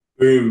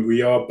Boom,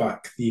 we are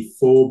back. The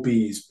four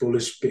Bs,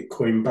 bullish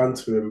Bitcoin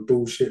banter and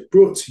bullshit,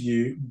 brought to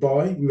you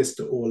by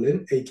Mr.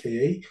 Allin,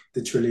 aka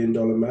the $1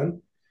 trillion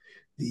man,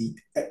 the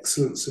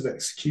excellence of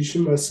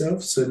execution,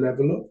 myself, Sir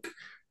Neverlook.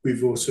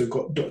 We've also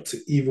got Dr.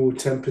 Evil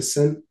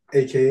 10%,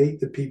 aka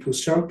the People's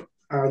Champ,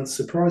 and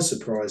surprise,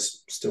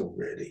 surprise, still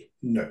really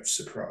no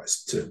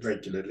surprise to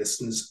regular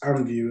listeners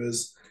and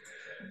viewers.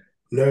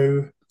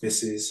 No,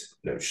 this is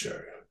no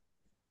show.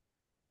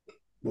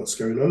 What's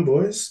going on,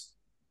 boys?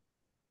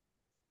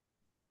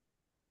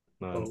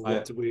 No,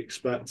 What do we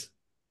expect?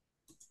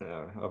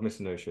 I've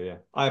missed a no show. Yeah,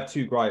 I have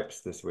two gripes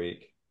this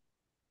week.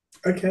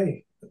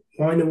 Okay,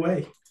 line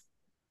away.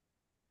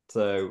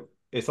 So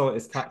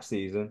it's tax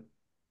season,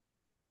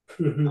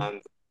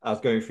 and I was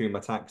going through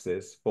my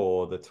taxes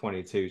for the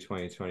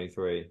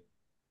 2023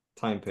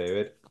 time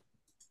period,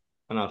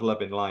 and I was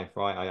loving life.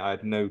 Right, I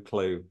had no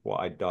clue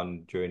what I'd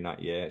done during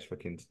that year. It's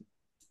freaking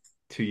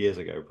 2 years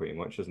ago, pretty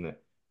much, isn't it?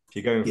 If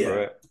you're going through Yeah.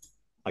 it,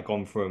 I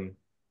gone from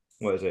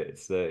what is it?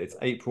 It's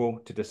April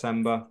to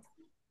December,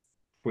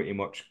 pretty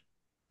much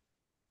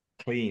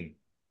clean.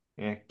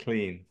 Yeah,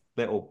 clean.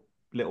 Little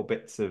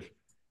bits of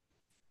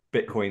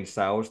Bitcoin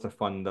sales to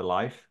fund the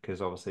life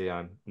because obviously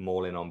I'm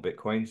all in on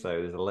Bitcoin.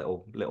 So there's a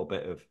little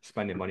bit of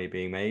spending money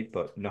being made,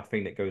 but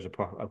nothing that goes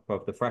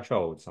above the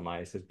thresholds. I'm like,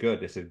 this is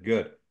good. This is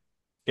good.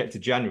 Get to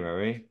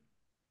January,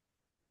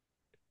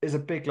 there's a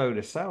big load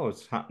of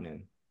sales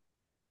happening.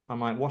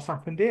 I'm like, what's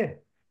happened here?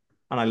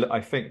 And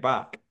I think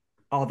back,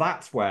 oh,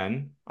 that's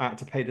when I had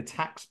to pay the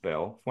tax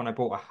bill when I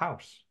bought a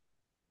house.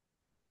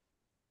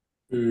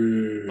 So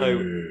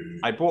Mm.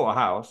 I bought a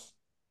house.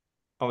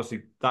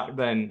 Obviously, that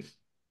then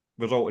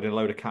resulted in a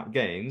load of cap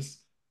gains.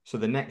 So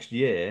the next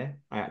year,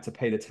 I had to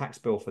pay the tax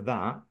bill for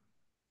that.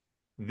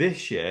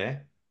 This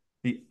year,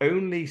 the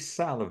only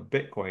sell of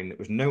Bitcoin that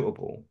was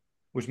notable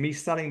was me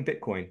selling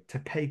Bitcoin to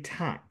pay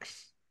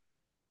tax.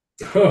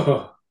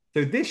 Oh,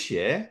 So this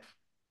year,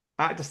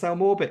 I had to sell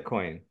more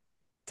Bitcoin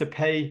to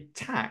pay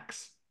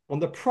tax on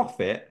the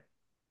profit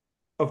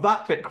of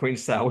that Bitcoin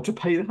sale to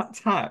pay that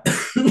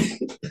tax.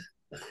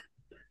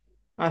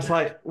 I was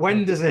like,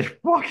 when does it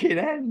fucking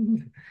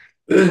end?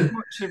 How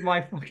much of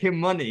my fucking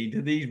money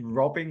do these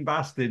robbing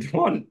bastards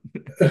want?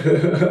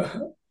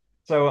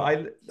 So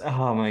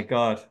oh my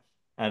God.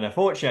 And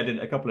unfortunately, I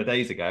did it a couple of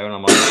days ago, and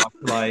I'm like,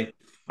 oh,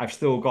 I've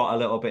still got a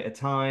little bit of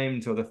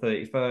time till the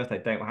 31st. I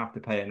don't have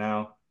to pay it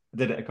now. I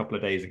did it a couple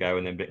of days ago,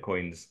 and then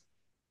Bitcoin's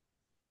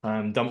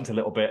dumped a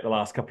little bit the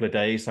last couple of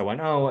days. So I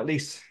went, oh, at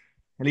least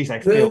I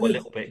feel a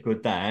little bit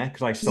good there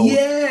because I sold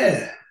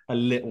yeah. a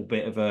little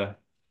bit of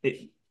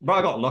but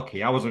I got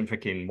lucky. I wasn't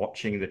freaking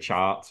watching the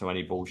charts or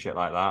any bullshit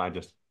like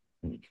that.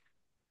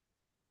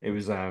 It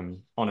was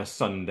on a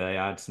Sunday.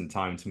 I had some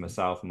time to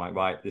myself. I'm like,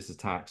 right, this is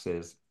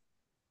taxes.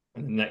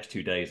 And the next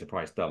 2 days, the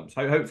price dumps.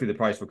 Hopefully, the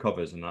price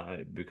recovers and that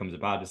it becomes a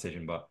bad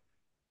decision. But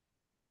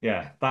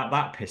yeah,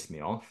 that pissed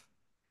me off.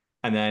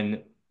 And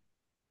then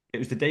it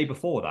was the day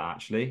before that,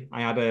 actually.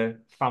 I had a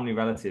family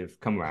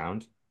relative come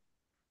round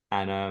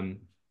and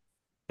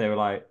they were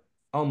like,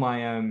 oh,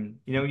 when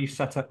you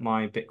set up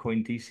my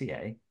Bitcoin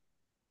DCA?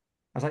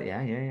 I was like,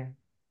 yeah, yeah, yeah.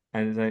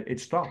 And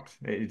it stopped.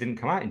 It didn't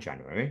come out in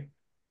January.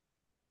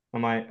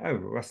 I'm like,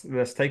 oh,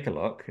 let's take a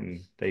look. And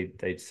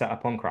they'd set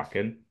up on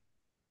Kraken,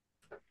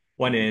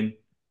 went in.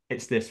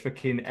 It's this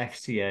freaking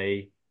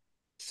FCA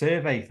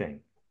survey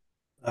thing,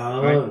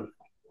 right? Oh,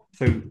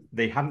 So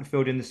they hadn't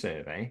filled in the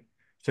survey,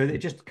 so they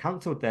just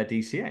cancelled their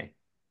DCA.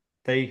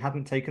 They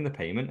hadn't taken the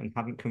payment and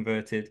hadn't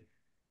converted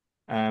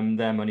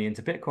their money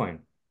into Bitcoin.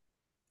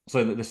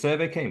 So that the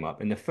survey came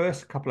up in the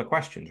first couple of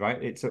questions,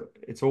 right?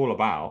 It's all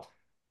about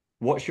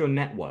what's your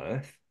net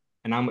worth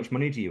and how much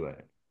money do you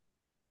earn?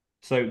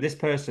 So this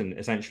person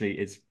essentially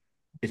is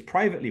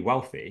privately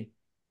wealthy,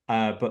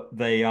 but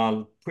they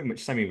are pretty much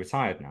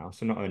semi-retired now,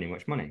 so not earning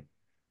much money.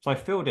 So I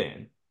filled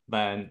in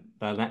their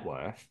net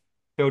worth,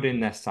 filled in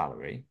their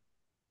salary,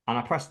 and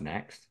I pressed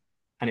next,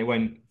 and it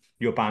went,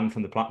 "You're banned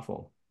from the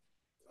platform."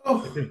 oh,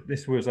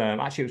 This was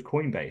actually it was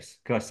Coinbase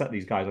because I set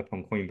these guys up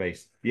on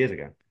Coinbase years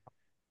ago.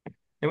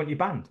 They went, "You're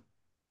banned.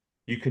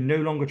 You can no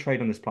longer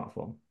trade on this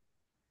platform."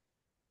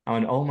 I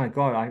went, "Oh my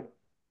God,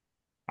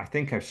 I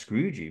think I've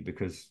screwed you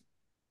because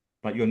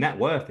like your net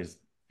worth is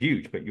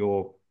huge, but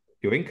your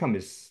income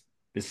is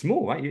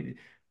small, right?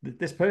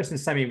 This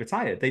person's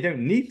semi-retired. They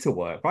don't need to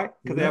work, right?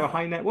 Because they have a no.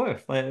 high net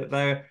worth.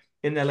 They're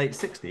in their late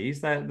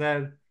 60s.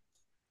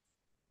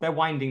 They're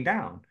winding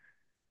down.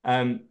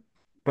 Um,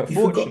 but You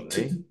forgot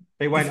fortunately, to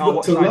they you went, "Oh, forgot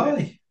what to should I do?"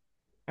 lie.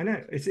 I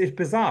know it's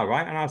bizarre,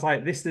 right? And I was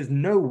like, "There's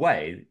no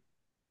way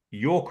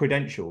your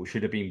credentials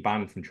should have been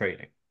banned from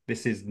trading.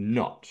 This is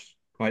not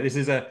right. This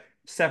is a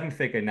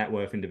seven-figure net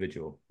worth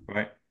individual,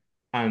 right?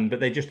 And but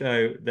they just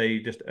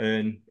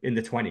earn in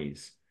the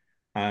 20s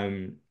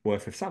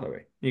worth of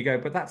salary. You go,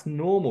 but that's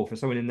normal for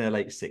someone in their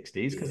late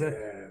 60s because Yeah,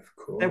 of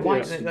they're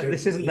white. course. You don't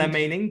This isn't their need.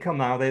 main income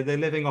now. They're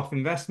living off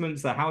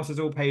investments. Their house is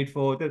all paid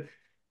for.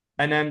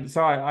 And then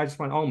so I just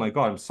went, oh my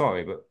God, I'm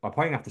sorry, but I'll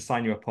probably have to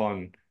sign you up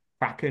on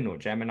Kraken or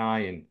Gemini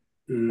and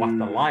we'll have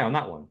to lie Mm, on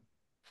that one.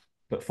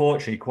 But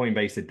fortunately,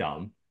 Coinbase are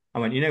dumb. I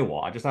went, you know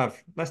what?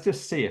 let's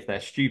just see if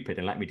they're stupid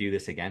and let me do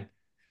this again.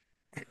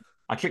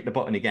 I clicked the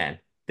button again.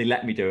 They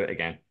let me do it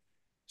again.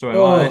 So I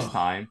went, well, this Oh,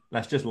 time,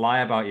 let's just lie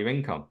about your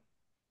income.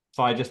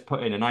 So I just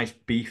put in a nice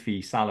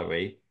beefy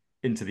salary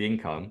into the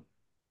income,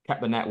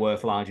 kept the net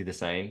worth largely the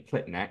same,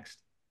 click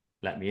next,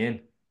 let me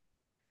in.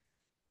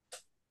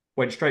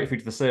 Went straight through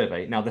to the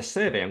survey. Now, the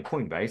survey on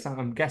Coinbase,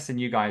 I'm guessing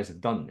you guys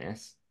have done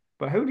this,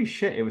 but holy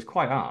shit, it was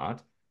quite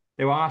hard.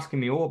 They were asking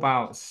me all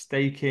about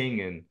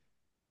staking and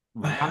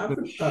I random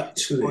haven't shit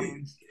actually,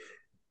 coins.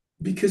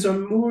 because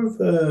I'm more of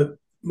a,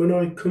 when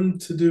I come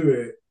to do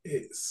it,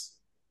 it's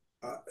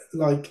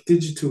like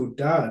digital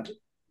dad.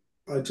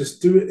 I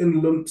just do it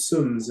in lump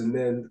sums and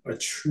then I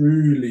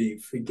truly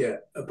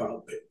forget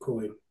about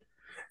Bitcoin.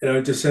 And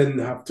I just then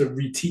have to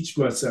reteach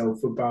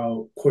myself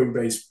about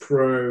Coinbase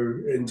Pro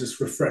and just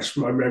refresh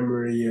my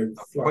memory of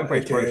like, Coinbase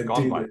okay, Pro's I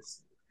gone, do right?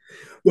 this.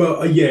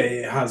 Well, yeah,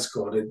 it has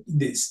got it.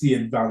 It's the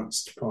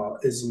advanced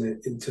part, isn't it?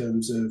 In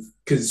terms of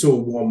because it's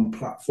all one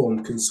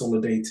platform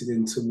consolidated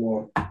into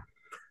one.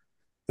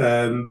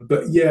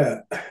 But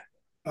yeah,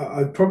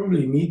 I'd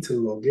probably need to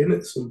log in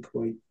at some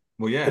point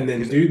Well, yeah, and then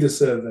because do the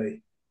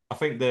survey. I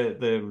think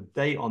the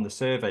date on the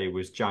survey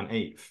was Jan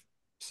 8th.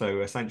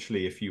 So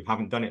essentially, if you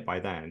haven't done it by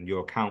then,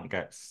 your account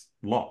gets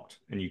locked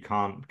and you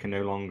can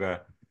no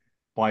longer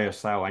buy or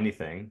sell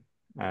anything.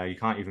 You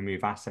can't even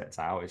move assets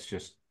out. It's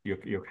just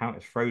your account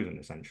is frozen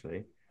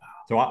essentially.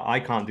 So I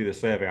can't do the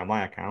survey on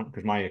my account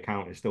because my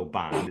account is still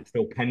banned. It's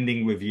still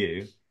pending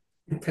review.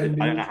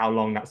 I don't know Depending, how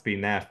long that's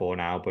been there for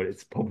now, but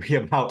it's probably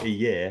about a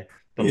year.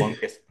 The yeah,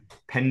 longest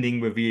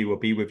pending review will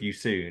be with you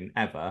soon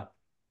ever.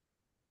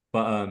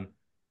 But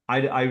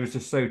I was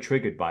just so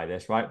triggered by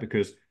this, right?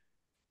 Because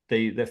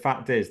the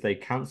fact is they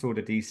cancelled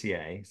a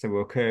DCA, so a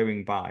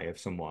recurring buy of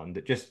someone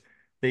that just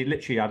they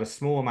literally had a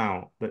small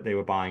amount that they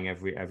were buying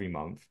every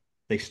month.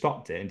 They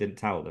stopped it and didn't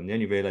tell them. The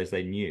only realized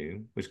they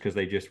knew was because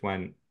they just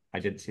went, I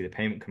didn't see the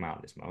payment come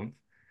out this month.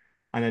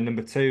 And then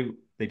number two,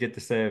 they did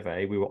the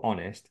survey. We were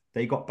honest.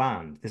 They got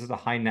banned. This is a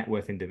high net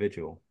worth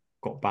individual,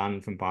 got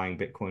banned from buying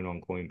Bitcoin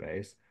on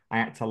Coinbase. I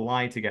had to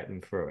lie to get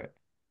them through it.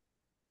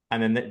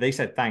 And then they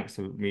said thanks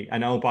to me.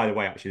 And oh, by the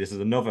way, actually, this is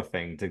another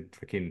thing to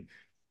freaking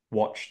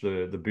watch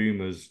the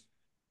boomers.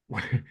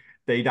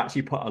 They'd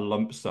actually put a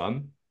lump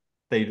sum.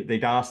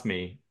 They'd asked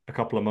me a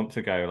couple of months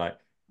ago, like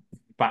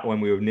back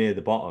when we were near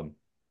the bottom,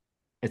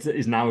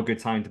 is now a good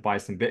time to buy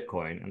some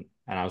Bitcoin?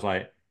 And I was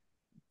like,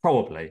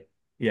 probably,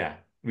 yeah.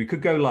 We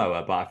could go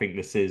lower, but I think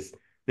this is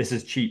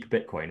cheap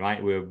Bitcoin,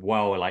 right? We're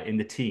well like in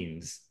the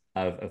teens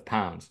of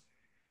pounds.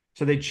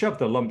 So they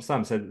shoved a lump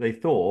sum. So they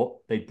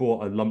thought they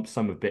bought a lump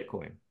sum of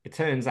Bitcoin. It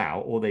turns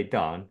out all they'd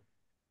done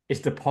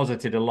is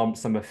deposited a lump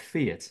sum of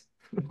fiat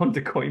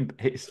onto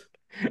Coinbase.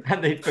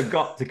 And they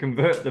forgot to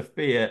convert the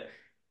fiat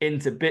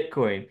into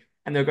Bitcoin.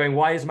 And they're going,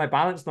 why is my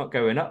balance not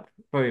going up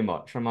very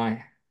much? I'm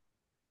like,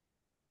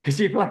 because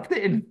you've left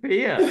it in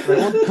fiat.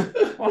 Like,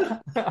 what the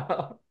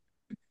fuck?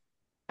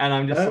 And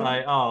I'm just Um,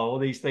 like, oh, all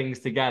these things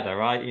together,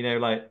 right?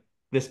 Like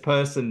this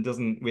person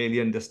doesn't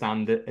really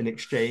understand an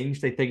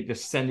exchange. They think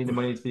just sending the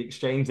money to the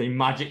exchange, they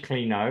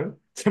magically know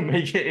to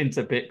make it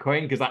into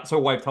Bitcoin because that's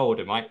all I've told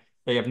them, right?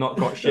 They have not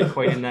got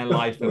shitcoin in their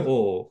life at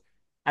all.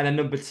 And then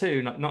number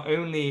two, not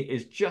only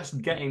is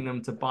just getting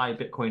them to buy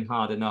Bitcoin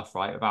hard enough,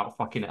 right, without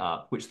fucking it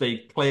up, which they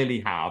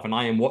clearly have, and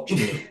I am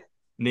watching them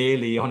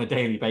nearly on a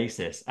daily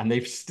basis, and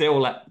they've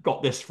still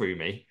got this through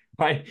me,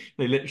 right?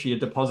 They literally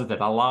deposited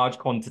a large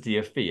quantity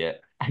of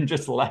fiat and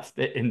just left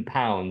it in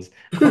pounds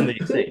on the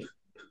exchange.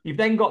 You've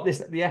then got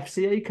the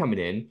FCA coming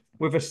in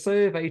with a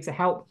survey to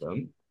help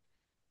them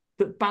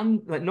that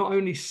banned that not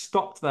only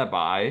stopped their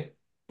buy,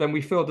 then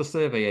we filled the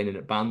survey in and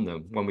it banned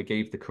them when we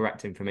gave the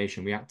correct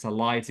information. We had to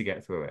lie to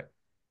get through it.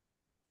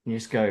 You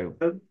just go,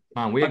 um,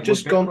 man, I've we're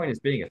just gone. Bitcoin is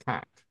being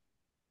attacked.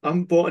 I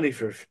haven't bought any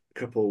for a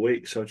couple of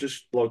weeks, so I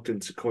just logged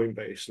into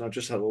Coinbase and I've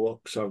just had a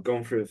look. So I've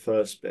gone through the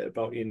first bit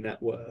about your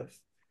net worth,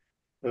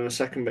 and the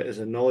second bit is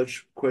a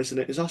knowledge quiz, and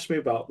it has asked me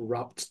about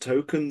wrapped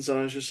tokens, and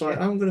I was just like,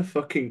 I haven't got a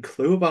fucking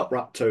clue about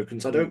wrapped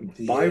tokens. I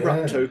don't buy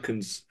wrapped yeah,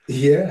 tokens,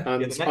 yeah.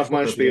 Yeah, and the I've next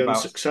one will managed to be be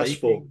about unsuccessful.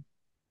 staking.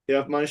 Yeah,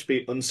 I've managed to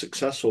be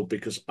unsuccessful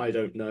because I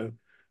don't know.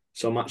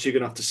 So I'm actually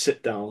gonna have to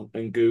sit down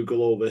and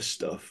Google all this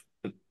stuff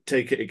and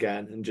take it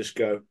again and just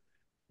go,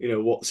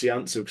 what's the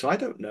answer? Because I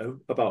don't know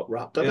about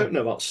wrapped. I Yeah. don't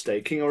know about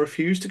staking. I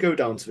refuse to go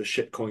down to the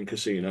shitcoin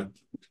casino.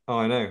 Oh,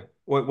 I know.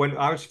 When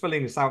I was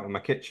filling this out in my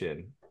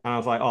kitchen, and I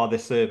was like, "Oh,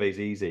 this survey's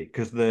easy,"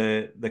 because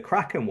the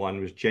Kraken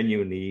one was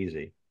genuinely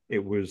easy. It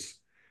was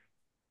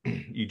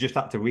you just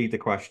had to read the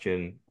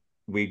question,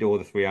 read all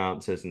the three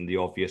answers, and the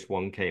obvious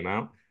one came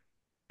out.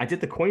 I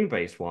did the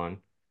Coinbase one,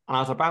 and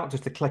I was about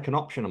just to click an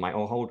option. I'm like,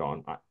 "Oh, hold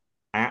on, I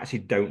actually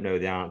don't know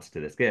the answer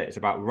to this." Yeah, it's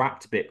about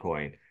wrapped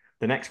Bitcoin.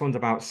 The next one's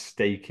about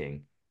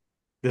staking.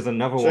 There's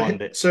another So, one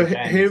that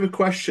again here is are the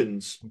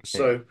questions.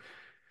 okay.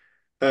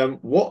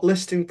 What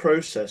listing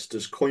process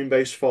does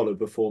Coinbase follow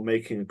before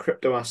making a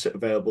crypto asset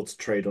available to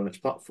trade on its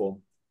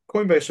platform?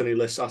 Coinbase only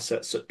lists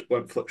assets that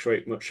won't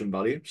fluctuate much in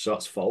value, so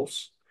that's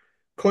false.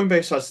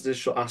 Coinbase has a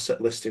digital asset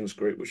listings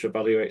group which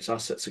evaluates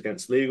assets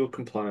against legal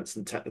compliance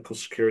and technical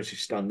security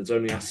standards.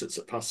 Only assets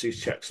that pass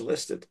these checks are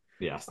listed.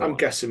 Yeah, that's the I'm one.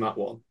 guessing that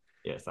one.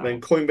 Yes, And that then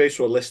one. Coinbase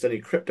will list any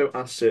crypto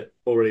asset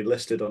already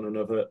listed on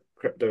another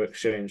crypto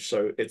exchange,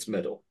 so it's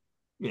middle.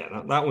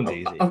 Yeah, that one's I,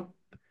 easy. I,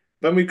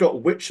 then we've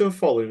got which of the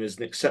following is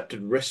an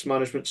accepted risk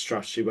management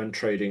strategy when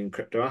trading in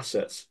crypto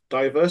assets?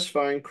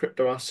 Diversifying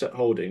crypto asset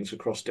holdings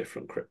across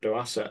different crypto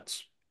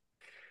assets.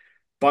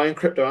 Buying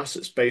crypto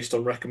assets based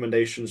on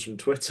recommendations from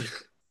Twitter.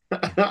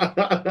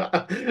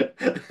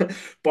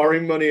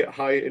 Borrowing money at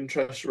high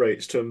interest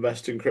rates to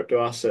invest in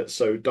crypto assets.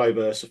 So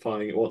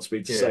diversifying, it wants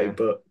me to say, Yeah.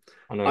 but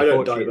And I don't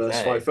unfortunately,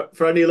 it's diversify. A.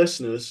 For any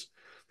listeners,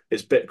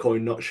 it's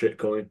Bitcoin, not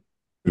shitcoin.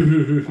 I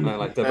know,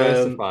 like Um,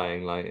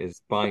 diversifying, like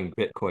is buying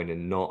Bitcoin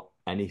and not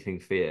anything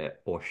fiat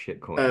or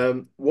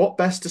shitcoin. what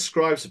best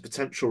describes the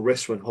potential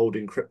risk when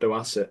holding crypto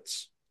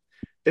assets?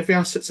 If the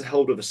assets are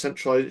held with a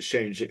centralized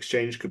exchange, the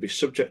exchange could be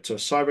subject to a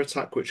cyber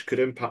attack, which could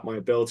impact my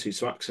ability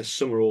to access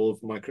some or all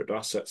of my crypto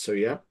assets. So,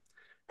 yeah.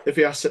 If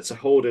the assets are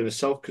held in a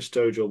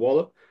self-custodial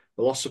wallet,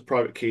 the loss of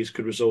private keys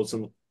could result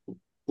in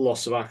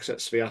loss of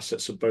access to the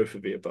assets of both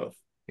of the above.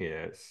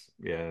 Yeah,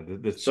 I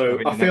So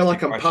mean, I the feel next two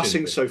like I'm questions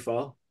passing are, so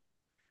far.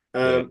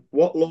 yeah,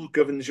 What law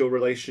governs your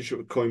relationship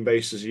with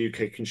Coinbase as a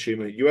UK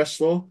consumer? US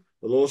law,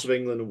 the laws of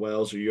England and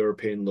Wales, or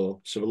European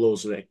law? So the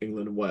laws of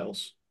England and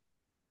Wales.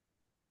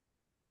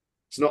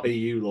 It's not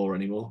EU law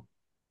anymore.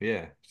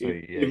 yeah. So yeah,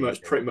 Even though you it's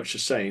can. pretty much the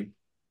same.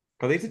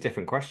 Because these are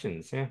different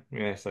questions. Yeah,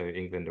 yeah. So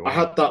England and I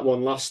Wales. had that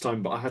one last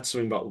time, but I had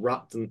something about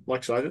wrapped, and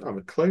like I said, I didn't have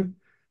a clue.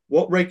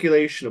 What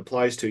regulation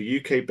applies to a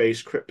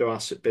UK-based crypto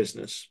asset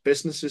business?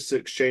 Businesses that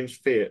exchange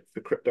fiat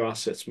for crypto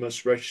assets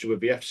must register with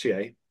the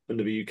FCA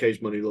under the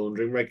UK's money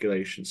laundering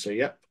regulations. So,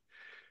 yep.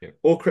 Yeah.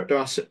 All crypto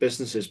asset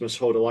businesses must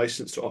hold a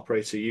license to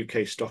operate a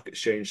UK stock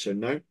exchange. So,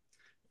 no.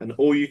 And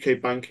all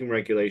UK banking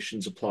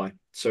regulations apply.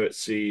 So,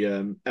 it's the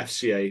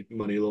FCA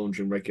money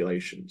laundering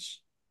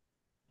regulations.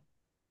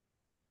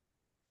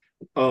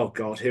 Oh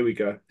God, here we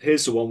go.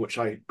 Here's the one which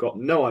I got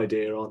no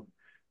idea on.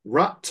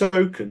 Wrap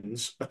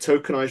tokens are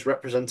tokenized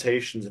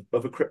representations of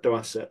other crypto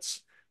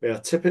assets. They are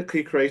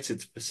typically created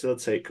to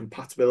facilitate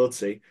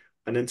compatibility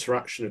and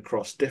interaction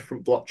across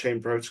different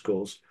blockchain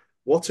protocols.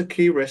 What are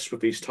key risks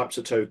with these types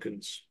of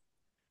tokens?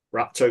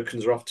 Wrap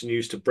tokens are often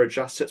used to bridge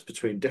assets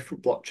between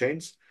different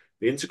blockchains.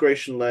 The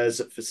integration layers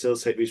that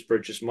facilitate these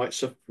bridges might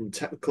suffer from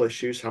technical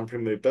issues,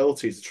 hampering the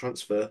ability to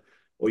transfer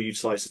or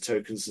utilize the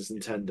tokens as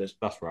intended.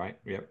 That's right.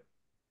 Yep.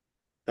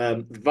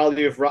 The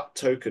value of wrapped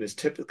token is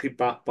typically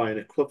backed by an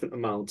equivalent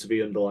amount to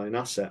the underlying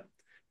asset.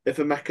 If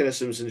the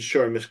mechanisms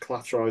ensuring this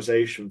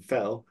collateralization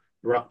fail,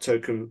 the wrapped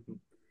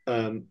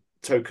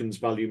token's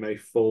value may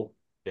fall.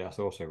 Yeah, that's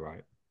also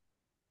right.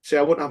 See,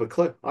 I wouldn't have a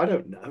clue. I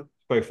don't know.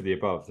 Both of the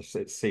above.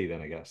 It's C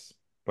then, I guess.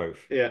 Both.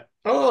 Yeah.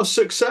 Oh,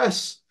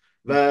 success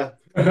there.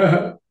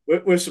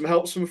 With some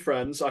help from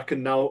friends, I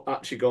can now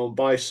actually go and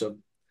buy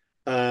some.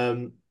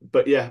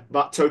 But yeah,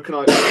 that token,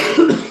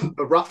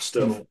 a wrap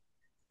still.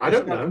 I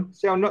But don't know.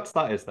 see how nuts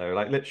that is, though.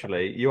 Like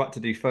literally, you had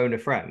to do phone a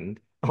friend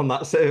on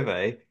that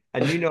survey,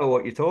 and you know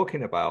what you're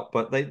talking about.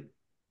 But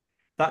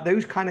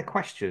those kind of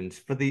questions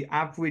for the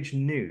average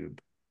noob,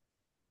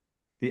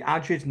 the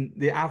average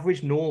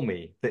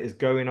normie that is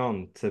going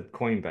on to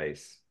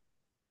Coinbase,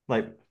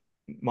 like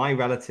my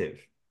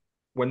relative,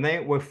 when they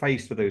were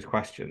faced with those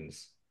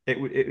questions,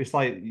 it was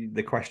like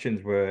the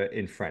questions were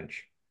in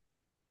French.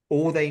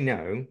 All they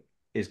know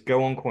is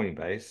go on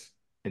Coinbase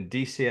and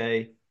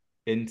DCA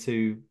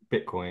into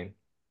Bitcoin.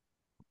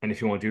 And if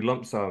you want to do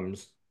lump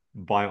sums,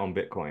 buy it on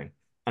Bitcoin.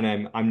 And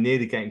then I'm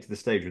nearly getting to the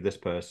stage with this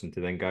person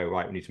to then go,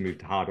 right, we need to move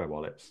to hardware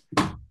wallets.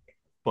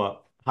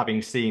 But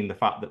having seen the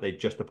fact that they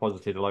just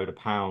deposited a load of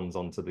pounds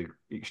onto the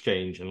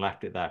exchange and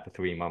left it there for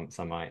 3 months,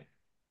 I might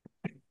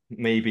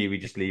maybe we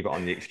just leave it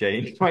on the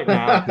exchange right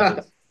now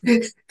because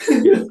it's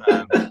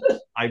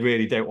I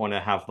really don't want to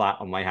have that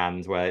on my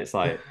hands where it's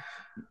like,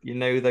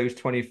 those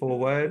 24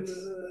 words,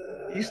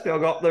 you still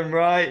got them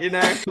right,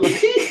 like,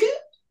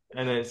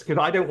 and it's because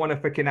I don't want to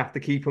freaking have to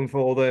keep them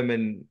for them,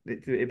 and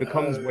it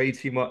becomes No. way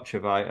too much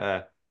of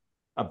a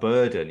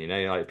burden,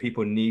 like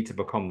people need to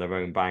become their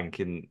own bank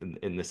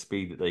in the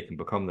speed that they can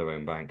become their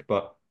own bank.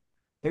 But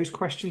those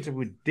questions are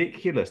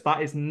ridiculous.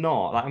 That is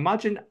not like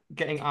imagine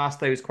getting asked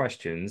those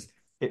questions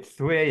at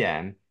 3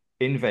 a.m.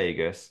 in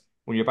Vegas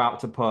when you're about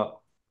to put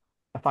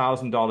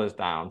 $1,000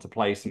 down to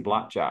play some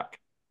blackjack.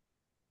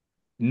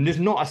 There's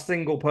not a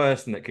single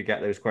person that could get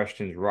those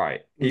questions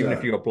right, even if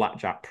No. you're a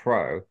blackjack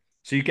pro.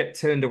 So you get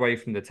turned away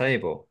from the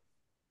table.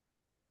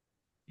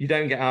 You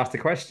don't get asked the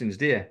questions,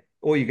 do you?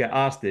 All you get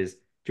asked is, "Do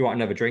you want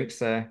another drink,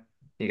 sir?"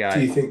 You Do go,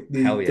 you think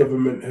 "Hell the yeah,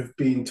 government have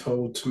been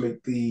told to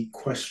make the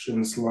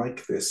questions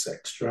like this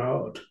extra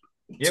hard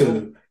yeah." Well,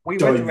 to we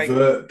read the reg.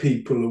 divert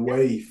people Yeah,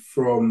 away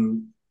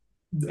from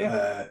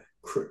yeah.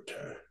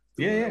 crypto,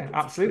 the Yeah, yeah, world of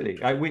absolutely.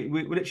 crypto?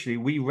 We literally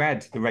we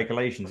read the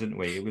regulations, didn't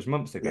we? It was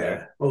months ago.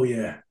 Yeah. Oh,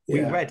 yeah. We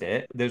Yeah. read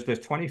it. There's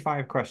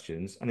 25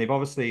 questions, and they've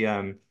obviously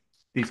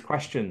these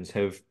questions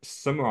have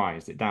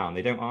summarized it down.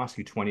 They don't ask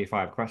you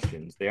 25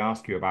 questions. They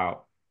ask you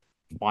about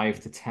 5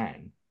 to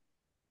 10,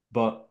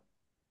 but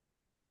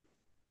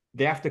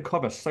they have to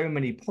cover so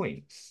many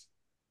points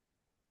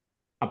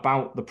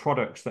about the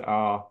products that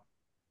are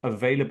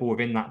available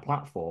within that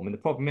platform. And the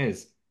problem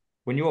is,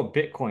 when you're a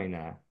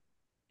Bitcoiner,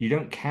 you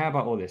don't care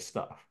about all this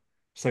stuff.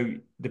 So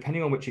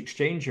depending on which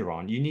exchange you're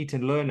on, you need to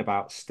learn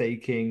about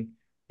staking,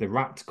 the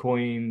wrapped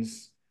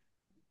coins,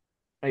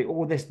 like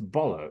all this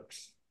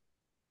bollocks.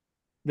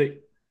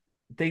 That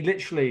they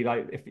literally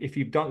like if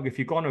you've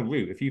gone a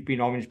route, if you've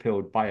been orange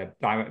pilled by a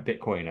direct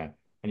Bitcoiner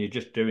and you're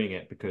just doing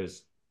it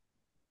because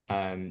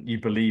you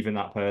believe in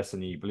that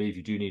person, you believe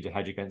you do need to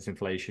hedge against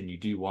inflation, you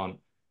do want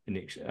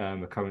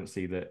a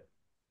currency that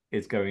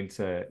is going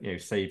to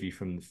save you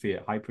from the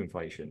fiat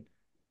hyperinflation.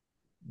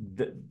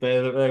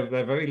 They're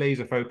very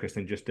laser focused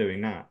in just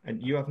doing that,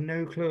 and you have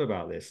no clue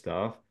about this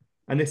stuff.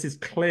 And this is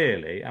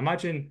clearly,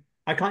 imagine,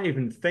 I can't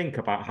even think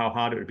about how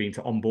hard it would be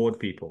to onboard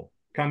people.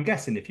 'Cause I'm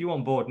guessing if you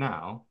onboard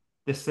now,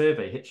 this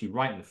survey hits you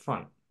right in the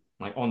front,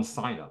 like on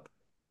sign up.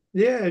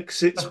 Yeah,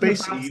 because it's That's going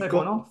to basically bounce you've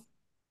everyone got, off.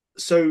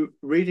 so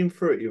reading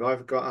through it, you've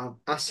either got to have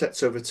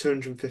assets over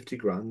 250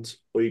 grand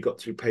or you've got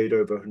to be paid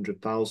over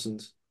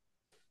 100,000.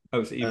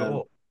 Oh, it's either Um,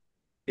 or.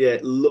 yeah,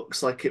 it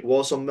looks like it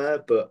was on there,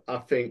 but I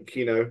think,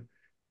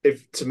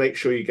 if to make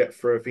sure you get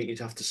through, I think you'd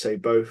have to say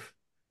both.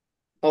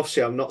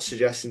 Obviously, I'm not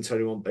suggesting to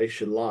anyone they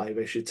should lie,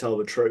 they should tell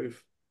the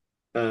truth,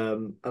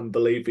 and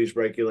believe these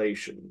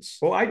regulations.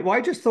 Well,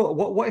 I just thought,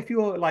 what if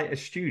you're like a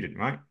student,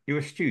 right? You're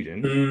a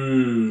student,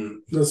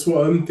 That's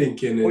what I'm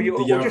thinking. And the or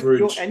just you're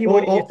average,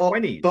 anyone in your But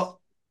 20s.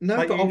 no,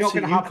 Like but you're not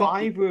obviously going to have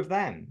either of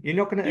them. You're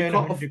not going to earn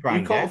 100 you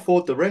grand can't yet.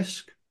 afford the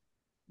risk.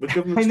 The I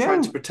government's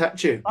trying to know.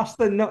 protect you. That's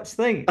the nuts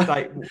thing.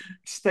 Like,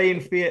 stay in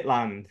fiat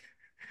land.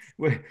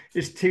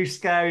 It's too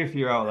scary for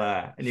you out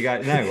there. And you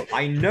go, no,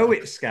 I know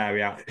it's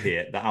scary out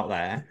here, out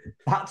there.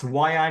 That's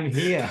why I'm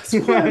here. that's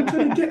why I'm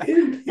trying to get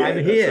in. I'm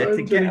Yeah, that's why here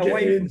to I'm trying get to get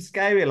away from in.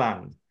 scary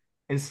land.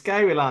 And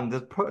scary land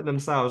has put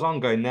themselves on,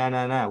 going, no,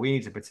 no, no, we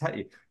need to protect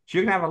you. So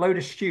you're gonna have a load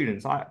of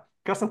students.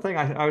 That's the thing.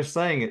 I was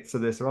saying it to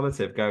this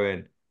relative,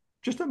 going,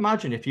 just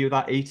imagine if you're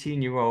that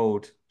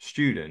 18-year-old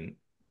student,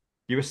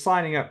 you were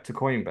signing up to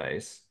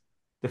Coinbase.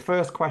 The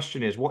first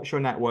question is, what's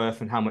your net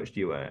worth and how much do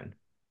you earn?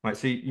 Right.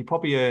 So you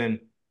probably earn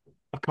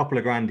a couple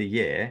of grand a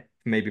year,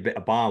 maybe a bit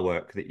of bar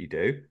work that you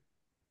do.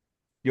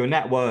 Your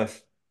net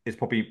worth is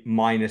probably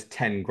minus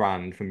 10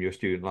 grand from your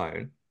student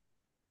loan.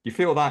 You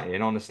fill that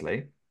in,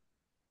 honestly,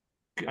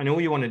 and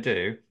all you want to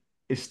do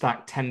is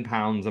stack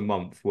 £10 a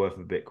month worth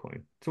of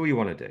Bitcoin. That's all you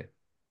want to do.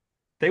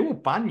 They will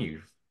ban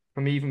you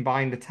from even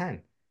buying the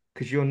 10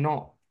 because you're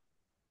not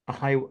a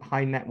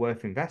high net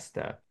worth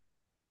investor.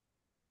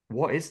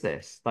 What is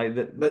this? Like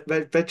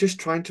They're just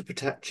trying to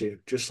protect you,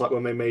 just like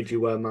when they made you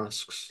wear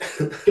masks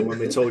and when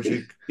they told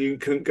you you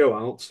couldn't go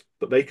out,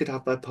 but they could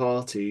have their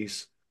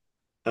parties.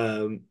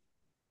 Um,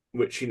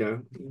 which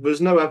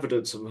there's no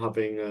evidence of them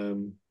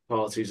having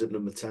parties at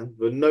number 10.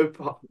 There's no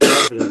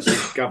evidence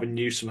of Gavin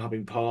Newsom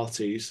having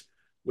parties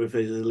with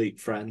his elite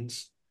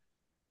friends.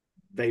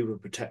 They were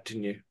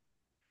protecting you,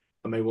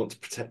 and they want to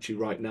protect you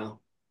right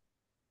now.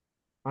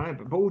 I know,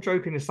 but all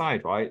joking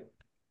aside, right?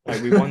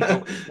 Like we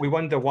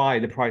wonder why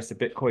the price of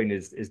Bitcoin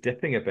is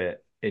dipping a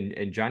bit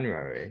in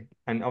January.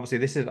 And obviously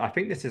I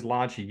think this is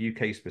largely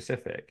UK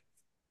specific,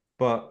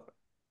 but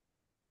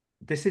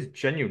this is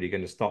genuinely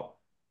going to stop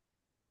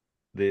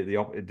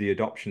the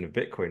adoption of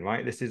Bitcoin,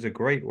 right? This is a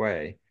great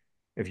way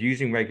of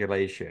using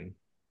regulation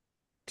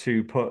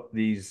to put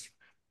these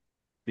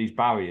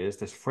barriers,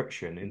 this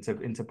friction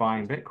into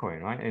buying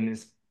Bitcoin, right? And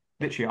it's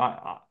literally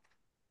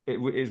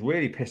it's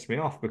really pissed me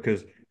off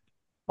because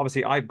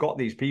obviously I've got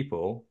these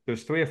people.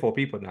 There's 3 or 4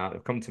 people now that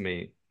have come to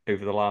me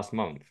over the last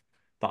month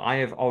that I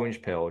have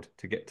orange pilled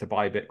to get to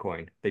buy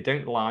Bitcoin. They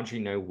don't largely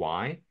know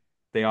why.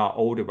 They are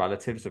older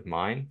relatives of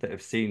mine that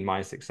have seen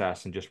my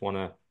success and just want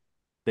to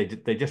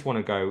they just want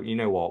to go, you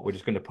know what, we're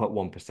just going to put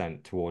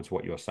 1% towards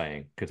what you're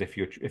saying. Because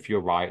if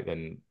you're right,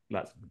 then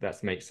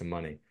let's make some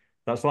money.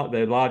 That's like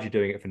they're largely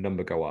doing it for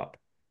number go up.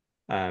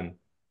 Um,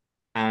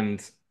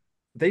 and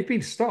they've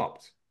been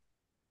stopped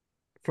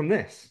from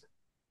this.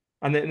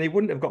 And they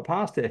wouldn't have got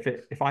past it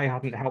if I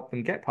hadn't helped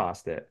them get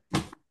past it.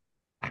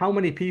 How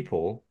many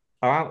people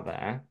are out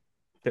there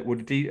that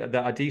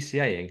are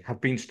DCAing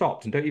have been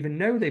stopped and don't even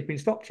know they've been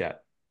stopped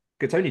yet?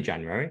 It's only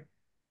January.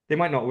 They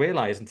might not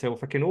realize until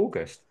fucking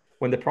August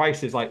when the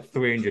price is like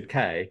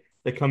 300k.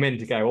 They come in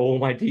to go, oh,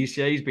 my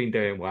DCA's been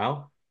doing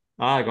well.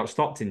 I got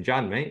stopped in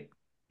Jan, mate.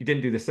 You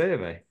didn't do the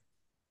survey.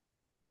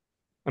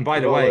 And by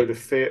You the got a way, load of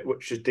fiat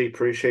which is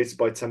depreciated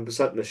by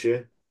 10% this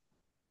year.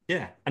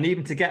 yeah, and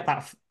even to get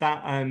that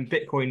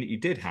Bitcoin that you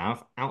did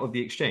have out of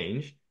the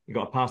exchange, you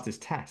got to pass this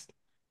test.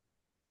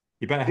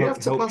 You better Do you hope have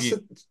to hope pass you.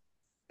 the?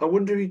 I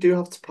wonder if you do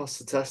have to pass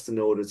the test in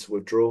order to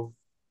withdraw.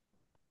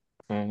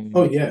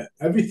 Oh Um, yeah,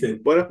 everything.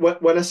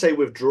 When I say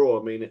withdraw,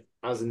 I mean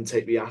as in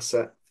take the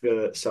asset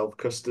for self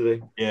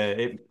custody.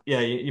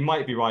 you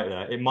might be right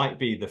there. It might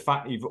be the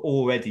fact you've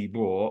already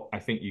bought. I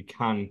think you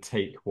can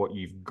take what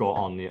you've got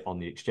on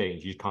the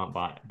exchange. You can't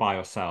buy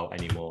or sell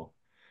anymore.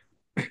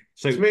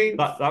 So To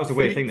me, that was a for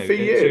weird thing for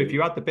though. So if you,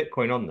 you had the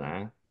Bitcoin on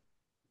there,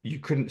 you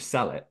couldn't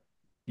sell it.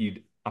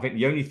 I think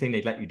the only thing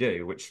they'd let you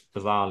do, which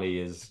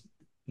bizarrely is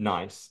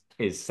nice,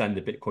 is send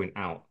the Bitcoin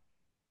out.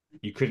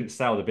 You couldn't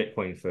sell the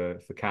Bitcoin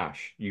for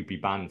cash. You'd be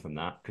banned from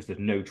that because there's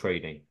no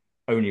trading,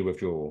 only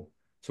withdrawal.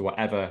 So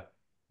whatever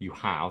you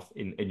have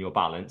in your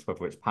balance,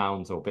 whether it's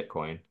pounds or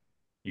Bitcoin,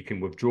 you can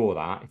withdraw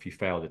that if you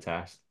fail the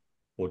test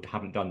or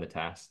haven't done the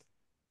test,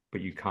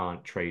 but you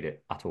can't trade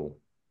it at all.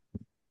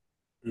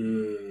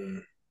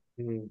 Mm.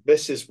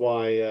 This is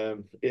why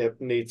you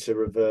need to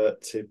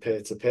revert to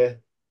peer to peer.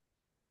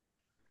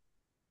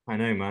 I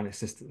know, man.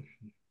 It's just,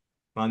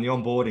 man, the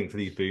onboarding for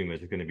these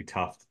boomers is going to be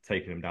tough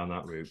taking them down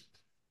that route.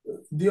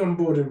 The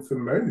onboarding for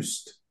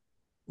most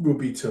will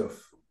be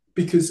tough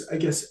because I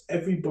guess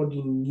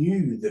everybody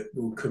new that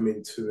will come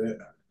into it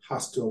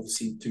has to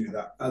obviously do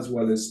that as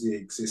well as the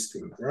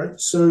existing, right?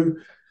 So,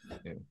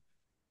 Yeah.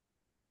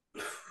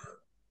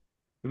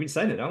 We've been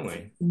saying it, don't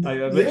we? I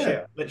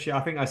yeah, literally,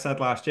 I think I said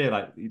last year,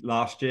 like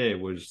last year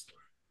was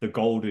the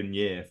golden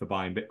year for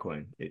buying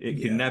Bitcoin.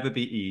 It could yeah, never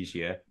be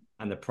easier,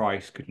 and the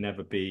price could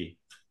never be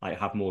like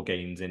have more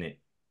gains in it.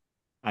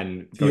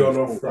 And the going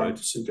on-off forward,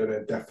 ramps are going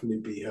to definitely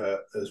be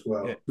hurt as yeah,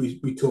 well.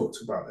 We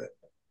talked about it.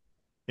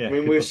 I yeah,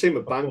 mean, we were because seeing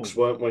with before, banks,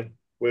 weren't we?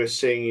 We were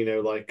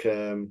seeing, like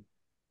I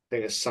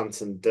think it's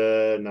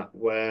Santander,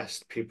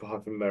 NatWest, people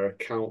having their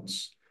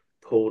accounts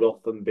pulled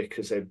off them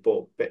because they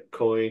bought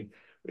Bitcoin,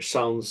 which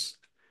sounds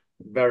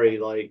very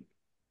like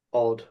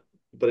odd,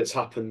 but it's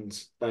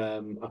happened.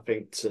 I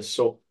think to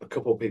a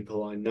couple of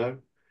people I know.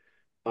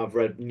 I've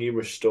read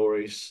numerous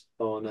stories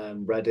on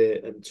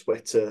Reddit and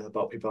Twitter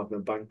about people having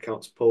their bank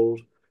accounts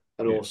pulled,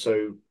 and yeah,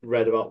 also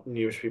read about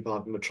numerous people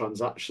having their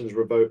transactions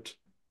revoked.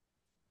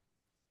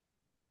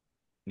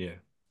 yeah,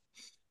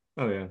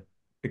 oh yeah,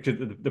 because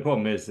the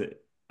problem is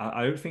that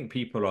I don't think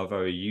people are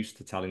very used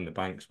to telling the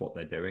banks what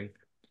they're doing,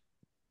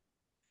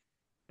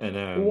 and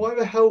Why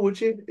the hell would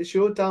you? It's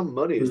your damn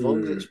money as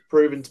long as it's Mm,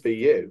 proven to be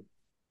you.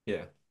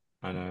 yeah,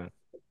 and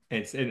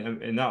it's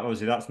in that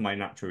obviously that's my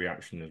natural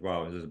reaction as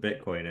well. As a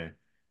Bitcoiner,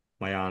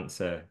 my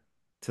answer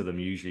to them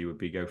usually would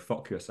be go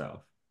fuck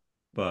yourself.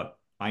 But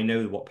I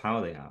know what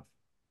power they have,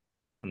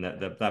 and that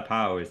their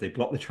power is they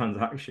block the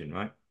transaction,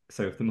 right?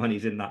 So if the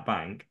money's in that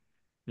bank,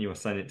 and you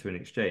send it to an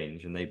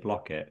exchange and they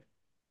block it,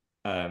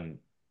 um,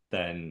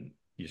 then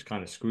you're just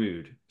kind of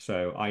screwed.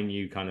 So I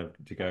knew kind of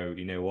to go,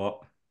 you know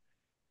what?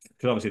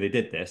 Because obviously they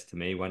did this to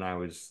me when I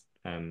was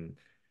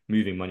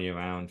moving money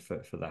around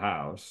for the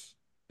house.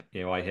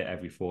 You know, I hit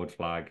every forward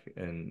flag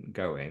and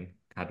going,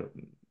 had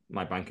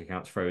my bank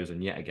accounts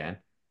frozen yet again.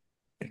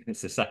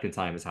 It's the second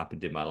time it's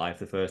happened in my life.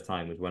 The first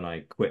time was when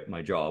I quit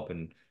my job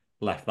and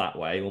left that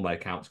way. All my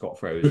accounts got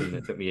frozen.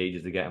 It took me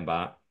ages to get them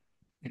back.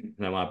 And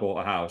then when I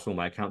bought a house, all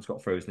my accounts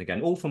got frozen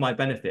again. All for my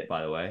benefit,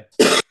 by the way.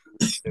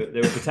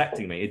 They were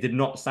protecting me. It did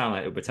not sound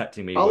like they were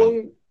protecting me How when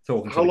long?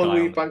 talking to How the long were guy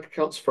your on bank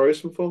accounts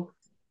frozen for?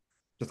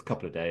 just a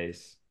couple of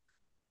days.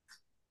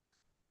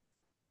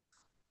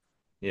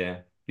 Yeah.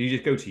 You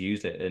just go to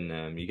use it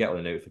and you get all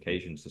the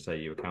notifications to say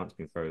your account's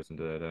been frozen.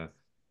 Da, da, da.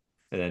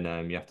 And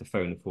then you have to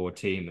phone the forward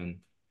team. And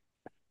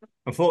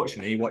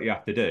unfortunately, what you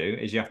have to do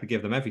is you have to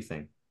give them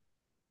everything.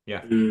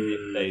 Yeah,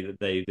 mm,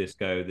 they just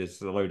go,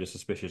 there's a load of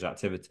suspicious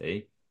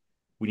activity.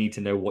 We need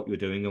to know what you're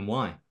doing and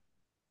why.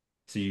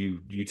 So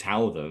you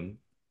tell them,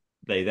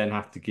 they then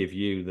have to give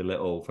you the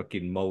little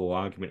fucking moral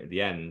argument at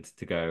the end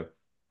to go,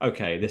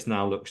 okay, this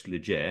now looks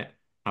legit.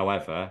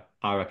 However,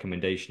 our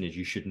recommendation is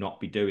you should not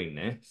be doing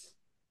this.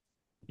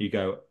 You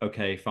go,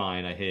 okay,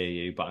 fine, I hear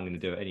you, but I'm going to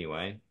do it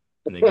anyway.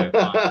 And they go,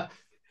 fine.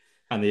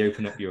 And they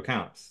open up your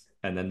accounts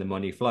and then the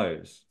money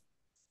flows.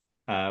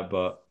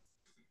 But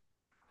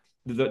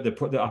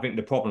I think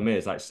the problem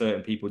is like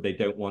certain people they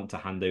don't want to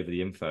hand over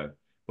the info.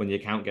 When the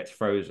account gets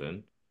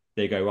frozen,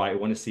 they go, right, I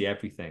want to see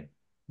everything.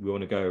 We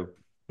want to go,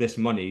 this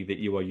money that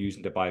you are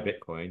using to buy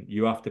Bitcoin,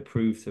 you have to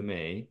prove to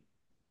me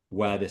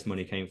where this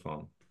money came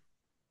from.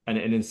 And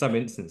in some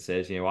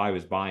instances, I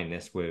was buying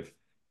this with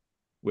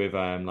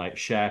like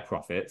share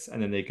profits,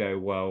 and then they go,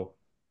 well,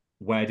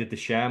 where did the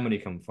share money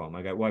come from?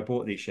 I go, well, I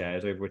bought these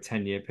shares over a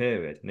 10-year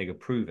period, and they go,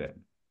 prove it.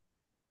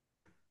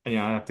 And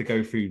I have to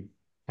go through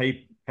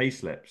pay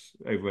slips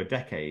over a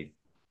decade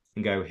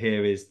and go,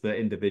 here is the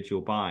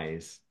individual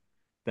buys.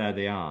 There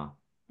they are.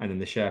 And then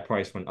the share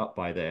price went up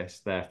by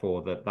this,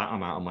 therefore that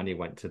amount of money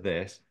went to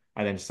this.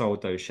 I then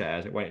sold those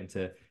shares. It went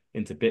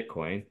into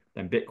Bitcoin.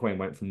 Then Bitcoin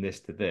went from this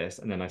to this,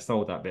 and then I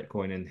sold that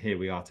Bitcoin, and here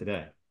we are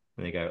today.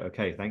 And they go,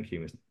 okay, thank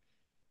you,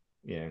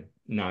 Mr.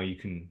 Now you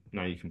can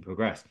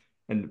progress.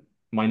 And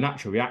my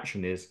natural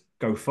reaction is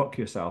go fuck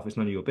yourself. It's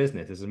none of your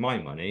business. This is my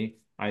money.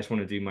 I just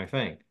want to do my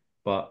thing.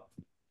 But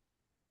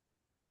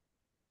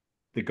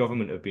the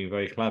government have been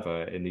very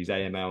clever in these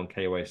AML and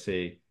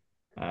KYC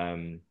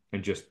and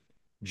just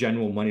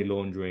general money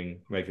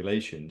laundering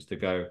regulations to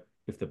go,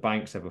 if the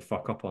banks ever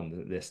fuck up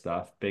on this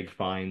stuff, big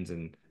fines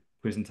and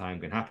prison time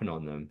can happen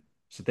on them.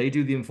 So they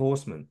do the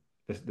enforcement.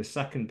 The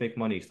second big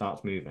money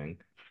starts moving,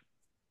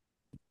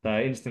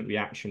 their instant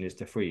reaction is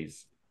to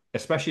freeze,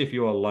 especially if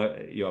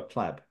you're a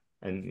pleb.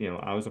 And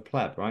I was a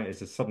pleb, right? It's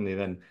just suddenly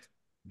then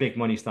big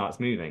money starts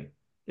moving.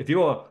 If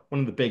you're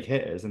one of the big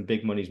hitters and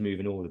big money's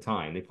moving all the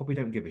time, they probably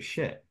don't give a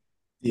shit.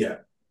 Yeah.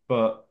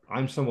 But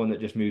I'm someone that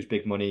just moves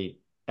big money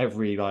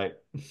every like,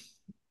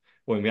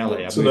 well, in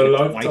reality, I've Once in a moved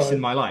it twice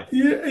in lifetime. my life.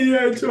 Yeah,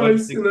 yeah, Once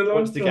twice to in a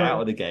once to get out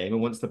lifetime. of the game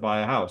and once to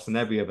buy a house, and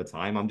every other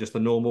time I'm just a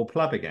normal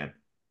pleb again.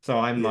 So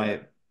I'm Yeah.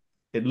 like,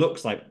 it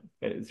looks like,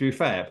 to be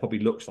fair, it probably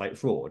looks like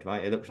fraud,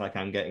 right? It looks like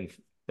I'm getting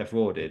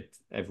defrauded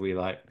every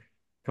like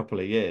couple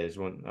of years.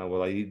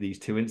 Well, these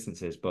two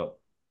instances, but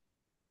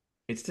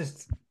it's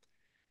just,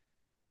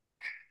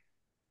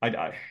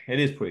 it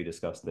is pretty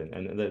disgusting.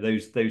 And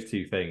those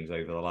two things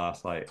over the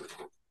last like,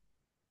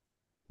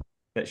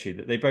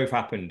 literally, they both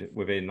happened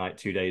within like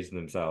 2 days of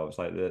themselves.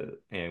 Like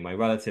my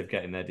relative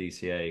getting their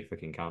DCA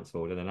fucking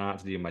cancelled, and then I had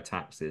to do my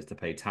taxes to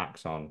pay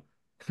tax on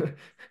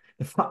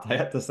the fact I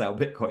had to sell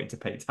Bitcoin to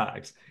pay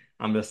tax.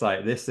 I'm just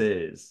like, this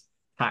is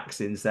tax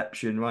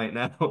inception right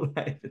now.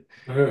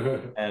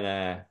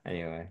 And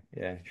anyway,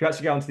 yeah. Should we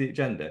actually get onto the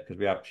agenda because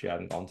we actually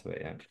hadn't gone to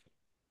it yet?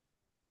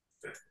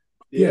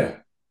 Yeah. Yeah.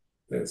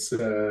 Let's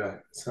have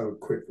a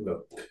quick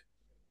look.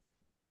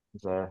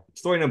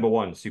 Story number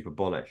one, super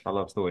bullish. I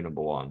love story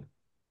number one.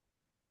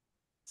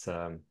 It's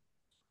oh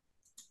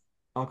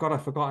God,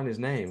 I've forgotten his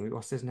name.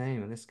 What's his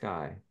name? And this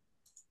guy.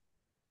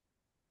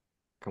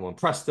 Come on,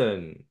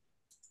 Preston.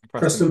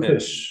 Preston Preston Pish.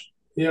 Pish.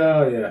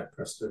 Yeah, yeah,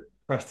 Preston.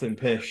 Preston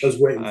I was Pish.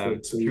 waiting for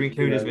it Should we to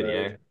include his land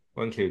around. video?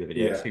 We'll include the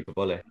video. It's Yeah. super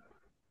bully.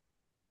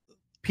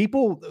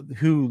 People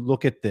who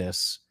look at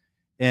this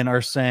and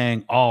are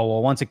saying, "Oh,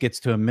 well, once it gets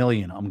to 1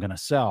 million, I'm going to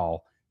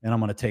sell and I'm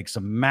going to take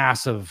some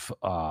massive,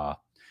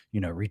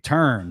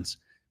 returns."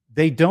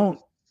 They don't.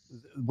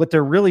 What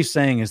they're really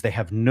saying is they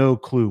have no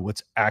clue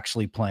what's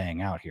actually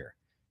playing out here.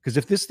 Because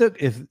if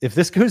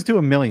this goes to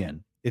 1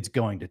 million, it's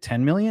going to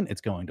 10 million, it's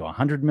going to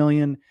 100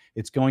 million,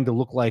 it's going to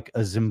look like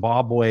a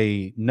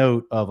Zimbabwe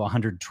note of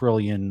 100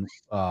 trillion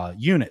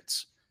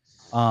units,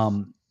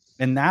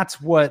 and that's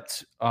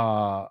what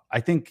I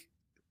think.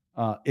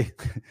 If,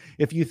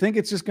 if you think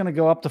it's just going to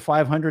go up to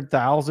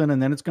 500,000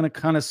 and then it's going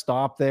to kind of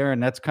stop there,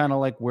 and that's kind of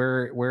like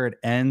where it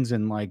ends,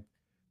 and like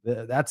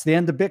that's the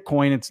end of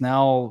Bitcoin. It's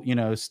now,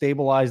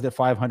 stabilized at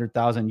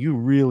 500,000. You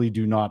really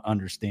do not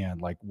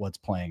understand like what's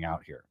playing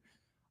out here.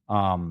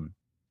 Um,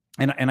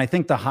 and I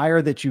think the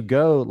higher that you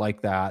go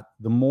like that,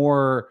 the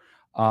more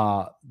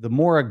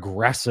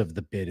aggressive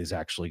the bid is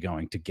actually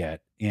going to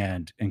get,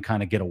 and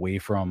kind of get away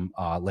from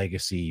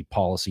legacy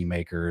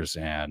policymakers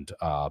and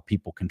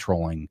people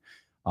controlling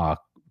uh,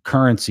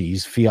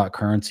 currencies, fiat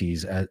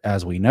currencies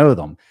as we know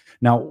them.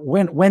 Now,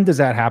 when does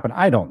that happen?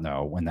 I don't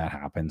know when that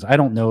happens. I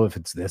don't know if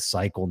it's this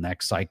cycle,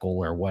 next cycle,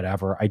 or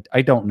whatever.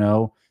 I don't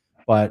know.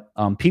 But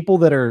people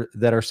that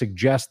are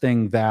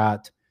suggesting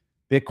that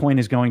Bitcoin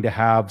is going to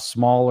have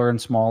smaller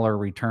and smaller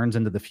returns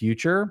into the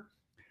future,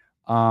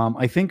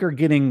 I think are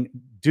getting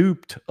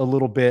duped a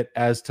little bit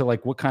as to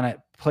like what kind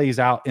of plays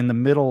out in the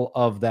middle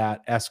of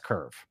that S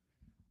curve.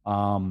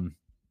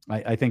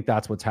 I think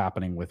that's what's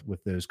happening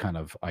with those kind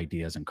of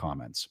ideas and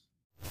comments.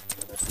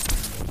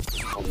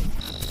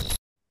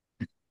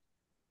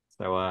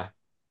 So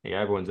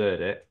yeah, everyone's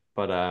heard it,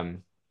 but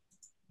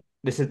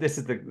this is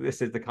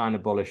the kind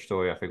of bullish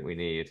story I think we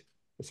need,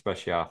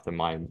 especially after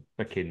my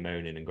fucking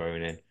moaning and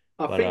groaning.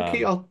 I But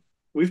think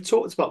we've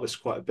talked about this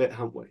quite a bit,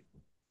 haven't we?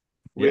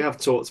 We yeah, have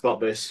talked about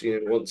this,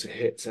 once it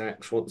hits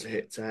X, once it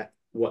hits X,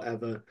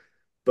 whatever.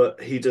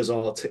 But he does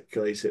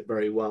articulate it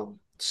very well.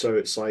 So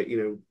it's like,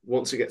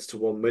 once it gets to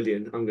 1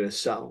 million, I'm going to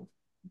sell.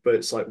 But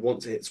it's like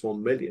once it hits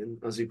 1 million,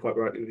 as he quite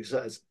rightly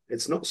says,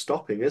 it's not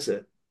stopping, is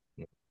it?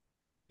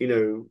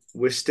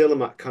 We're still in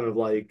that kind of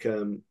like,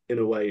 in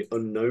a way,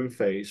 unknown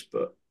phase,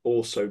 but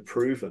also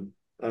proven,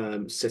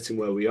 sitting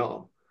where we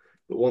are.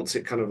 But once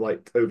it kind of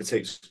like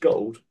overtakes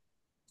gold,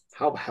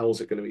 how the hell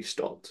is it going to be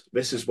stopped?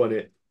 This is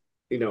when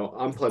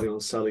I'm planning on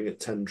selling at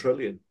 10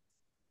 trillion.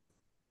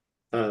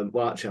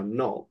 Well, actually, I'm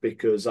not,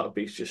 because that would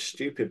be just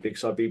stupid,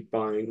 because I'd be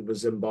buying the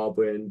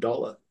Zimbabwean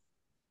dollar.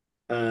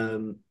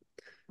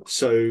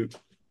 So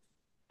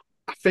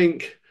I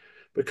think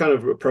the kind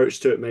of approach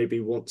to it, maybe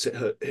once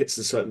it hits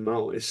a certain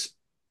amount, is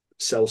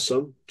sell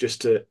some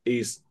just to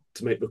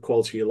make the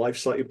quality of your life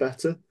slightly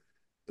better.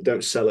 But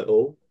don't sell it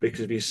all,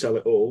 because if you sell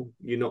it all,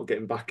 you're not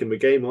getting back in the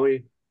game, are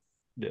you?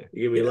 yeah,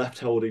 You're going to be left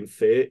holding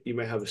fiat. You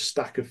may have a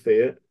stack of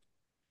fiat,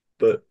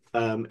 but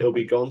it'll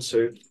be gone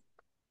soon.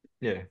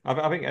 yeah.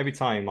 I think every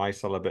time I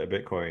sell a bit of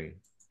Bitcoin,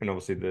 and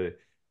obviously the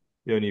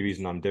only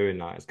reason I'm doing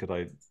that is because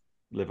I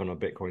live on a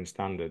Bitcoin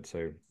standard,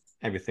 so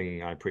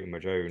everything I pretty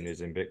much own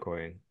is in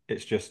Bitcoin.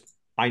 It's just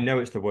I know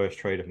it's the worst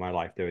trade of my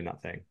life doing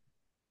that thing.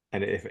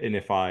 And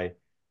if I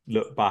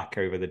look back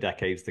over the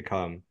decades to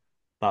come,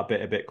 that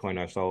bit of Bitcoin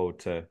I sold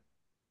to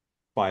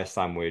buy a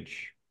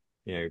sandwich,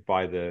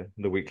 buy the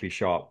weekly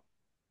shop,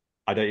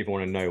 I don't even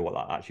want to know what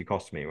that actually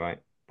cost me, right?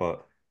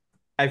 But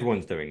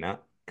everyone's doing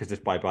that because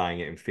just by buying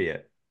it in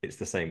fiat, it's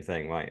the same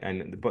thing, right?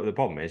 But the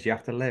problem is you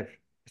have to live.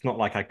 It's not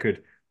like I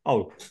could,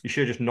 oh, you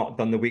should have just not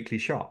done the weekly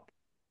shop.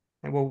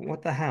 Like, well,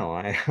 what the hell?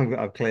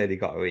 I've clearly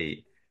got to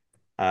eat.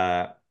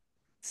 Uh,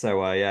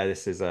 so yeah,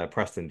 this is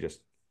Preston just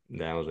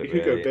nails it You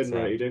could go really. bin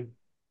raiding.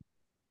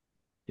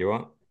 You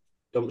what?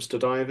 Dumpster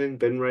diving,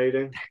 bin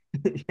raiding.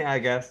 Yeah, I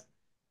guess.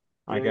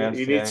 I Yeah, guess,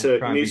 yeah. you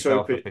Try and need be to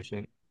open.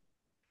 self-efficient.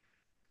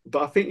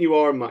 But I think you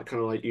are in that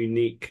kind of like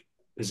unique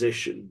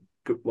position.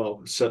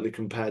 Well, certainly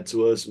compared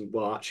to us, and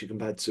well, actually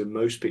compared to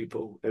most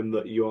people, in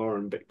that you are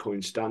on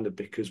Bitcoin standard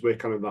because we're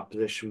kind of that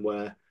position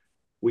where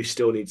we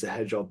still need to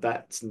hedge our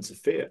bets into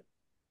fiat,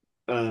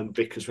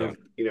 because Yeah.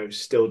 we're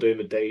still doing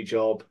the day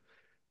job,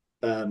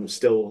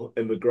 still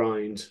in the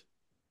grind,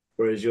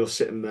 whereas you're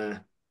sitting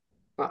there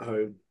at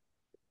home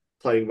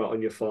playing that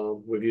on your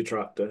farm with your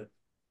tractor.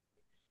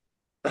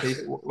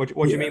 What do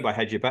you mean Yeah. by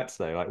hedge your bets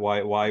though? Like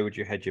why would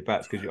you hedge your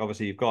bets? Because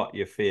obviously you've got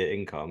your fiat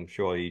income.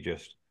 Surely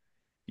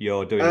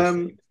you're doing the same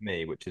Um, as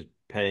me, which is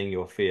paying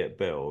your fiat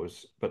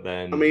bills, but I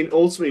then mean, the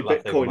ultimately,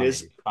 leftover money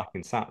is back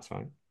in sats,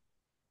 right?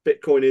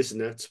 Bitcoin is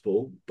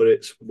inevitable, but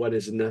it's when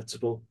is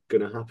inevitable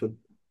going to happen?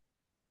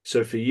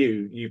 So for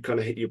you, you kind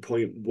of hit your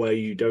point where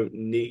you don't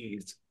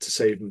need to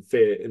save in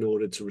fiat in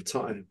order to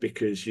retire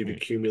because you've Mm.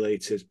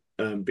 accumulated,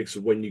 because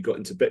of when you got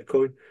into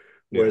Bitcoin.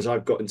 Yeah. Whereas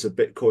I've got into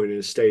Bitcoin in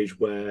a stage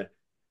where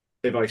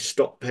if I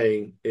stop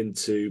paying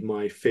into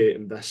my fiat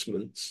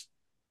investments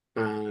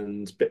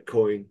and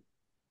Bitcoin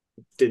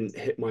didn't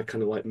hit my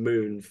kind of like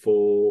moon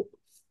for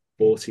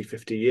 40,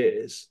 50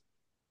 years,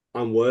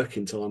 I'm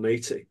working till I'm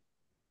 80.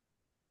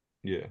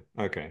 Yeah.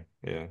 Okay.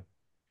 Yeah.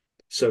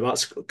 So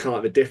that's kind of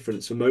like the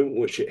difference. The moment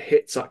which it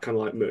hits that kind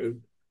of like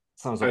moon,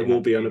 Sounds like I will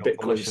be on you're a not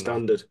Bitcoin bullish enough.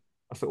 standard.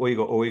 I thought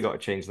all you got to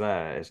change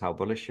there is how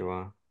bullish you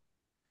are.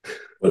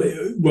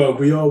 Well,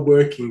 we are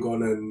working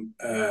on an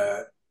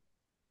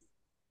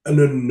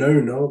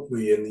unknown, aren't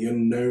we? And the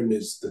unknown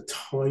is the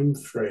time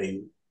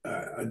frame.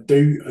 I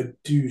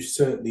do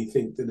certainly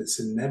think that it's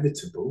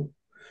inevitable,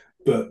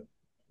 but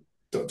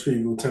Dr.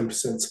 Evil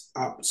 10%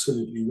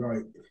 absolutely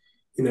right.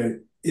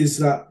 Is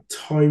that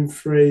time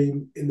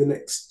frame in the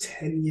next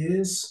 10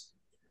 years?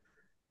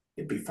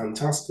 It'd be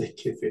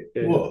fantastic if it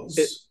Yeah, it was.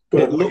 it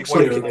But, looks What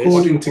do like you it is.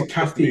 according to what's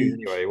this mean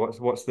Kathy, anyway?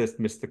 What's this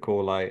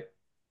mystical like?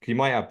 'Cause you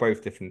might have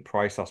both different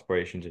price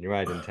aspirations in your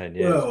head in 10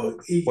 years. well,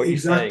 What you're saying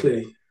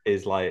exactly.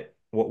 is like,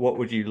 what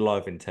would you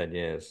love in 10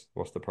 years?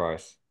 What's the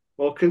price?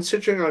 Well,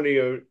 considering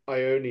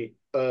I only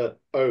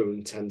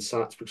own 10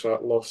 sats because I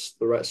lost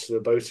the rest in a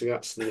boating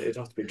accident, it'd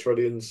have to be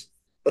trillions.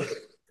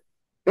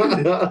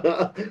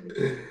 I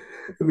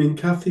mean,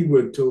 Kathy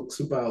Wood talks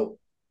about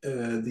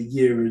the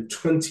year in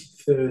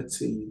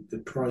 2030, the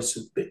price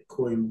of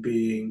Bitcoin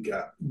being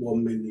at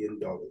 $1 million.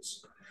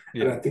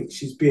 And Yeah. I think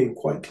she's being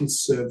quite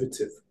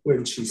conservative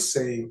when she's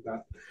saying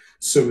that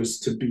so as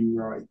to be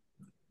right.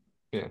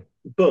 Yeah.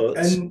 But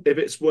And if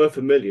it's worth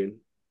a million,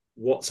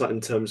 what's that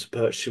in terms of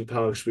purchasing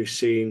power? Because we've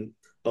seen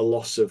a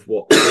loss of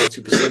what,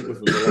 40%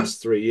 within the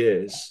last 3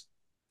 years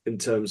in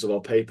terms of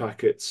our pay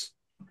packets.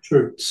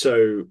 true.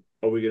 So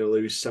are we going to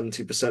lose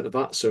 70% of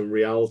that? So in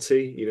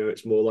reality,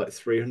 it's more like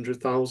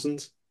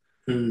 300,000.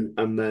 Mm.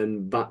 And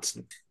then that's,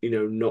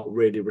 not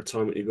really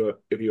retirement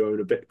if you own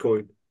a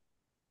Bitcoin.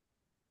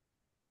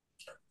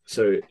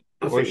 So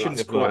I Well, it think shouldn't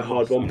that's have quite a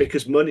hard lost. one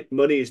because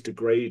money is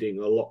degrading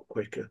a lot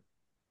quicker.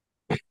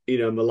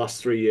 In the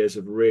last 3 years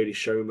have really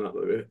shown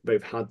that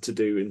they've had to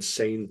do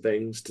insane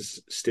things to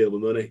steal the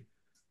money.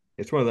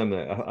 It's one of them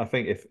that I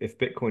think if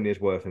Bitcoin is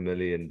worth $1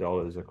 million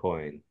a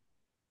coin,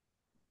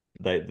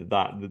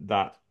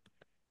 that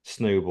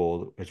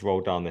snowball has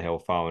rolled down the hill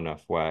far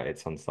enough where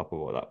it's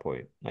unstoppable at that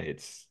point. Like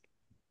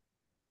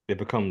it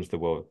becomes the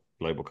world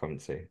global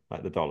currency.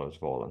 Like the dollar's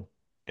fallen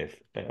if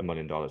 $1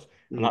 million.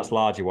 And that's Mm.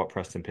 largely what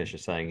Preston Pish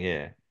is saying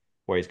here,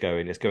 where it's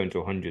going to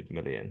 100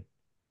 million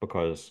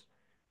because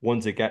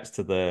once it gets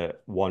to the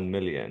 1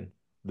 million,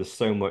 there's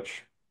so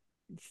much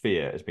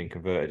fiat has been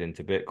converted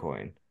into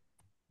Bitcoin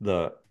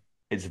that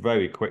it's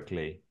very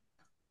quickly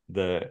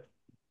the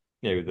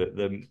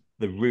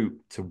the route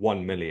to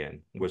 1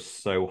 million was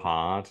so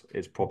hard.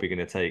 It's probably going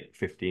to take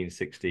 15,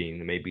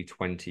 16, maybe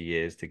 20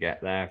 years to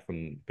get there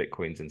from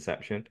Bitcoin's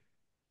inception.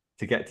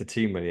 To get to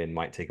 2 million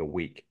might take a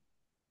week.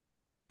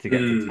 To get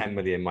to Mm. 10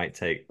 million might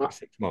take I,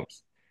 6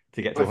 months.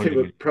 To get to I think 100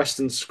 million. that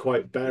Preston's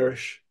quite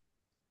bearish.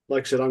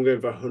 Like I said, I'm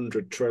going for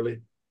 100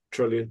 trillion.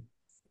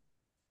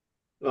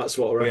 That's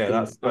what I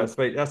Yeah,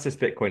 reckon. that's just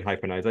Bitcoin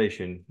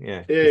hyphenization.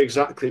 Yeah, Yeah, just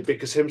exactly.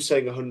 Because him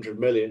saying 100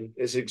 million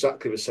is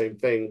exactly the same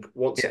thing.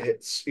 Once it yeah,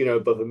 hits,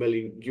 above a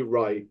million, you're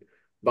right.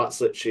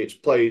 That's literally it's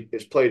played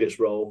its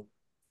role.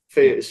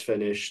 yeah. Fiat is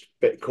finished.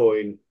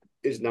 Bitcoin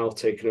is now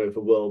taking over the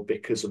world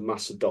because of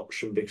mass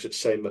adoption, because it's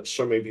saying that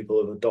so many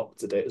people have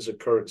adopted it as a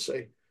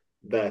currency.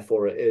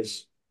 Therefore, it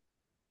is.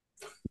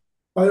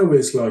 I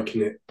always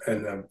liken it,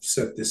 and I've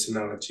said this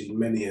analogy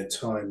many a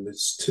time,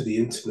 as to the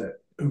internet.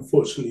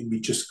 Unfortunately, we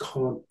just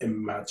can't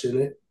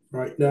imagine it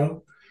right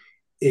now,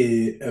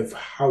 of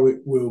how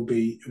it will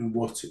be and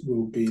what it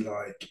will be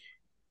like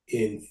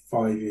in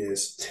 5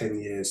 years, 10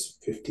 years,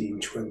 15,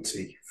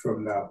 20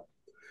 from now,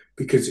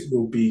 because it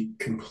will be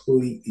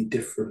completely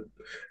different.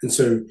 And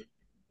so,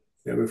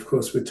 of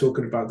course, we're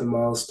talking about the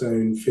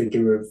milestone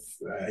figure of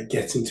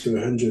getting to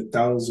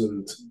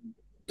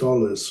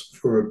 $100,000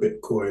 for a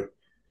Bitcoin.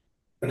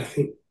 And I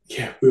think,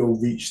 yeah, we'll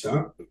reach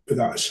that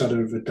without a shadow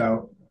of a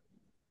doubt.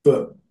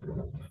 But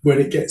when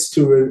it gets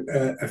to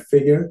a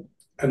figure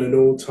and an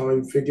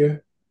all-time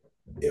figure,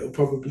 it'll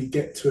probably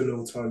get to an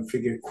all-time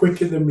figure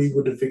quicker than we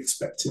would have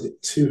expected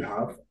it to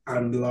have,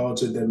 and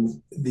larger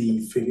than the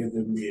figure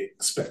than we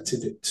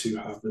expected it to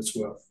have as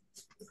well.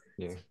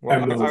 Yeah.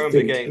 Well, And I we'll remember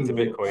think, getting and to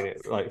we'll, Bitcoin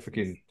at like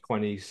freaking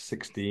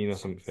 2016 or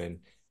something.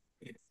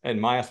 And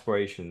my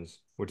aspirations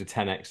were to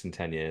 10x in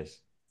 10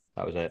 years.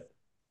 That was it.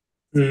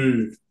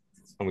 mm,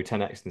 And we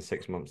 10x in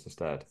 6 months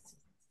instead.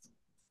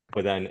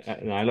 But then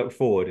and I look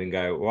forward and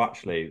go, well,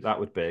 actually, that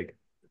was big.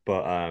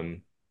 But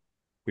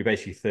we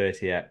basically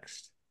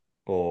 30x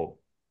or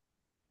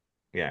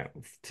yeah,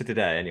 to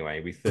today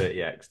anyway, we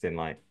 30x'd in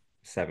like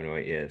 7 or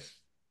 8 years.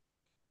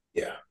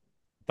 yeah,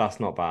 That's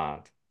not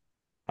bad.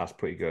 That's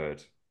pretty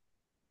good.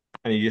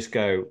 And you just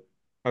go,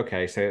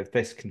 okay, so if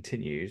this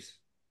continues,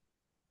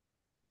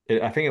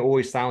 I think it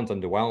always sounds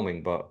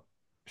underwhelming, but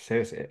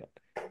seriously,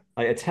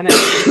 like a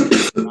 10x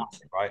is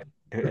massive, right?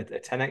 A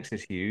 10x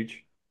is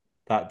huge.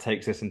 That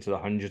takes us into the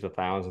hundreds of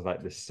thousands,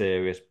 like the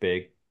serious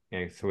big,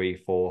 three,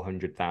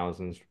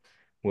 400,000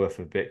 worth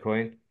of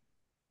Bitcoin.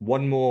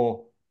 One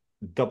more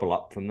double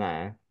up from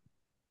there,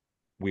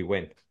 we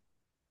win.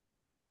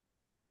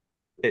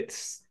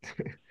 It's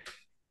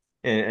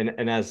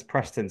and as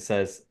Preston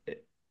says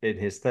in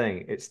his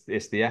thing, it's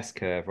the S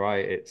curve,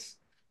 right? It's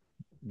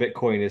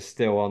Bitcoin is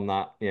still on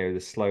that, the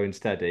slow and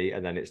steady,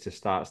 and then it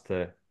starts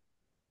this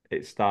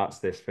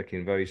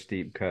freaking very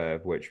steep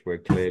curve, which we're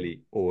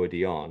clearly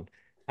already on,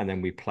 and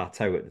then we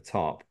plateau at the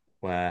top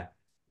where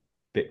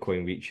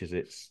Bitcoin reaches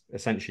its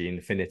essentially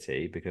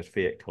infinity because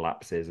fiat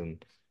collapses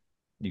and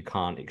you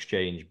can't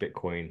exchange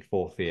Bitcoin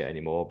for fiat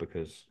anymore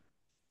because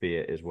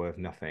fiat is worth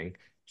nothing.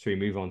 So we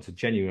move on to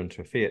genuine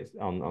onto a fiat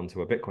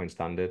onto a Bitcoin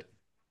standard,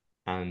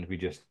 and we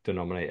just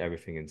denominate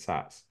everything in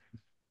Sats.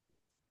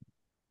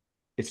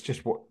 It's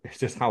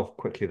just how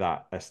quickly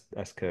that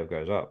S curve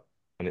goes up,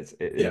 and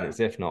yeah, it's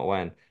if not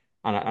when.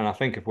 And I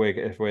think if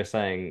we're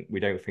saying we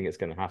don't think it's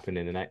going to happen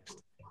in the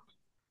next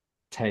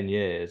 10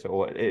 years,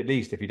 or at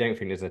least if you don't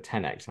think there's a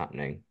 10x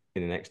happening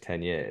in the next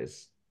 10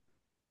 years,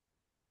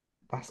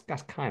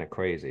 that's kind of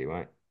crazy,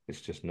 right?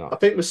 It's just I nuts.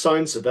 think the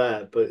signs are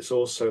there, but it's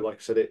also, like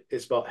I said,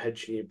 it's about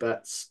hedging your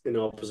bets in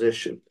our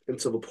position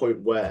until the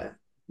point where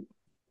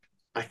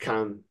I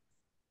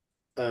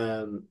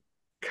um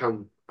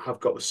can have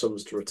got the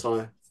sums to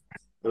retire.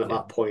 And at Yeah.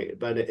 that point,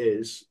 then it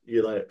is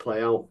you let it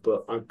play out.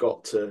 But I've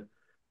got to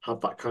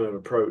have that kind of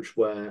approach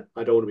where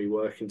I don't want to be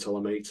working till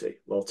I'm 80,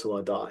 well, till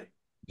I die.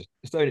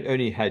 Just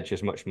only hedge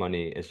as much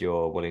money as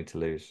you're willing to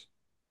lose.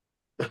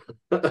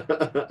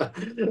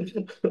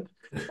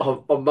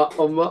 On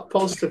that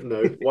positive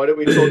note, why don't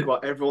we talk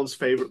about everyone's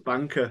favorite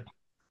banker,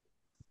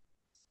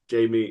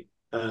 Jamie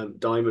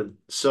Dimon?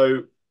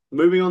 So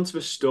moving on to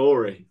the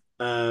story,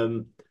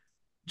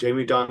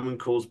 Jamie Dimon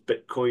calls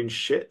Bitcoin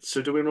shit.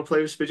 So do we want to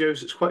play this video?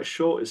 It's quite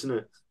short, isn't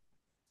it?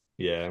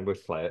 Yeah, we'll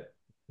play it.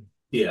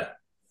 yeah.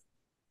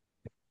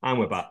 And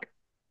we're back.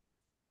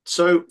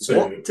 So So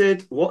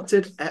what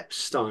did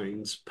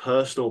Epstein's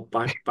personal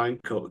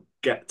banker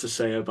get to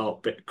say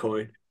about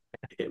Bitcoin?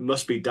 It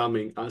must be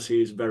damning, as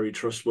he is very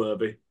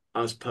trustworthy,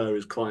 as per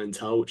his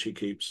clientele, which he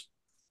keeps.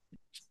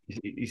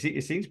 You see,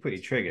 it seems pretty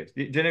triggered.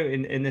 Do you know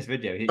in this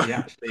video he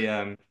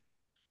actually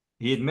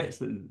he admits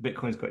that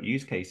Bitcoin's got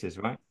use cases,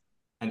 right?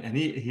 And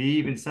he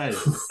even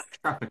says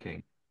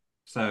trafficking.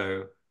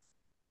 So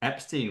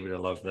Epstein would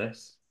have loved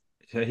this.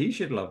 So he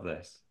should love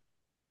this.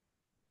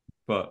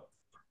 But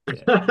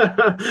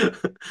yeah,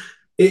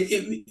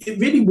 it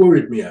really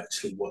worried me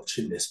actually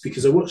watching this,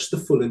 because I watched the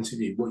full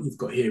interview. What you've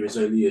got here is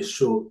only a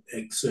short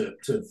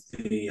excerpt of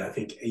the, I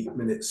think, 8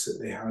 minutes that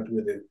they had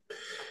with him,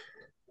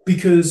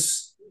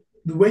 because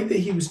the way that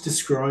he was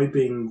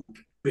describing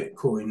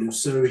Bitcoin,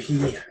 so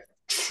he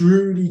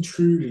truly,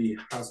 truly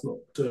has not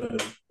done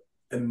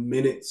a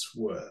minute's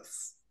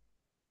worth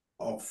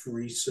of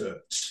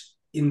research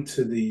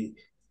into the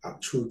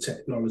actual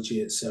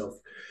technology itself.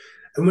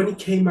 And when he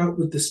came out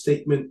with the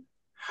statement,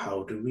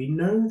 how do we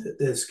know that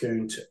there's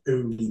going to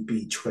only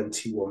be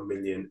 21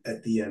 million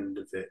at the end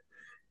of it?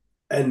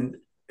 And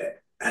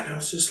I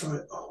was just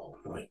like, oh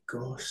my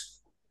gosh.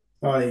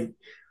 Like,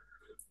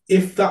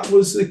 if that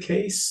was the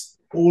case,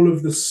 all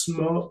of the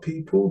smart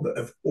people that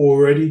have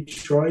already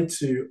tried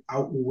to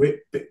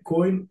outwit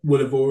Bitcoin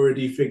would have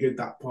already figured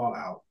that part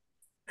out.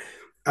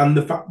 And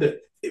the fact that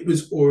it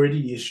was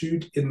already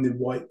issued in the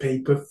white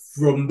paper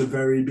from the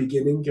very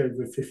beginning,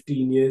 over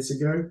 15 years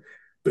ago.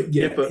 But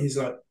Yeah, yeah, but he's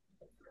like,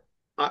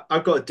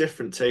 I've got a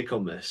different take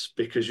on this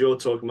because you're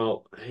talking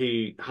about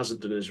he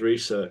hasn't done his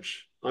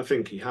research. I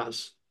think he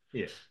has.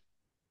 yeah.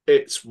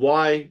 It's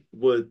why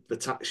would the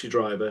taxi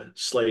driver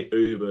slate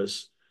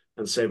Ubers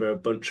and say they're a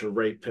bunch of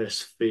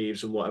rapists,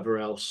 thieves, and whatever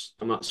else?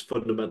 And that's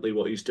fundamentally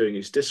what he's doing.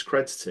 He's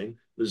discrediting.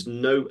 There's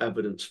no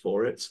evidence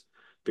for it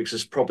because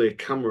there's probably a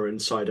camera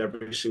inside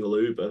every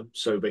single Uber,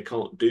 so they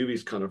can't do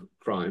these kind of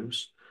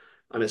crimes.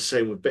 And it's the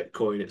same with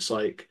Bitcoin. It's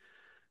like,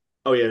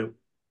 oh yeah,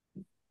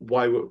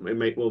 why would it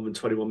make more than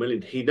 21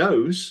 million? He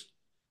knows,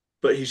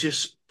 but he's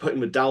just putting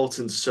the doubt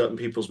into certain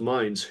people's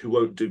minds who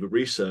won't do the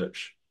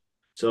research.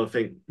 So I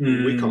think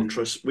Mm. we can't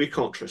trust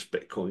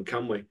Bitcoin,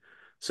 can we?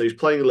 So he's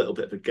playing a little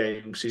bit of a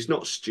game because he's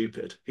not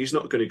stupid. He's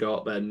not going to go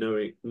out there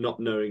not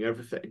knowing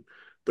everything.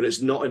 But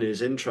it's not in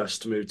his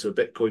interest to move to a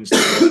Bitcoin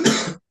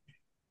standard.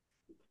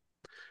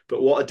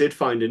 But what I did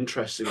find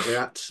interesting is they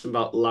asked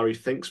about Larry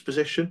Fink's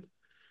position.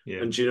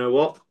 Yeah. And do you know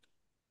what?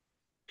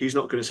 He's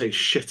not going to say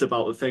shit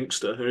about the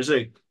Thinkster, is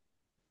he?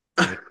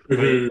 And it's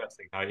kind of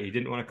interesting how he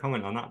didn't want to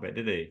comment on that bit,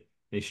 did he?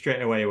 He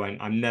straight away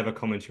went, I'm never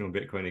commenting on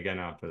Bitcoin again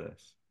after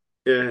this.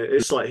 Yeah,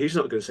 it's like he's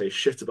not going to say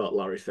shit about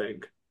Larry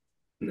Fink.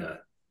 No. That's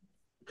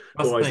the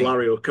Otherwise, thing.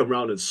 Larry will come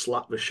round and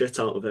slap the shit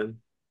out of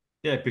him.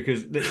 Yeah,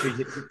 because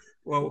literally,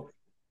 well,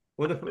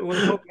 the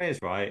problem is,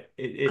 right,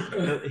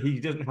 he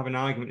doesn't have an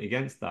argument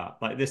against that.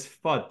 Like this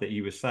FUD that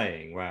he was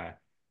saying, where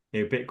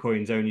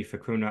Bitcoin's only for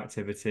criminal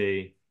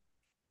activity,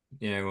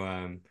 you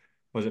know,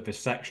 was it for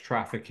sex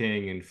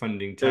trafficking and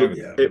funding Yeah. It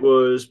terrorism?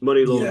 was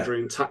money Yeah.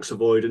 laundering, tax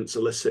avoidance,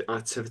 illicit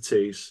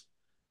activities.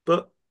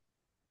 But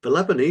the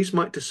Lebanese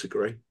might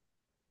disagree.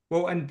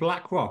 Well, and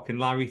BlackRock and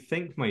Larry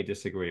Fink may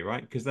disagree,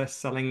 right? Because they're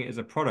selling it as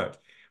a product,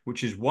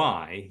 which is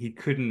why he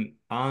couldn't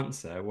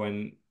answer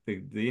when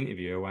the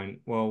interviewer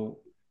went, well,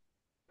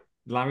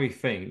 Larry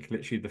Fink,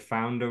 literally the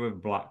founder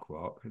of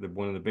BlackRock,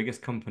 one of the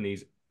biggest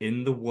companies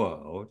in the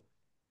world,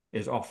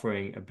 is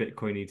offering a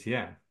Bitcoin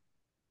ETF.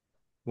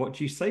 What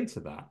do you say to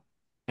that?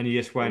 And he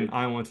just went,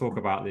 I don't want to talk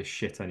about this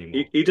shit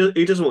anymore. He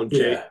doesn't want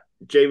Yeah.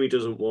 Jamie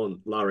doesn't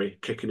want Larry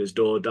kicking his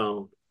door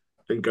down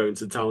and going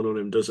to town on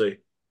him, does he?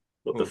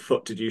 What the Well,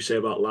 fuck did you say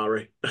about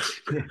Larry? yeah,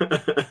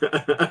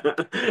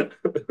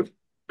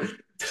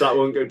 So that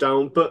won't go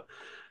down. But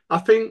I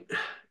think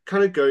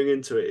kind of going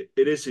into it,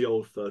 it is the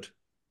old FUD.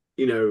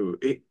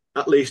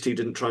 At least he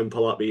didn't try and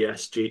pull out the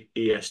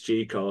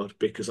ESG card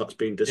because that's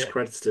been yeah,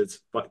 discredited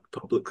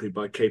publicly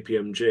by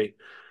KPMG.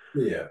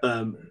 Yeah.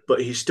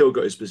 But he's still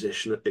got his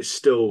position. It's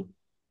still,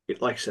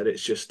 like I said,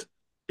 it's just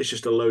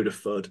a load of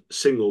FUD,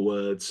 single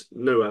words,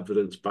 no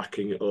evidence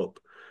backing it up.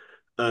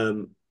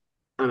 Um,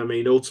 and I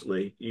mean,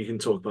 ultimately, you can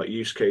talk about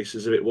use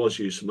cases. If it was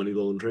used for money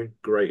laundering,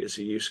 great as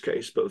a use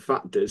case. But the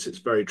fact is, it's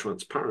very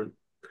transparent.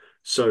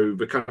 So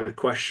the kind of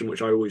question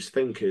which I always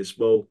think is,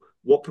 well,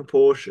 what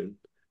proportion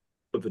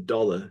of a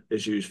dollar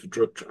is used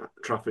for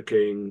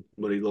trafficking,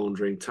 money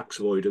laundering, tax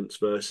avoidance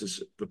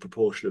versus the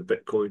proportion of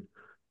Bitcoin?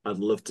 I'd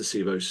love to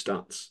see those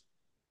stats.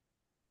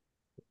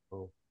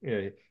 well,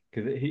 yeah,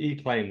 because he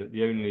claimed that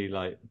the only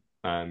like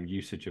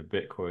usage of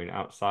Bitcoin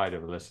outside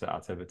of illicit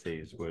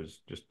activities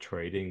was just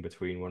trading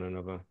between one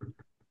another.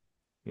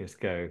 You just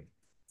go,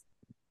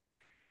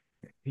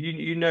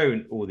 you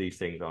know all these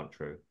things aren't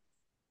true.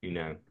 You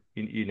know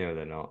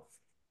they're not.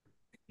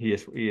 He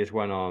just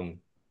went on.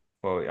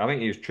 Well, I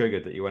think he was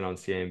triggered that he went on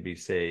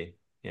CNBC,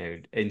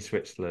 in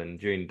Switzerland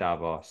during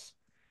Davos,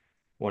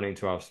 wanting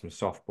to have some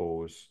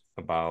softballs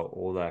about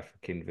all their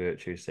fucking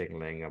virtue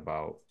signaling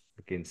about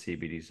fucking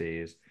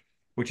CBDCs,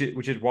 which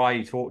is why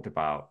he talked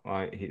about,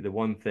 right? The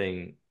one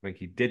thing I think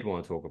he did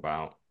want to talk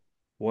about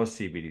was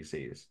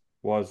CBDCs,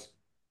 was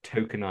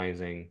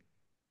tokenizing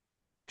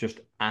just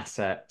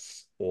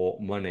assets or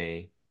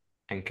money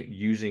and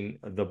using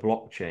the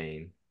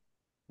blockchain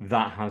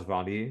that has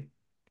value,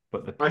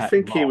 but the I pet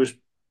think he rock was.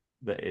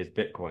 that is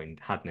Bitcoin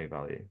had no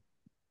value.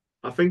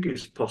 I think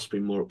he's possibly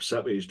more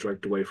upset that he's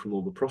dragged away from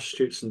all the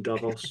prostitutes in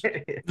Davos.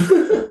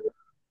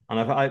 And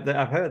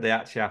I've heard they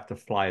actually have to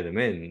fly them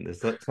in.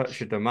 There's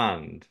such a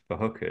demand for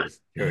hookers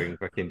during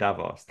fucking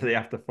Davos that they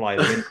have to fly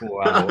them in from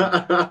around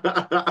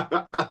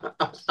the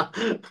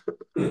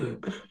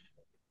world.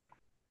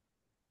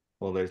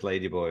 All those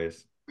lady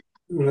boys.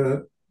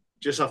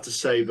 Just have to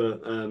say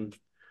that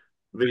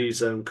these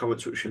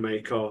comments which you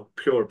make are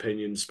pure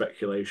opinion,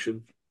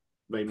 speculation.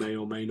 They may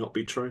or may not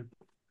be true.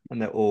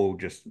 And they're all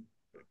just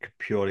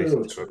purely They're all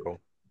true.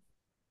 satirical.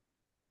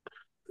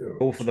 They're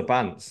All all for the true.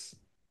 bants.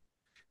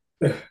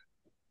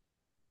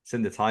 It's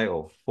in the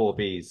title. Four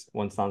B's.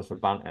 One stands for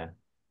banter.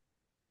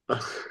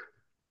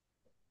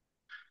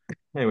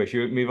 Anyway,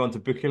 should we move on to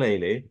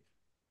Bukulele?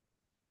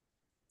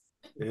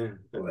 Yeah,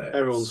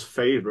 everyone's Let's.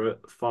 favorite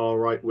far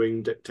right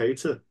wing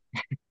dictator.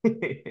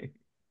 Been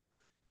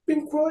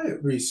quiet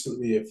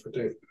recently, if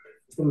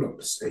I'm not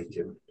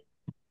mistaken.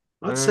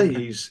 I'd say Um,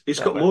 he's yeah,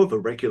 got more of a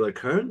regular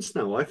occurrence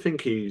now. I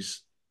think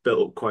he's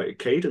built up quite a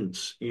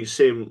cadence. You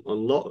see him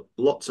on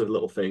lots of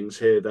little things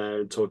here,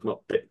 there, and talking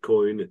about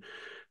Bitcoin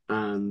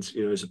and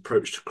his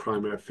approach to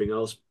crime and everything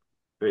else.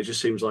 And it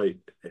just seems like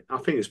I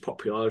think his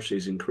popularity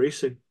is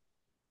increasing,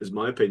 is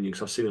my opinion,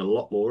 because I've seen a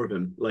lot more of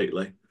him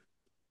lately.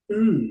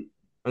 Mm,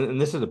 and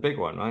this is a big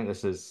one, right?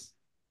 This is,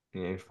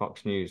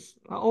 Fox News.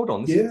 Oh, hold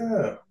on,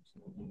 yeah.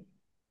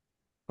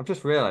 I've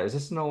just realized, is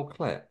this an old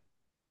clip?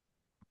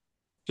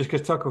 Just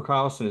because Tucker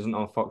Carlson isn't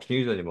on Fox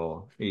News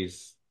anymore, he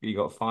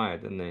got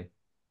fired, didn't he?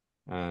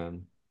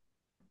 Um,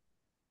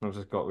 I've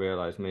just got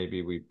realized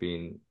maybe we've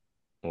been,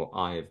 or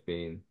I have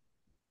been.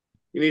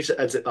 You need to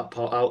edit that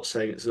part out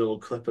saying it's an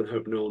old clip and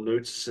hope no one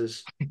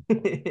notices.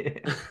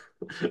 Because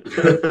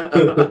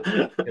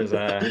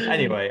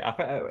anyway,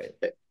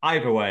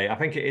 either way, I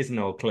think it is an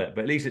old clip,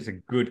 but at least it's a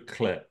good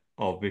clip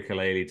of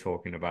Ukulele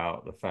talking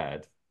about the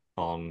Fed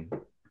on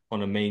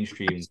a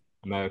mainstream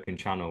American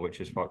channel, which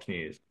is Fox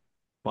News.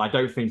 But I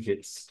don't think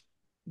it's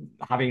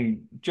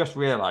having just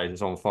realized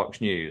it's on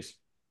Fox News.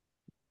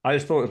 I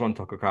just thought it was on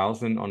Tucker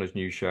Carlson on his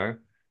new show,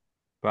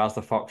 but it has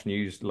the Fox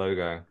News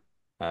logo,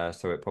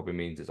 so it probably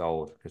means it's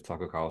old because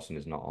Tucker Carlson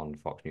is not on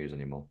Fox News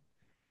anymore.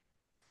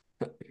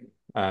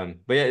 But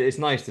yeah, it's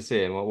nice to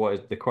see him. What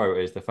is the quote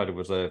is the Federal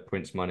Reserve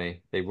prints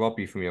money. They rob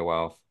you from your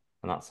wealth,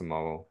 and that's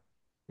immoral.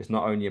 It's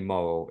not only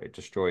immoral, it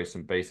destroys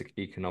some basic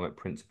economic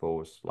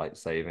principles like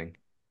saving.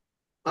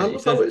 I And he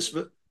love how says, it's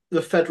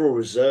the Federal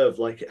Reserve,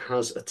 like it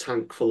has a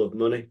tank full of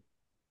money.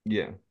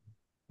 yeah,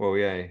 well,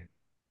 yeah,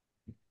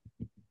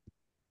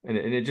 and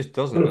it just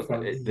doesn't, Kind of does it?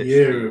 like the It year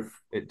literally, of,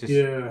 it just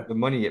yeah. the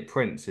money it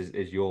prints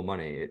is your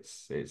money.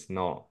 It's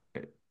not.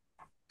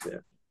 Yeah,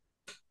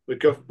 the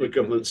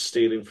government's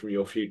stealing from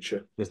your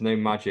future. There's no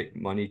magic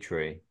money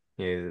tree.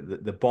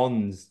 The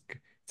bonds.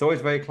 It's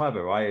always very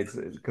clever, right? It's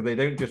because they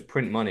don't just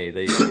print money.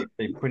 They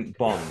print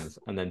bonds,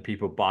 and then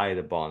people buy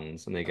the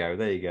bonds, and they go,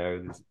 there you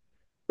go.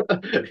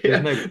 There's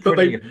Yeah, no but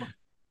printing of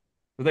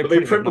there's no they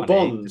printing of print the money.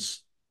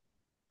 bonds,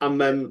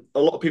 and then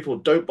a lot of people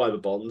don't buy the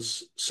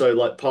bonds. So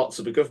like parts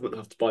of the government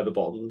have to buy the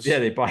Yeah, bonds.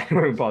 they buy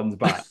their own bonds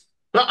back.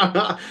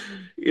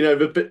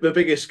 The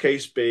biggest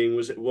case being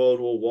was it World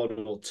War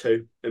One or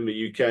Two in the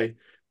UK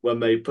when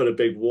they put a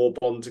big war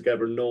bond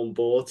together and no one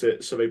bought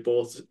it, so they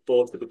bought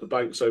it with the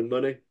bank's own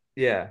money,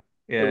 Yeah,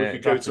 and we yeah,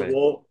 could go to exactly.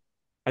 war.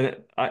 And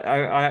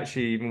I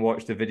actually even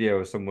watched a video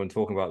of someone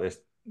talking about this,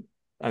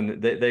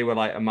 and they were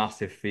like a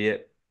massive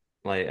fiat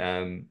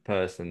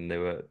person. They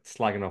were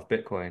slagging off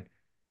Bitcoin,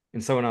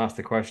 and someone asked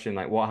the question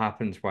like, what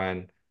happens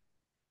when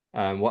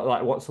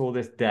what's all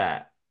this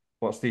debt?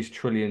 What's these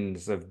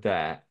trillions of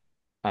debt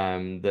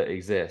that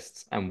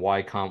exists, and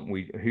why can't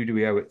we? Who do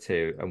we owe it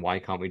to, and why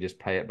can't we just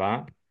pay it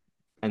back?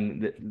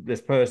 And th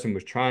this person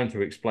was trying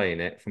to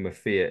explain it from a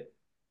fiat,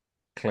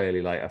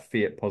 clearly like a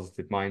fiat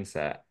positive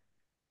mindset,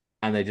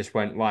 and they just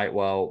went, right,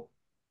 well,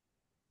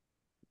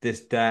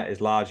 this debt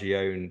is largely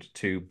owned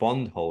to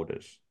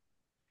bondholders,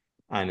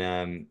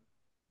 and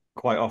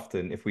quite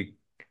often, if we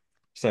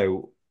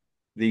so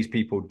these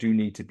people do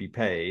need to be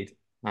paid,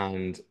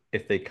 and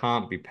if they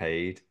can't be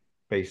paid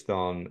based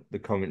on the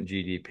current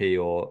GDP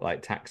or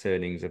like tax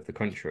earnings of the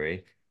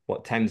country,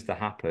 what tends to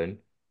happen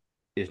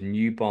is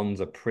new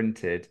bonds are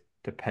printed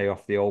to pay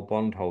off the old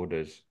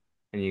bondholders.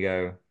 And you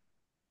go,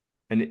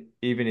 and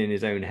even in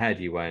his own head,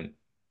 he went,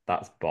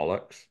 that's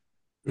bollocks.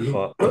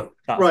 But But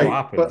that's what right,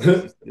 happens.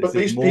 It's but just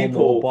these more and more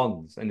people,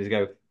 bonds. And they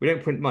go, we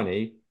don't print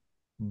money,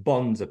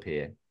 bonds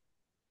appear.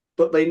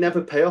 but they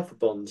never pay off the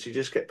bonds. You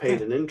just get paid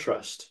Yeah. an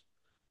interest,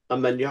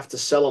 and then you have to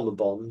sell on the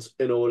bond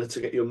in order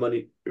to get your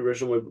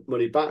original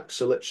money back.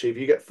 So literally, if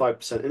you get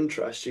 5%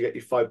 interest, you get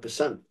your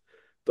 5%.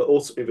 But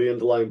ultimately, the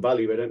underlying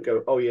value, they don't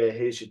go, oh yeah,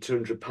 here's your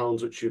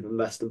 £200 which you've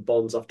invested in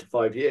bonds after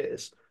 5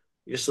 years.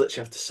 You just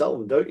literally have to sell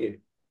them, don't you?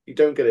 You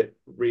don't get it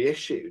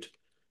reissued.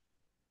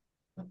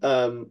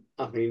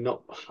 I mean,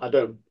 not I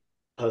don't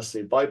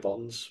personally buy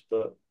bonds,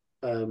 but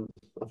um,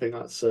 I think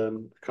that's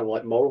kind of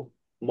like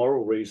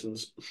moral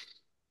reasons.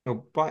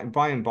 Well,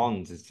 buying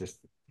bonds is just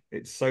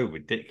it's so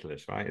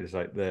ridiculous, right? It's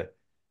like the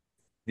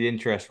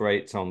interest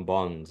rates on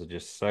bonds are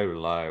just so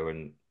low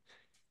and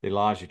they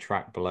largely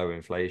track below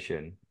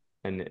inflation.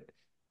 And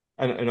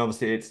and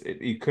obviously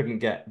you couldn't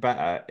get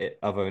better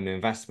of an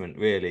investment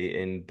really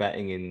in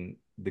betting in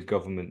the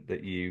government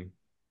that you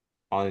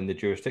are in the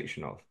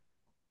jurisdiction of.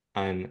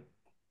 And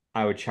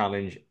I would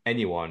challenge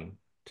anyone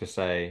to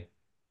say,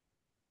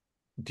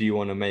 do you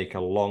want to make a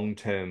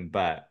long-term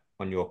bet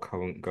on your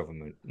current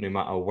government, no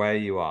matter where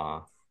you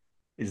are?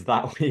 Is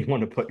that where you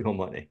want to put your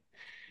money?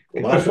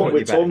 Because Well, that's that's what what we are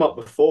you're talking betting about on.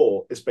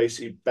 before. Is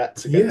basically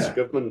bets against the Yeah.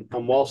 government.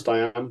 And whilst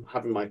I am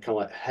having my kind of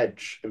like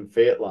hedge in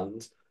fiat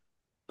land,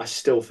 I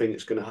still think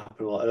it's going to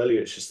happen a lot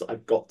earlier. It's just that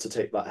I've got to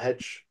take that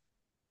hedge.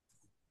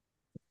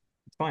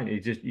 It's fine.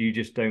 You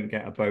just don't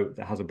get a boat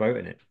that has a boat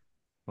in it.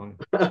 Fine.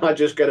 I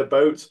just get a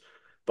boat,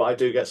 but I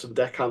do get some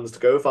deckhands to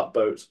go with that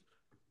boat.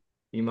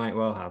 You might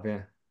well have,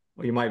 yeah.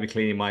 Or you might be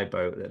cleaning my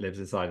boat that lives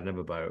inside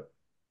another boat.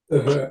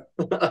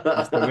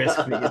 That's the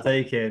risk that you're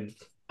taking.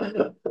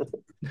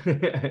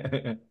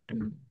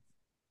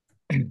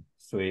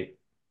 Sweet.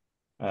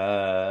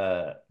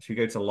 Should we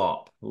go to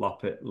Lop?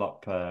 Lop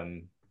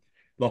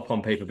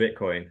on paper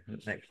Bitcoin.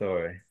 Next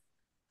story.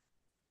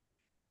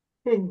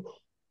 Who's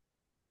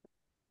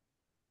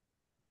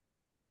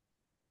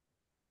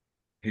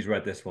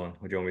read this one?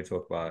 Or do you want me to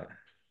talk about it?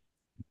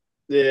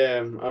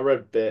 Yeah, I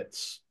read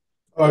bits.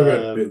 I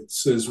read Um,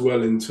 bits as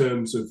well in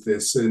terms of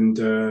this, and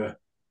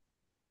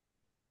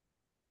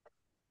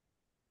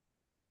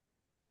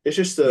it's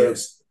just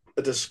yes,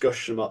 a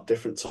discussion about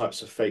different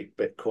types of fake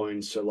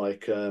Bitcoin. So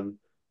like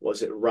what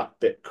is it, wrap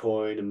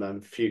Bitcoin and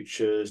then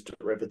futures,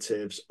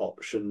 derivatives,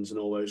 options, and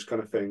all those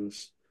kind of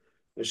things.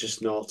 It's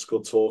just an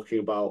article talking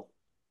about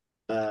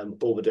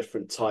all the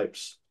different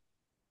types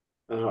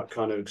and how it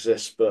kind of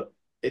exists. But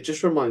it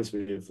just reminds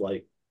me of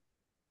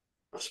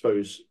I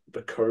suppose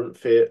the current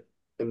fiat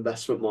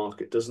investment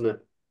market, doesn't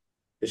it?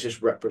 it's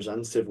just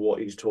representative of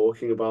what he's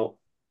talking about.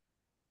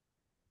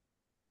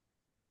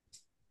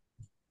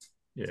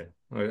 Yeah,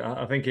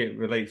 I think it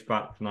relates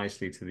back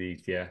nicely to the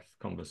ETF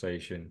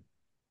conversation,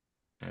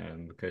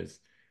 because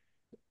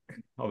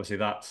obviously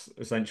that's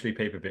essentially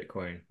paper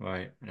Bitcoin,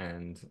 right?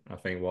 And I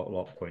think what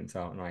Locke points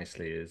out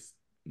nicely is,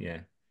 yeah,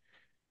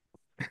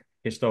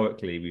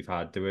 historically we've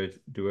had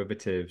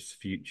derivatives,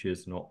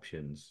 futures, and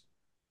options.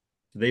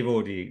 So they've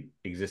already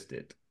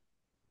existed.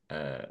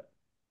 Uh,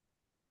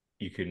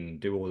 you can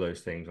do all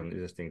those things on the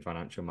existing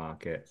financial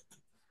market.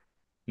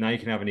 Now you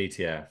can have an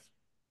ETF,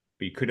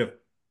 but you could have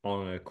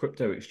on a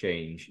crypto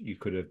exchange, you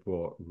could have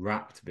bought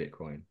wrapped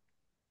Bitcoin.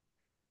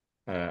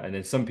 And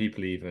then some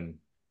people even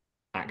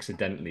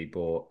accidentally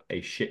bought a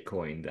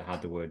shitcoin that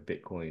had the word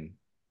Bitcoin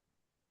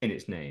in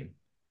its name.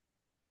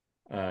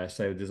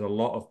 So there's a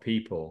lot of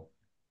people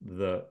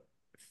that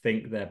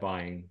think they're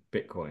buying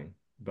Bitcoin,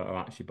 but are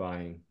actually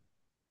buying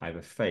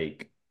either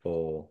fake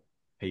or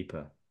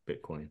paper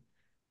Bitcoin.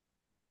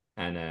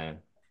 And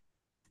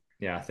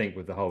yeah, I think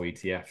with the whole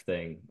ETF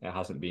thing, it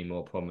hasn't been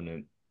more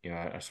prominent. You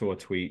know, I saw a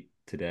tweet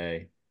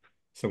today,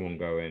 someone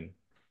going,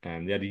 they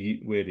had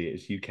weirdly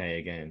it's UK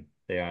again.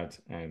 They had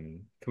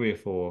three or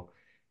four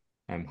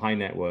high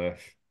net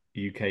worth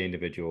UK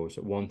individuals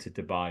that wanted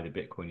to buy the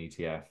Bitcoin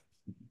ETF.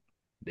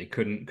 They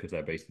couldn't because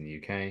they're based in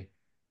the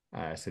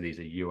UK. So these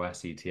are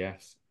US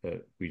ETFs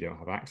that we don't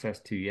have access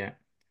to yet.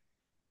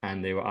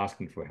 And they were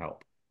asking for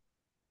help.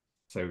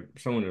 So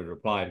someone had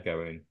replied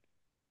going,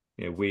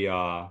 you know, we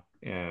are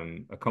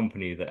a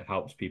company that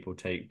helps people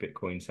take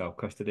Bitcoin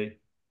self-custody.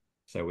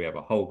 So we have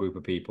a whole group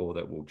of people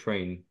that will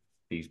train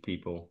these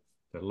people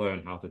to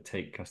learn how to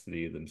take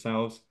custody of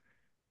themselves.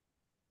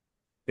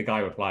 The guy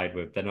replied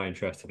with, they're not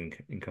interested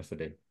in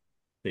custody.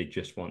 They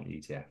just want the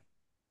ETF.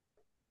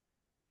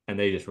 And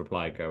they just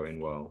replied going,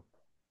 well,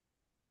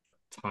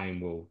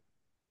 time will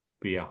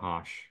be a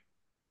harsh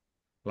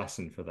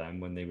lesson for them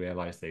when they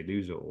realize they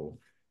lose it all.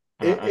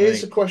 And I Here's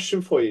a think,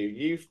 question for you.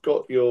 You've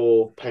got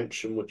your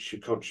pension, which you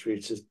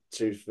contributed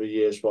to for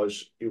years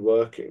whilst you're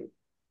working.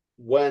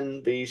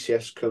 When the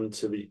ECS come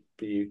to the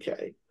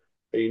UK,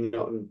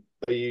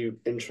 are you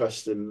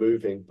interested in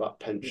moving that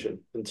pension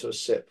into a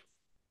SIP?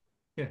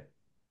 yeah,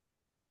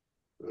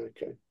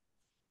 Okay.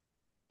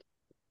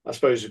 I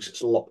suppose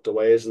it's locked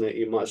away, isn't it?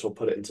 You might as well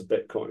put it into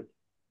Bitcoin.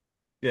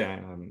 yeah.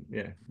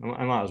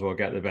 I might as well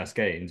get the best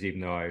gains,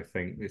 even though I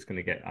think it's going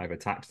to get either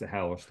taxed to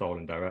hell or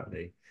stolen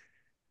directly.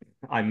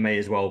 I may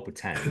as well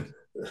pretend.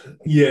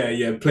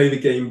 Yeah. Play the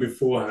game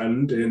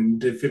beforehand,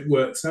 and if it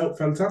works out,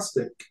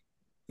 fantastic.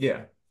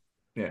 Yeah,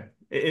 yeah.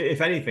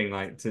 If anything,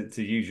 like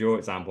to use your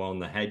example on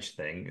the hedge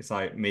thing, it's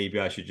like maybe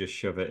I should just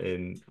shove it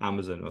in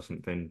Amazon or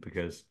something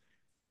because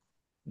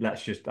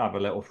let's just have a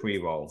little free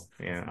roll.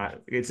 Yeah,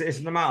 it's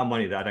an amount of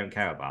money that I don't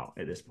care about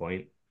at this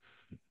point.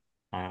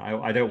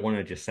 I don't want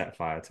to just set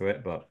fire to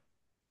it, but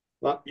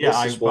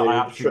yeah, This is but I why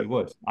absolutely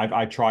would.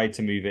 I tried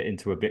to move it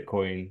into a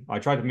Bitcoin. I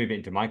tried to move it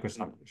into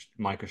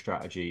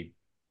MicroStrategy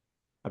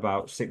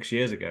about 6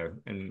 years ago,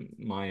 and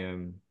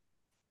my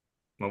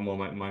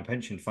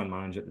pension fund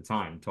manager at the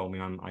time told me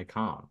I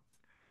can't.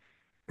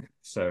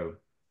 So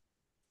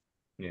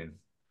yeah.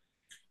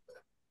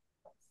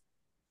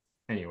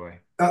 Anyway,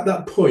 At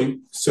that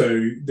point, so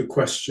the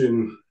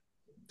question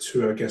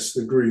to, I guess,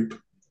 the group,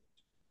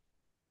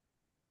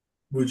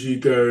 would you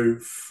go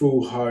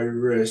full high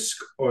risk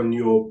on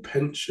your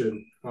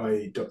pension,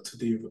 i.e. Dr.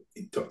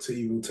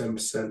 Evil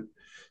 10%?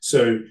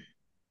 So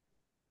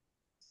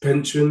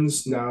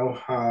pensions now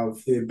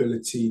have the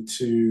ability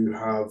to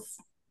have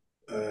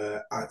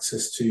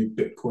access to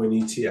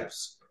Bitcoin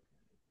ETFs.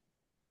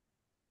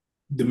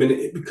 The minute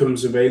it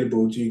becomes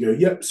available, do you go,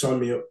 yep, sign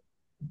me up,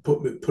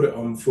 put it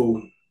on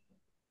full?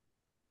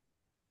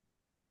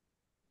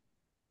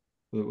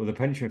 well, the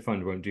pension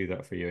fund won't do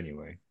that for you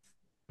anyway.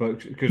 But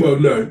because Well,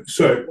 no.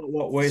 So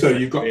what we're so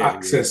saying you've got really is,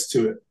 access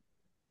to it.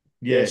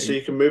 yeah, yeah, so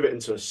you can move it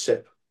into a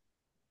SIP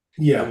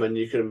and Yeah. then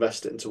you can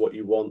invest it into what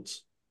you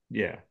want.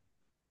 yeah,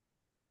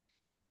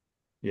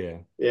 yeah,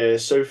 Yeah,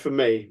 so for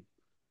me,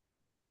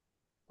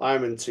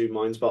 I'm in two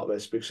minds about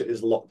this because it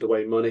is locked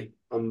away money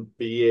and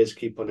the years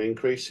keep on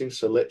increasing.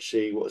 So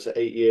literally, what was it,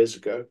 8 years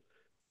ago,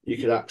 you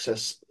could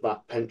access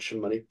that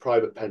pension money,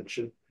 private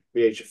pension,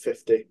 the age of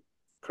 50.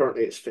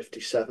 Currently, it's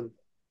 57.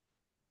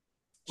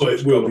 So Well,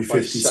 it's it will gone be up by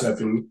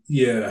 57.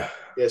 Yeah.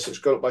 yeah, so it's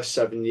gone up by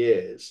 7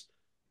 years.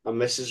 And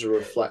this is a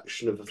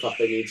reflection of the fact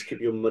they need to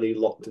keep your money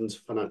locked into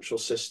the financial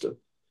system.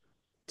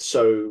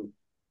 So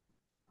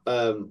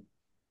um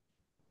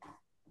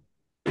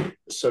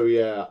so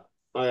yeah,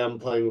 I am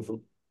playing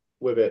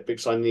with it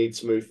because I need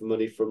to move the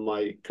money from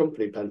my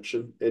company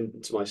pension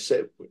into my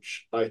SIP,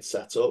 which I had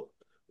set up,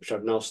 which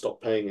I've now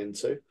stopped paying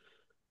into.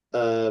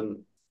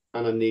 Um,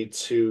 and I need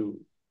to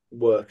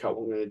work out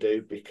what I'm going to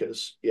do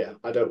because yeah,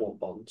 I don't want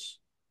bonds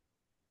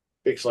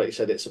because, like you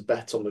said, it's a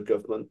bet on the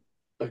government,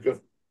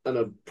 and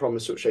a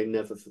promise which they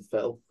never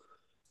fulfill.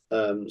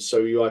 So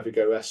you either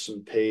go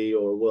S&P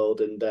or a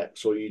world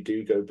index, or you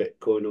do go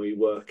Bitcoin, or you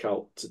work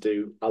out to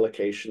do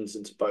allocations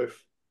into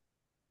both.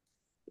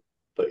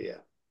 But yeah,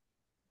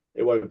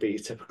 it won't be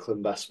typical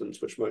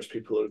investments, which most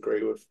people would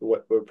agree with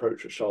the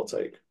approach which I'll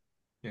take.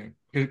 Yeah,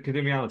 because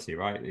in reality,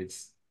 right,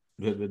 it's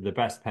the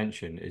best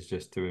pension is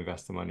just to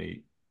invest the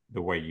money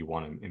the way you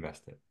want to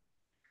invest it.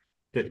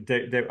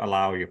 Don't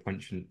allow your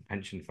pension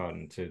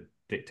fund to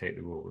dictate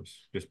the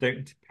rules. Just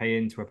don't pay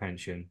into a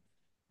pension.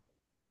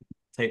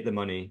 Take the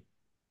money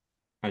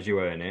as you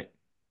earn it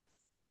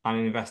and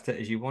invest it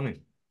as you want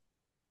to.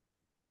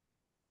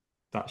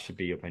 That should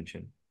be your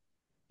pension.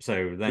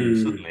 So then Mm,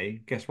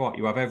 suddenly, guess what?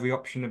 You have every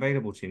option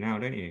available to you now,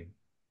 don't you?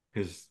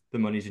 Because the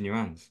money's in your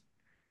hands.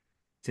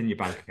 It's in your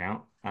bank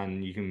account,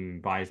 and you can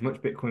buy as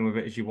much Bitcoin with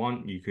it as you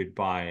want. You could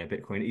buy a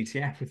Bitcoin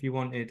ETF if you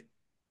wanted.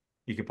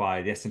 You could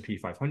buy the S&P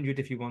 500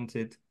 if you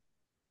wanted.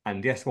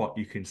 And guess what?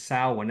 You can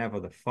sell whenever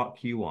the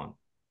fuck you want.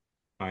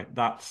 Right?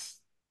 That's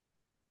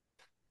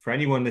for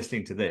anyone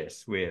listening to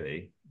this,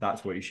 really,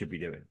 that's what you should be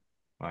doing.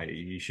 Right?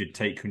 You should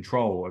take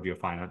control of your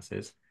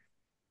finances.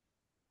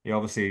 You're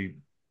obviously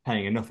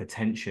paying enough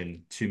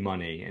attention to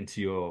money and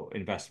to your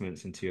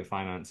investments and to your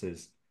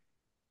finances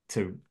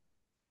to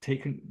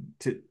take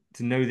to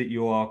know that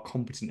you are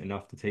competent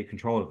enough to take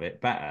control of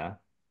it better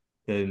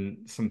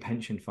than some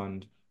pension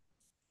fund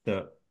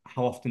that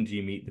how often do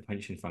you meet the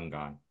pension fund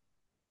guy?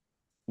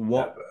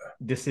 What never.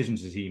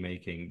 decisions is he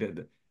making?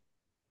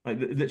 Like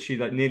literally,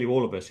 like nearly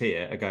all of us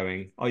here are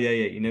going, oh yeah,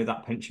 yeah, you know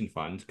that pension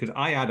fund because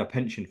I had a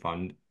pension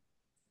fund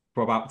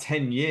for about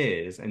 10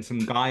 years and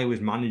some guy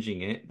was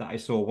managing it that I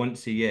saw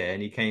once a year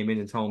and he came in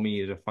and told me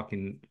he was a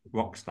fucking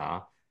rock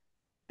star.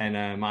 And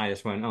I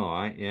just went, all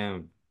right, yeah,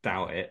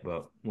 doubt it,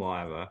 but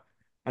whatever.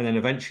 And then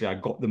eventually I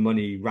got the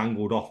money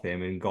wrangled off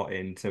him and got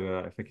into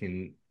a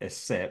freaking a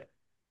SIP.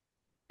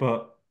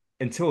 But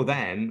until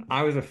then,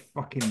 I was a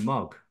fucking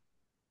mug,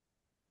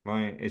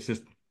 right? It's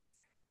just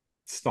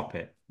stop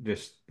it.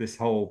 Just this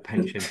whole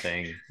pension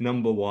thing.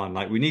 Number one,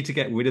 like we need to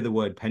get rid of the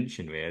word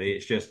pension, really.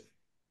 It's just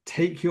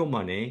take your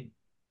money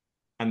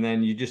and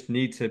then you just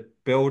need to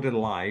build a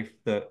life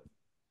that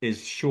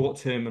is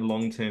short-term and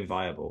long-term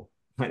viable.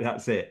 Like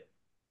that's it.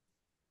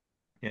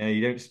 Yeah,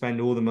 you don't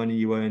spend all the money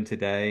you earn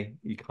today.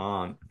 You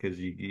can't because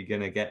you're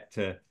gonna get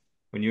to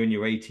when you're in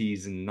your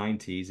 80s and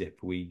 90s,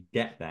 if we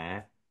get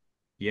there,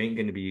 you ain't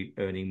gonna be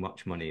earning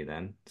much money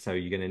then. So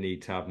you're gonna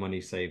need to have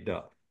money saved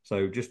up.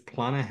 So just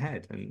plan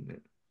ahead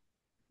and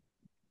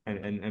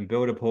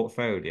build a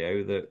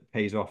portfolio that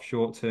pays off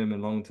short term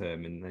and long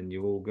term, and then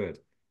you're all good.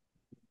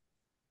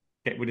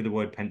 Get rid of the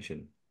word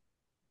pension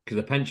because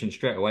a pension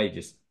straight away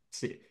just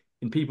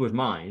in people's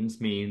minds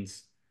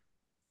means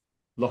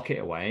lock it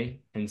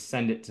away and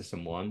send it to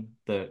someone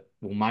that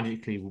will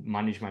magically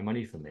manage my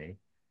money for me.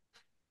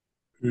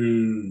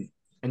 Mm,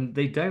 And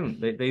they don't.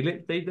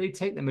 They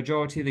take the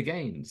majority of the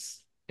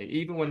gains.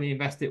 Even when they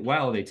invest it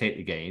well, they take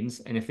the gains.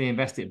 And if they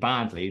invest it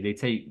badly, they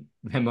take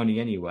their money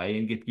anyway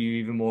and give you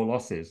even more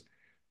losses.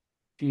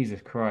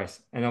 Jesus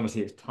Christ. And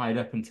obviously it's tied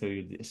up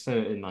into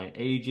certain like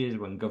ages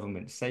when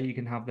governments say you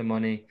can have the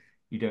money.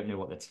 You don't know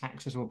what the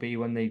taxes will be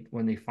when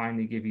they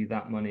finally give you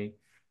that money.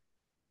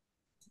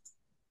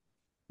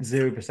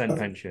 0% I,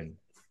 pension.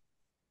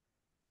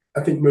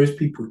 I think most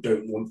people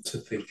don't want to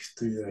think,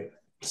 do they?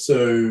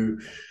 So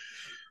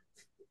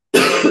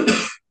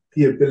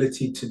the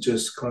ability to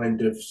just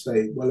kind of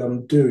say, well,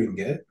 I'm doing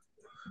it.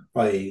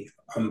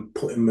 I'm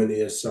putting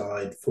money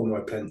aside for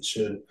my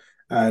pension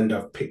and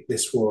I've picked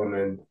this one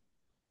and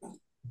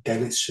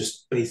then it's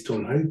just based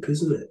on hope,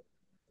 isn't it?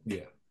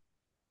 Yeah.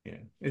 Yeah.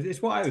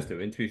 It's what I was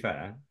doing, to be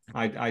fair.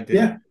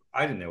 Yeah.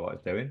 I didn't know what I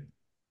was doing.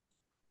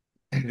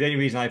 The only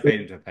reason I paid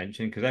into a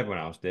pension because everyone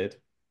else did,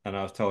 and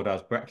I was told I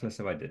was reckless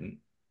if I didn't.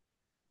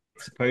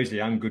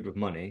 Supposedly, I'm good with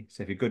money,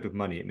 so if you're good with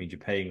money, it means you're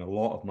paying a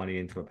lot of money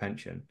into a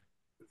pension.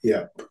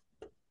 Yeah.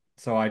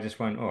 So I just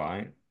went, all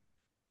right,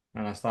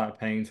 and I started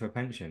paying into a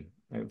pension.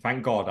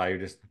 Thank God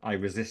I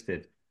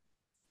resisted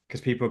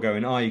because people are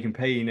going, oh, you can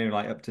pay,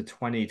 like up to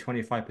 20,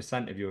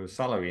 25% of your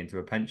salary into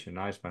a pension.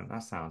 I just went,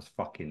 that sounds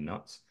fucking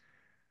nuts.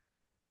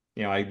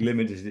 I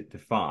limited it to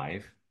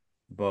five,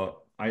 but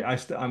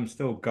I'm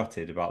still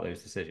gutted about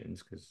those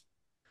decisions because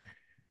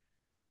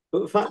But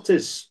the fact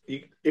is,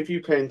 if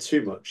you pay in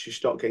too much, you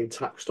start getting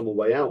taxed on the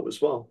way out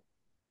as well.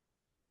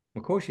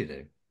 of course you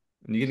do.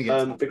 And you're gonna get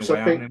taxed on Because the I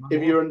way out no think matter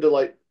if what. you're under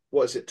like,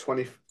 what is it,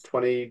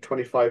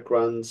 25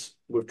 grand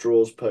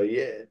withdrawals per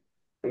year,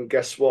 and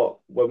guess what?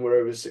 When we're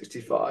over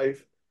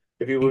 65,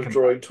 if you're Income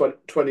withdrawing tax.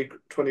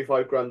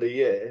 25 grand a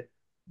year,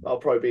 that'll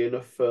probably be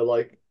enough for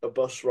like a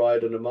bus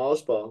ride and a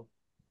Mars bar.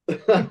 You're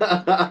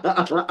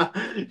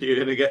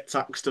gonna get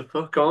taxed to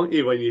fuck, aren't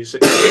you, when you're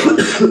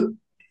 65?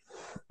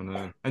 I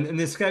know. And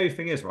the scary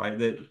thing is, right,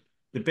 that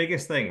the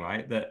biggest thing,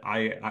 right, that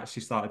I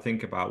actually started to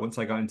think about once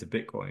I got into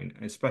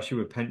Bitcoin, especially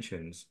with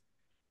pensions,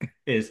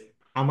 is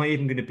am I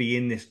even going to be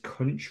in this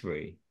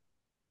country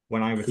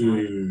when I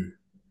retire? Hmm.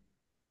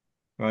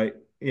 Right?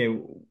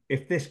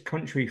 If this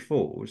country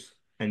falls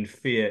and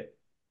fiat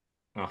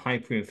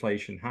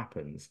hyperinflation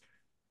happens,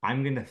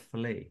 I'm going to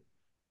flee,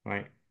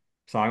 right?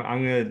 So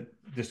I'm going to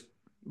just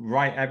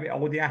write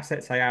all the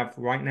assets I have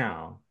right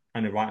now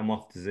and write them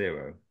off to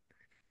zero.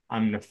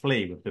 I'm going to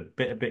flee with the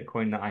bit of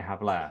Bitcoin that I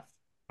have left,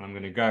 I'm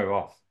going to go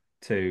off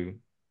to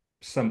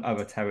some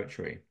other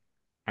territory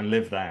and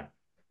live there.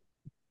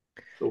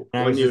 So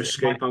And I when was you just,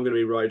 escape, I'm going to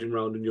be riding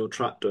around in your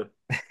tractor.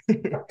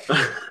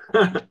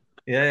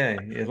 yeah,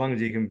 as long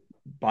as you can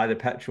buy the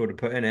petrol to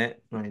put in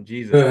it, like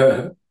Jesus,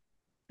 it's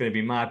going to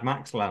be Mad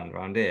Max land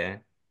around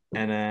here.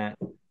 And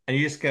you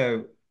just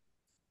go,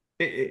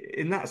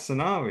 in that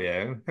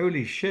scenario,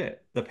 holy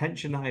shit, the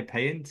pension that I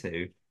pay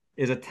into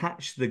is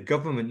attached to the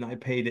government that I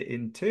paid it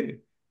into.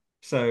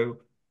 So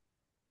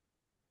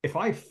if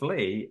I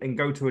flee and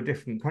go to a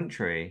different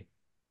country,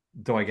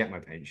 do I get my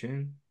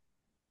pension?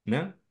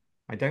 No,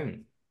 I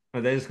don't.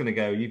 And they're just going to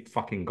go, you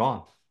fucking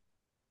gone.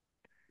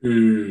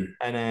 Mm.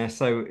 And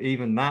so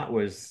even that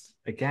was,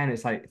 again,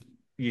 it's like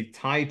you're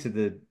tied to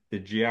the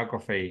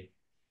geography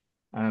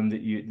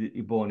that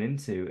you're born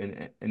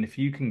into, and if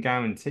you can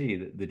guarantee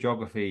that the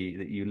geography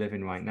that you live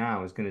in right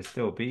now is going to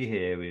still be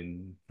here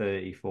in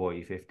 30,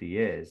 40, 50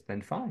 years,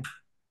 then fine.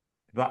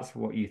 If that's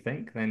what you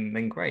think,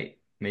 then great.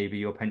 Maybe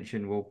your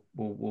pension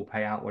will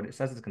pay out what it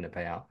says it's going to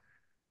pay out.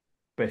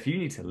 But if you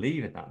need to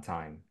leave at that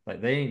time,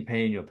 like they ain't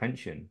paying your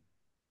pension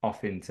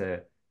off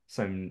into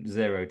some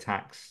zero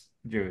tax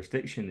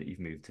jurisdiction that you've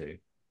moved to,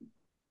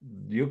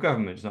 your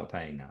government's not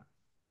paying that.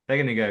 They're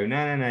going to go,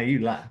 no, no, no, you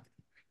left.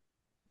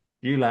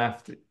 You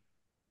left.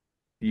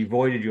 You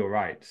voided your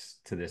rights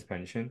to this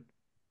pension,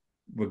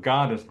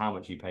 regardless how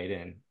much you paid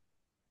in.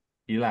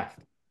 You left.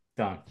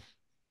 Done.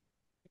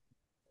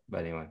 But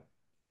anyway,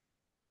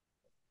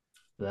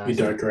 We that's it.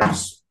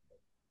 digress.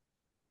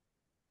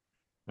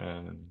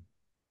 Um,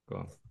 go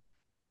on.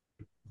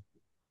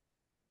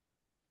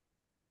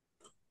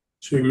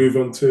 Should we move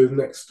on to the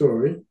next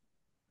story?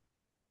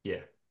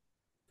 Yeah.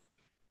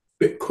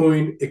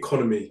 Bitcoin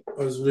economy.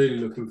 I was really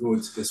looking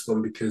forward to this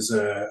one because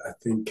I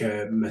think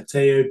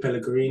Matteo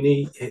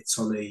Pellegrini hits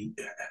on a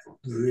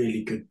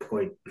really good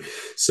point.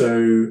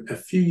 So, a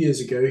few years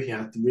ago, he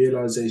had the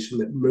realization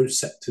that most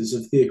sectors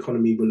of the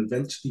economy will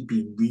eventually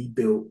be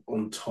rebuilt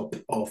on top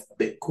of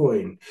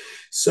Bitcoin.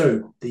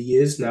 So, the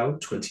year's now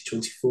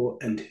 2024,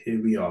 and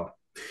here we are.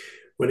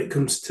 When it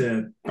comes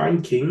to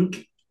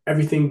banking,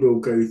 everything will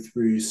go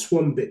through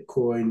Swan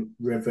Bitcoin,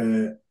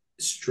 River,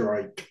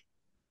 Strike,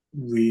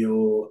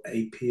 Real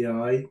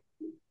API,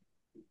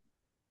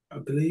 I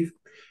believe.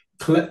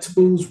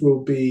 Collectibles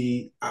will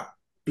be at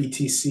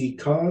BTC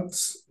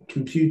cards,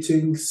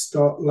 computing,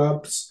 Start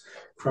Labs,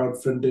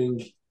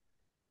 crowdfunding,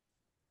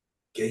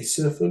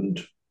 Gaser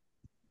Fund.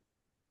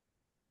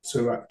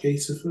 So at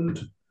Gaser Fund,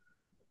 Have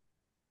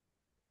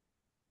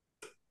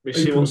you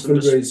seen open what's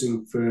under?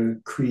 fundraising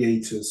for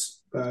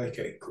creators.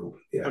 Okay, cool.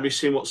 Have Yeah. you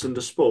seen what's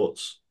under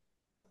sports?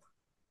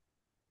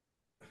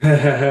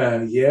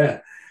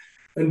 Yeah.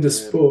 Under Yeah.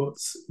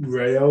 sports,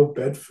 Real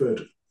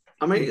Bedford.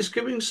 I mean, it's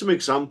giving some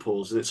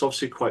examples, and it's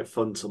obviously quite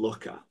fun to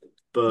look at.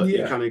 But you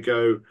Yeah. kind of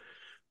go,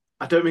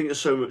 I don't think it'll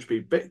so much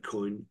be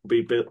Bitcoin,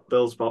 be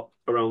built about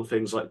around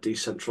things like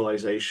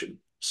decentralization.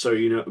 So,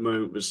 at the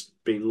moment, there's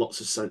been lots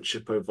of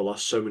censorship over the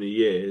last so many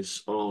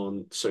years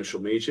on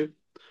social media.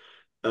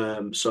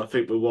 So I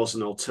think there was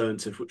an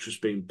alternative which was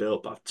being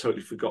built, but I've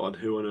totally forgotten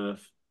who on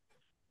earth.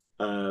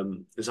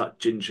 Is that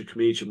Ginger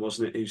Comedian,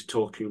 wasn't it? Who's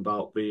talking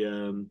about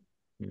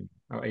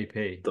Oh,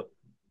 AP. the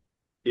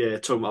yeah,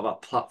 talking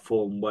about that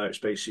platform where it's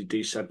basically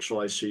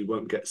decentralized, so you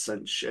won't get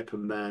censorship,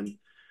 and then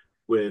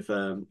with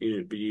the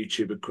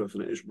YouTube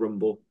equivalent is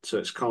Rumble. So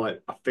it's kind of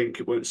like I think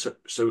it won't so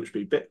much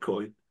be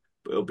Bitcoin,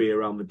 but it'll be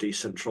around the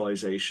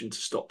decentralization to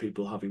stop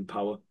people having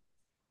power.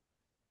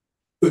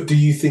 But do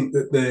you think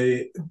that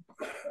they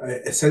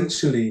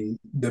essentially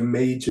the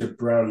major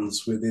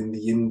brands within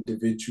the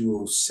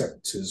individual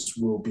sectors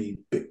will be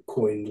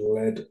Bitcoin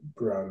led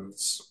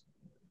brands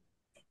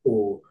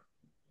or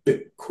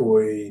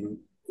Bitcoin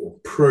or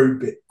pro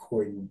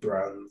Bitcoin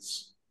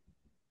brands?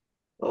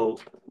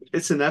 Well,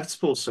 it's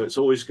inevitable, so it's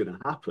always going to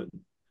happen.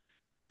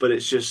 But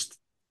it's just,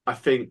 I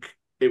think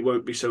it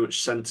won't be so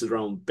much centered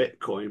around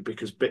Bitcoin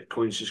because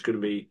Bitcoin's just going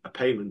to be a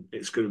payment.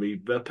 It's going to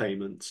be the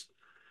payment.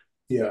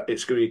 Yeah,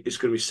 It's going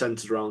to be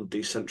centered around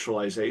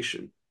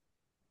decentralization.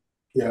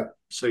 yeah.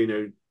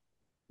 So,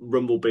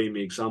 Rumble being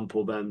the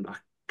example, then I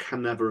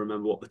can never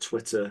remember what the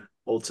Twitter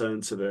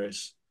alternative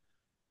is.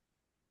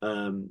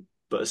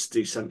 But it's a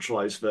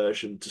decentralized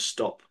version to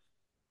stop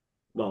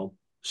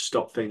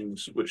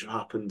things which have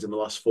happened in the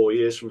last 4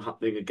 years from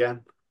happening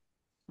again,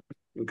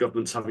 and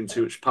governments having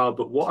too much power.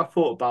 But what I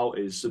thought about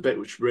is the bit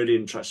which really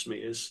interests me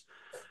is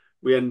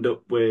we end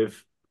up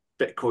with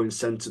Bitcoin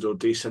centered or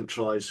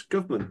decentralized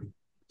government.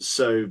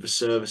 So the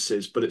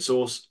services, but it's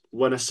also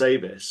when I say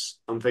this,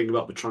 I'm thinking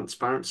about the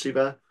transparency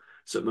there.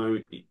 So at the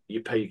moment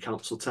you pay your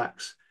council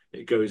tax,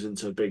 it goes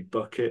into a big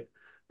bucket.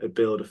 They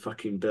build a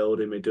fucking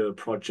building, they do a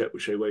project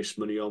which they waste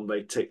money on,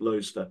 they take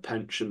loads of their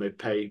pension, they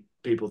pay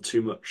people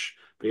too much,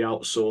 they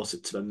outsource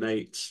it to their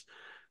mates.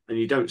 And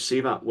you don't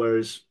see that.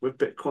 Whereas with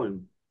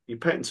Bitcoin, you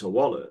pay it into a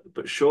wallet,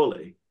 but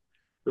surely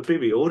there'd be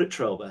the audit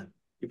trail then.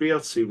 You'd be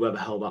able to see where the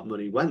hell that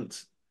money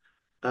went.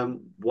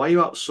 Why are you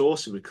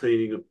outsourcing the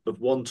cleaning of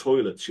one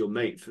toilet to your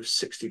mate for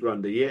 60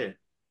 grand a year?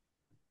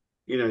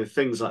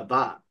 Things like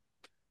that.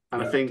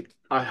 And Yeah.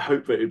 I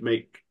hope that it would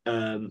make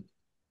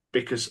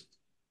because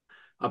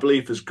I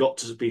believe there's got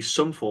to be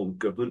some form of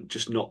government,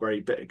 just not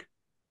very big.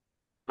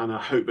 And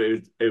I hope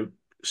it would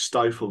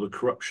stifle the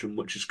corruption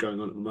which is going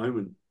on at the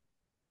moment.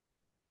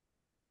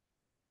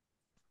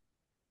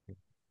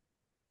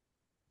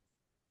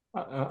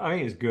 I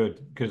think it's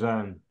good because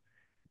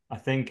I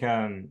think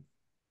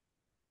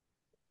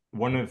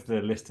one of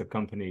the list of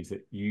companies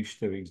that used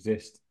to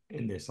exist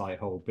in this like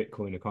whole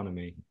Bitcoin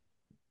economy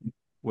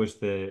was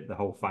the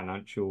whole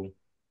financial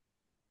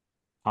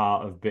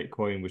part of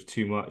Bitcoin was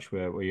too much,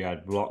 where you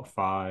had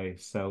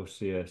BlockFi,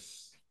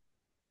 Celsius,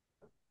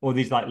 all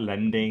these like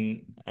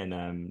lending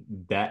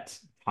and debt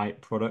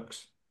type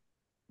products.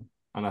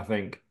 And I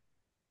think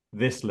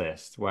this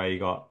list where you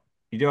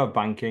do have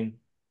banking,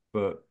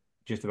 but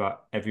just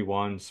about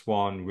everyone,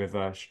 Swan,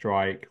 River,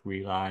 Strike,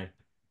 Relay,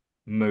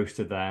 most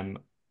of them,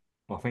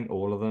 well, I think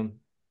all of them,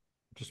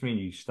 just mean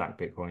you stack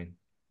Bitcoin.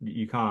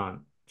 You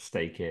can't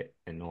stake it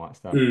and all that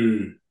stuff.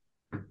 Mm.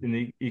 In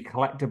the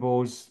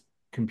collectibles,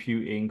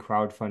 computing,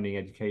 crowdfunding,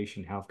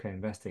 education, healthcare,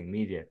 investing,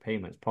 media,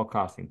 payments,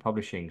 podcasting,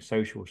 publishing,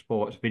 social,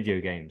 sports,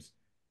 video games.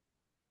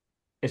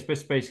 It's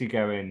just basically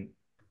going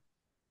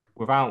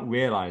without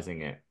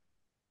realizing it,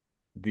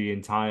 the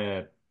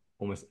entire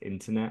almost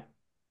internet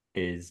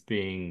is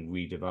being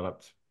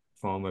redeveloped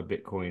from a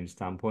Bitcoin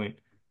standpoint.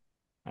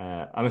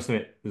 I must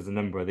admit, there's a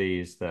number of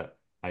these that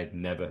I'd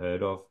never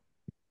heard of.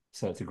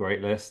 So it's a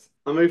great list.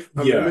 And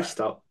Yeah.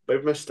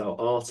 they've missed out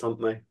art,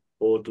 haven't they?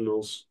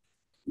 Ordinals.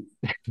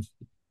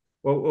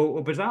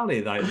 Well,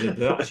 bizarrely, like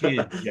there actually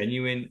is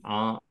genuine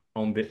art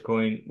on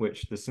Bitcoin,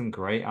 which there's some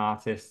great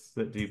artists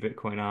that do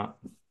Bitcoin art.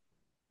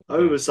 Oh,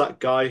 it Yeah, was that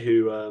guy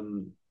who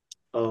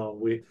oh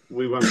we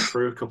went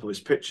through a couple of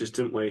his pictures,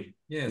 didn't we?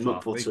 yeah, A it's month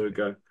last or week. two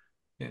ago.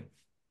 Yeah,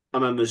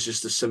 And then there's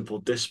just the simple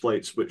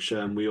displays which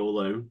we all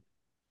own.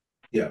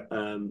 Yeah.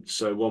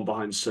 So one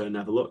behind Sir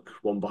Never Look,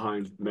 one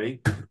behind me,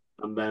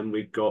 and then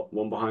we've got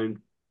one behind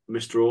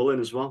Mr. All In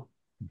as well.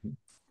 mhm.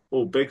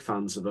 All big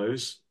fans of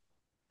those.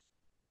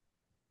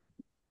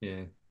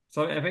 Yeah.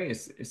 So I think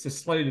it's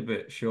just slowly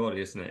but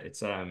surely, isn't it?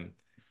 It's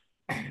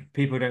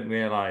people don't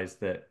realize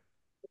that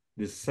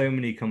there's so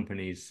many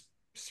companies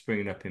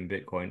springing up in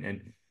Bitcoin,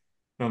 and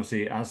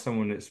obviously, as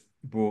someone that's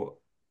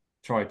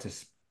tried to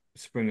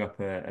spring up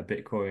a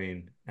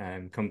Bitcoin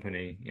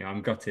company,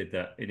 I'm gutted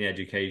that in the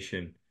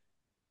education,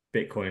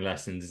 Bitcoin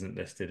lessons isn't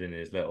listed in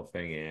his little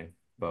thing here,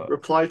 but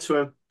Reply to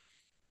him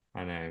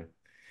I know.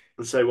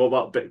 and say, "What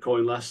about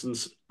Bitcoin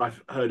lessons?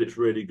 I've heard it's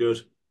really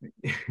good."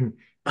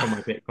 From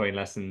my Bitcoin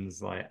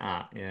lessons, like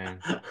yeah.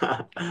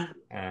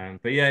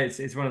 But yeah,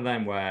 it's one of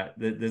them where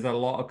there's a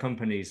lot of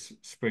companies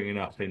springing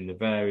up in the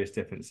various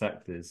different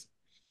sectors,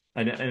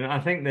 and I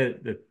think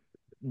that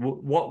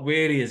what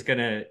really is going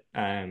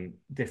to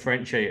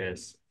differentiate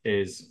us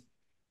is,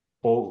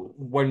 or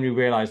when we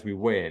realize we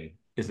win,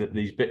 is that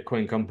these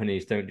Bitcoin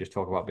companies don't just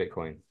talk about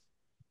Bitcoin,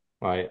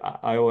 right?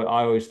 I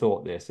always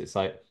thought this. It's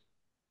like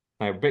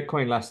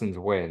Bitcoin Lessons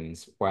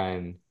wins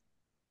when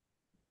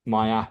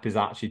my app is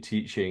actually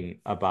teaching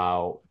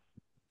about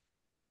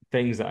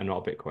things that are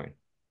not Bitcoin.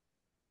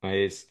 Right?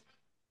 It's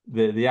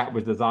the app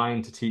was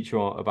designed to teach you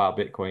all about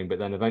Bitcoin, but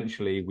then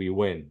eventually we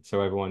win,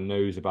 so everyone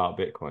knows about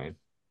Bitcoin.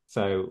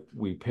 So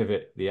we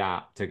pivot the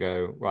app to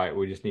go, right,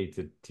 we just need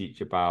to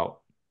teach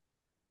about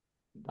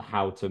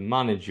how to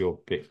manage your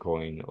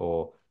Bitcoin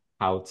or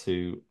how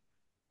to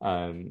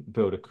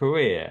build a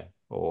career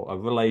or a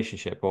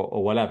relationship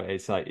or whatever.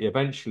 It's like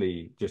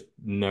eventually just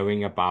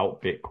knowing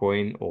about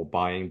Bitcoin or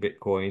buying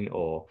Bitcoin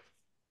or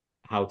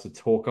how to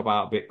talk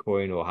about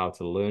Bitcoin or how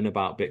to learn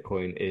about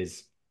Bitcoin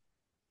is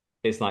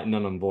it's like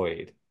none and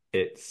void.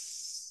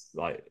 It's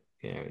like,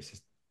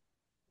 it's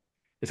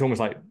almost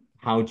like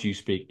how do you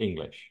speak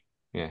English?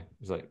 Yeah,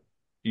 it's like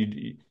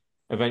you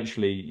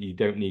eventually you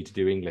don't need to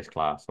do English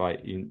class,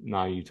 right? You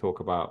might talk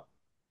about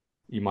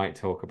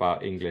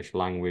English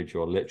language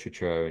or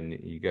literature and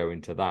you go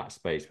into that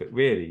space, but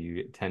really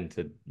you tend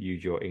to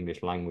use your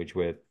English language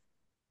with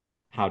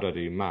how do I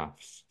do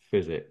maths,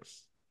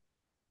 physics,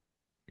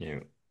 you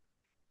know,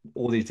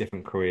 all these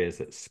different careers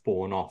that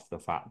spawn off the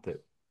fact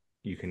that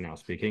you can now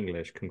speak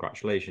English.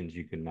 Congratulations,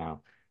 you can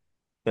now.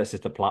 That's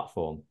just a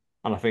platform.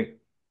 And I think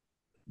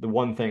the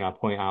one thing I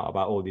point out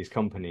about all these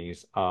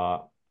companies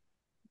are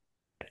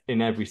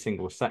in every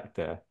single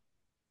sector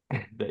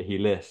that he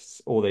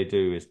lists, all they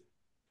do is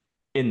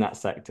in that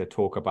sector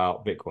talk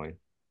about Bitcoin,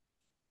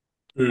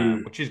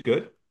 Mm. which is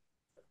good.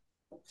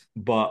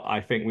 But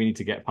I think we need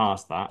to get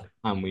past that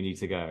and we need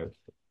to go,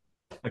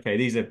 okay,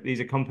 these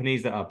are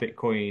companies that are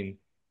Bitcoin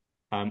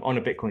on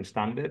a Bitcoin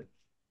standard,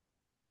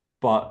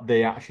 but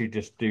they actually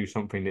just do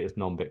something that is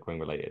non-Bitcoin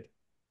related.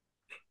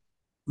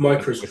 And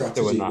we're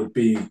still in MicroStrategy that. would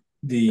be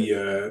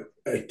the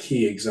a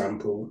key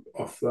example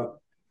of that.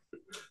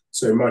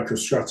 So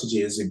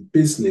MicroStrategy as a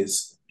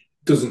business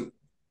doesn't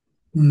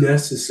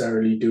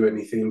necessarily do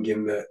anything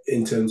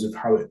in terms of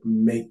how it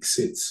makes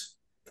its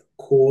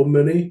core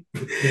money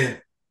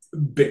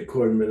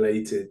Bitcoin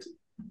related.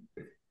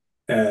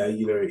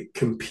 It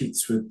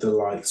competes with the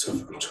likes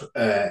of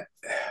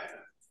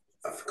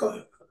I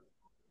forgot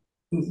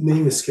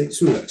name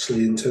escapes me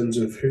actually in terms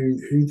of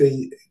who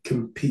they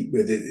compete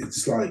with.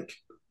 It's like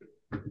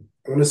I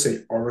want to say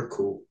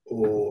Oracle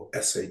or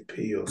SAP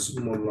or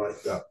someone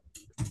like that.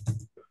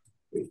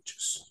 Let me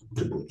just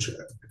double check.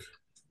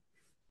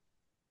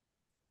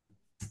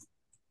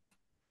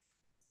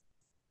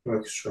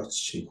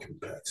 MicroStrategy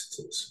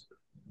competitors.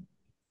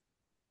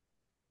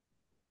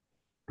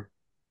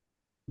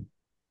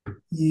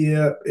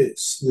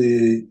 It's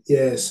the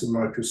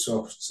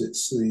Microsofts,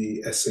 it's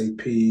the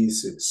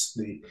SAPs, it's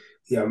the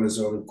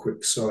Amazon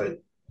QuickSight.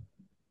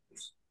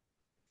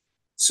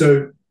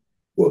 So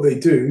what they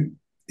do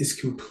is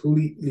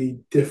completely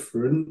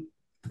different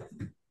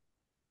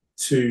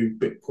to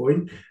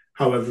Bitcoin.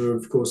 However,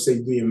 of course,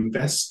 they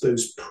reinvest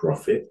those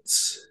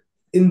profits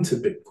into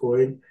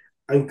Bitcoin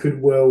and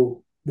could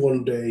well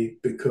one day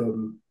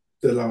become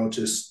the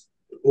largest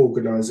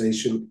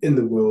organization in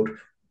the world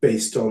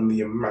based on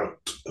the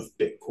amount of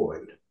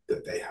Bitcoin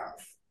that they have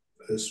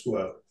as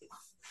well.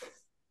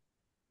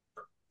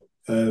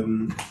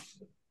 There'll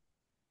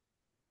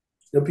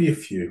be a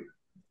few,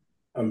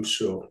 I'm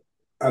sure,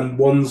 and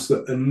ones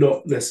that are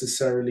not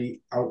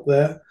necessarily out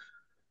there.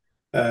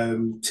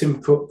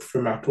 Tim Cook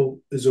from Apple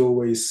has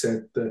always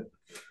said that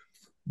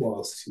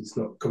whilst he's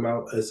not come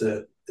out as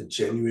a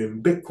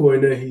genuine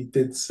Bitcoiner, he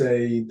did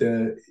say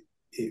that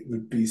it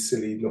would be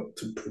silly not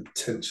to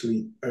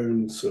potentially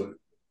own some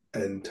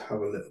and have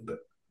a little bit.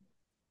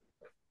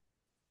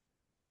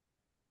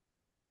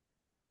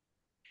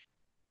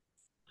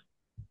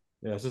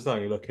 Yeah, it's just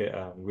having a look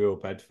at Real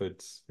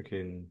Bedford's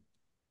freaking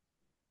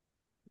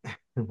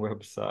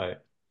website.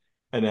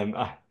 And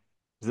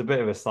there's a bit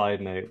of a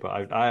side note,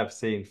 but I have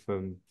seen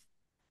from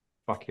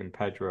fucking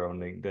Pedro on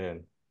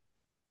LinkedIn.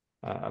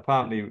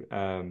 Apparently,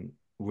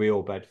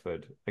 Real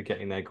Bedford are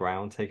getting their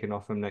ground taken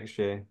off them next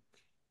year.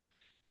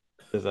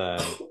 There's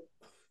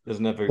there's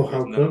another Well,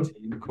 there's how another come?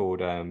 team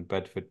called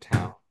Bedford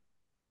Town,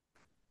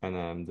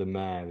 and the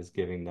mayor is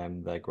giving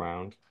them their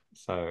ground.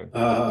 So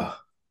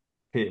Ah,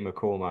 Peter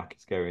McCormack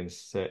is going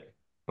sick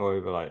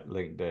over like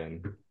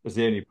LinkedIn. It's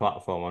the only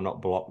platform I'm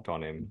not blocked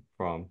on him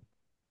from,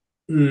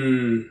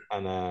 mm,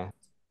 and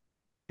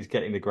he's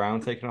getting the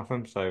ground taken off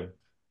him. So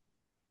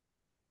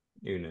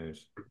who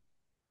knows?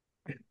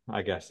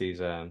 I guess he's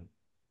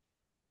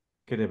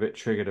getting a bit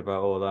triggered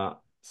about all that.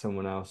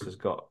 Someone else has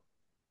got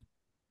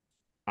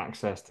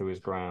access to his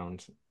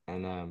ground,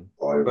 and I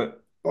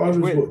but I it's was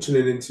weird. watching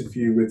an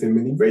interview with him,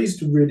 and he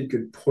raised a really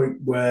good point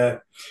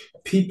where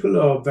people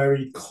are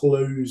very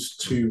close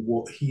to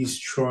what he's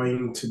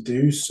trying to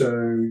do. So,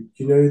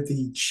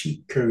 the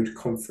cheat code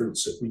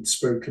conference that we'd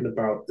spoken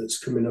about that's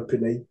coming up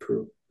in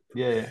April.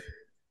 Yeah,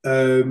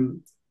 yeah,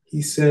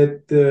 He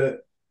said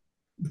that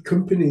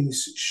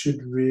companies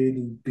should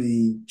really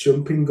be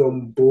jumping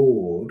on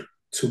board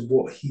to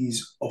what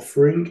he's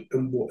offering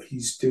and what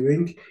he's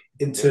doing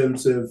in yeah,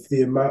 terms of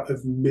the amount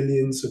of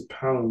millions of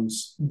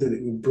pounds that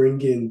it will bring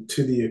in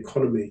to the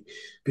economy.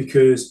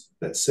 Because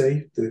let's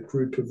say the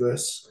group of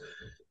us,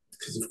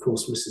 because of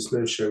course Mrs.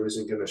 No Show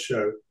isn't going to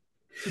show,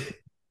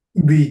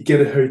 we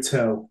get a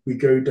hotel, we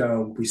go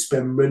down, we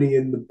spend money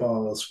in the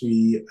bars,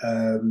 we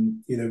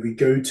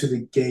go to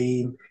the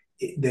game.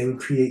 It then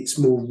creates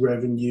more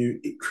revenue,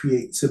 it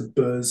creates a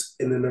buzz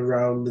in and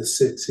around the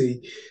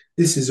city.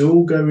 This is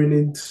all going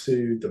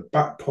into the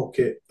back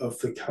pocket of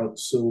the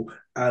council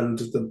and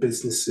the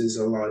businesses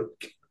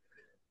alike,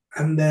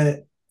 and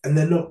they're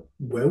not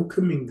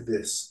welcoming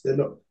this. They're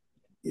not,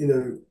 you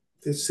know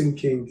they're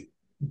thinking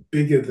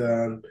bigger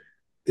than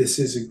this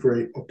is a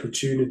great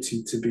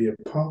opportunity to be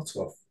a part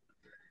of.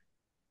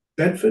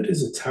 Bedford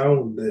is a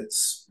town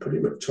that's pretty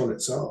much on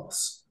its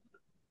arse,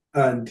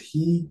 and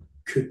he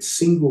could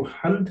single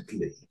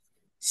handedly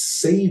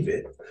save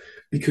it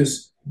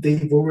because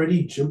they've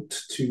already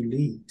jumped 2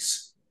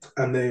 leagues,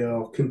 and they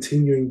are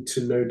continuing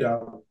to no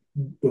doubt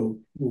will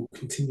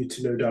continue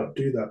to no doubt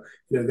do that.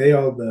 They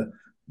are the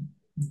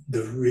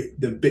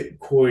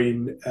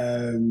Bitcoin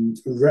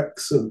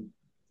Wrexham,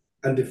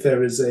 and if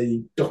there is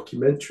a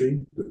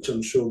documentary, which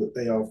I'm sure that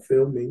they are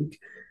filming,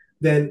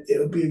 then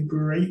it'll be a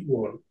great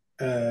one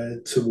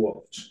to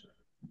watch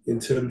in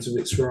terms of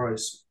its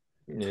rise.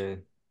 yeah.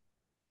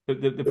 But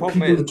the But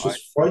problem people is, are right,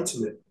 just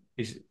fighting it.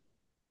 he's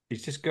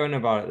he's just going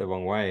about it the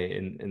wrong way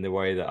in the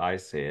way that I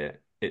see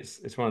it.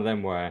 It's one of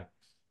them where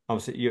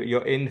obviously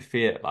you're in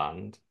fiat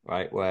land,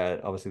 right?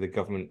 Where obviously the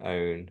government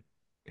own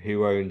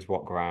who owns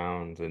what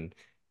ground, and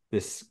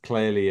there's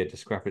clearly a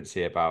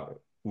discrepancy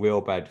about real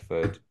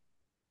Bedford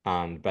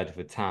and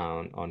Bedford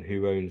Town on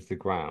who owns the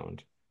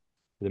ground.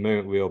 The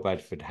moment real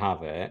Bedford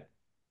have it,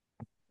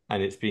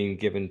 and it's being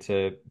given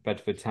to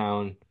Bedford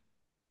Town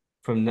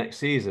from next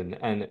season,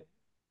 and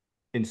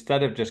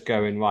instead of just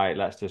going right,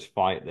 let's just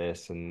fight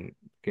this and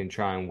can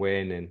try and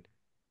win, and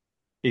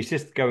he's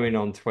just going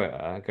on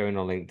Twitter, going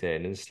on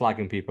LinkedIn, and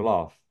slagging people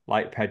off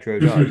like Pedro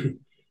does.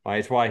 Right?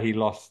 It's why he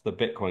lost the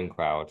Bitcoin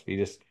crowd. He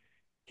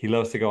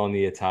loves to go on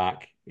the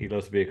attack. He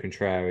loves to be a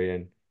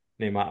contrarian,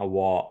 no matter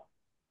what.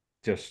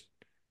 Just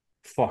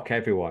fuck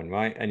everyone,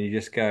 right? And you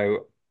just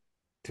go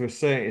to a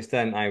certain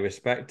extent. I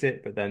respect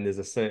it, but then there's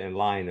a certain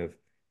line of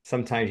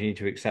sometimes you need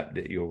to accept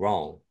that you're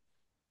wrong.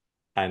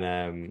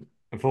 And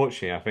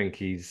unfortunately, I think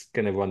he's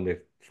going to run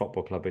the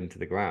football club into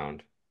the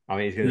ground. I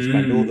mean, he's going to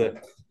spend all Mm.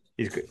 the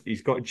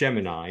he's got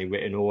Gemini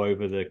written all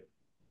over the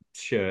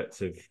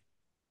shirts of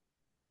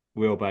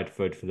Real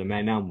Bedford for the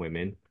men and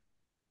women.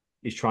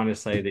 He's trying to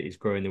say that he's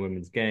growing the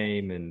women's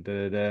game and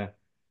da da da.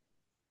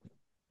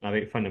 I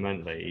think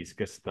fundamentally he's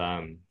just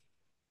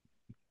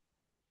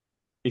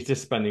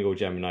spending all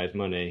Gemini's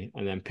money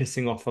and then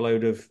pissing off a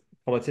load of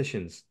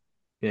politicians.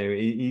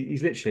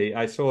 He's literally.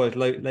 I saw his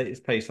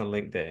latest post on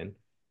LinkedIn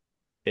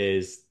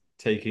is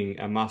taking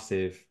a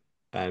massive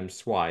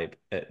swipe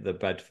at the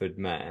Bedford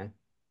mayor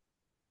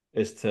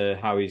as to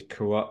how he's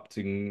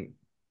corrupting,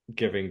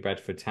 giving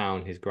Bedford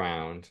Town his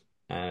ground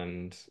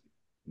and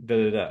da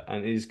da da.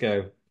 And you just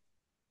go,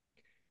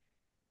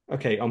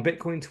 okay, on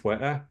Bitcoin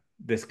Twitter,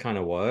 this kind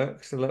of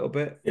works a little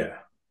bit, Yeah.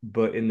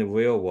 but in the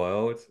real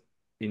world,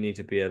 you need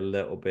to be a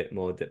little bit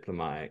more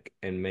diplomatic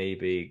and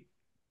maybe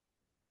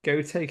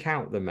go take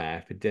out the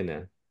mayor for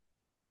dinner.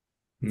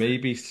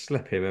 Maybe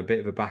slip him a bit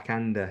of a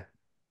backhander.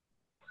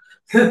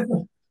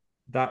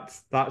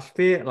 That's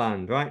Fiat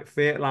land, right?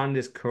 Fiat land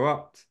is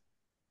corrupt.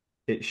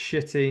 It's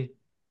shitty.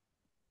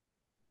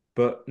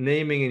 But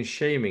naming and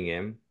shaming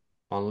him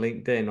on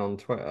LinkedIn, on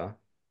Twitter,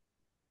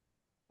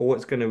 all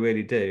it's going to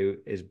really do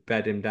is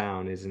bed him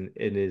down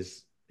in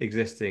his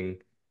existing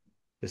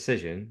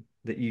decision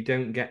that you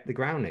don't get the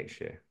ground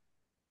next year.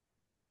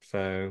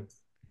 So,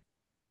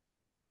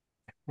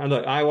 and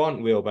look, I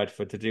want Real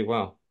Bedford to do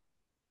well,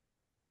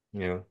 you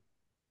know,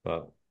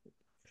 but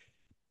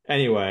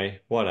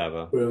anyway,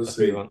 whatever. We'll Let's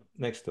move see. on.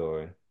 Next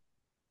story.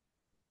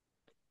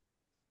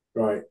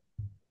 Right.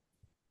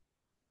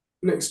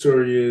 Next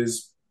story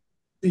is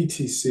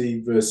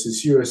BTC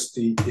versus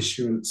USD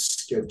issuance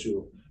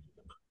schedule.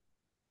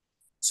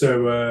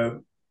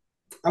 So,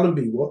 Alan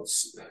B.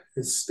 Watts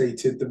has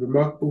stated the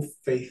remarkable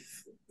faith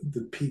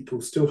the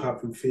people still have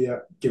in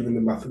fiat given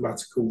the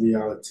mathematical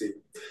reality.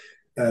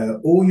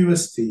 All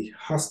USD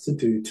has to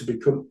do to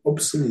become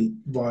obsolete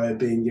via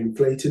being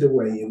inflated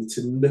away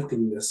into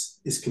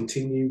nothingness is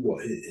continue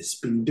what it has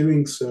been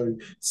doing so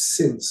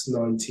since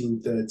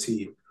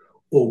 1913.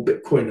 All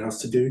Bitcoin has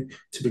to do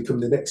to become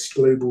the next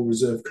global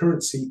reserve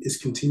currency is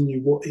continue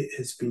what it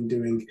has been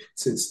doing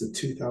since the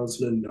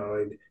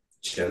 2009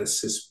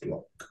 Genesis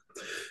block.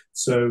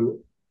 So,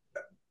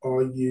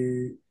 are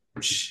you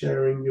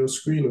sharing your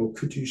screen or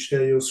could you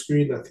share your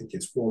screen? I think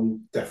it's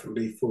one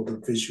definitely for the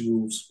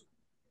visuals.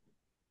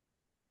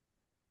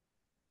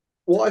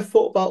 What I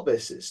thought about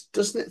this is,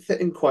 doesn't it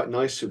fit in quite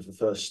nicely with the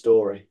first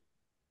story?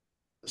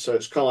 So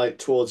it's kind of like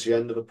towards the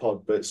end of the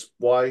pod, but it's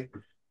why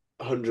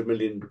 100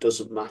 million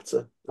doesn't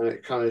matter. And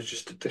it kind of is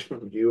just a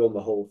different view on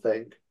the whole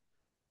thing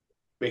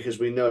because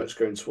we know it's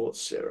going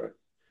towards zero.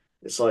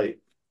 It's like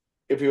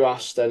if you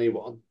asked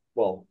anyone,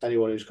 well,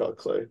 anyone who's got a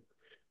clue,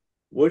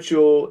 would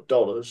your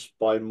dollars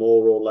buy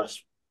more or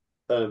less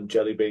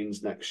jelly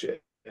beans next year?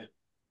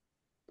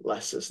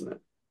 Less, isn't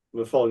it?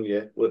 The following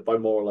year, will it buy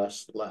more or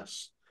less?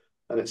 Less.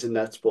 And it's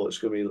inevitable it's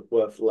going to be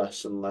worth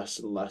less and less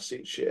and less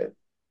each year.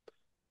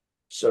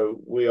 So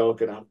we are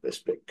going to have this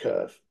big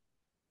curve.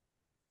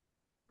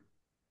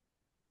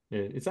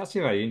 Yeah, it's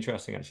actually very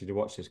interesting actually to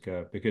watch this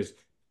curve because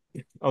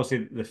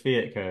obviously the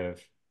fiat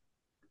curve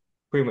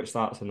pretty much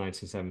starts in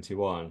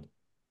 1971,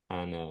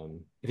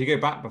 and if you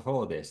go back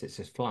before this, it's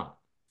just flat,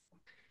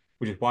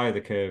 which is why the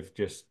curve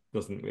just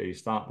doesn't really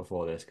start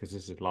before this because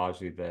this is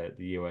largely the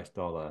US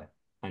dollar,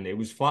 and it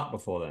was flat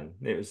before then.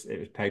 It was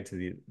pegged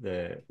to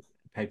the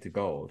pegged to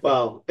gold.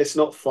 Well, it's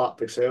not flat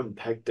because they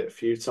unpegged it a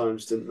few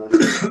times, didn't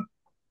they?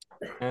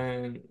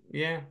 And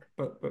yeah,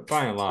 but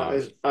by and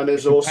large, And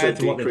there's also compared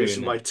to what they're doing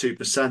decreasing by now,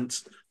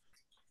 2%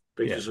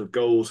 yeah, because of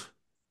gold.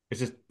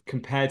 it's just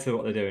compared to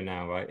what they're doing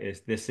now, right?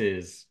 This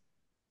is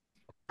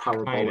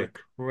kind of Parabolic.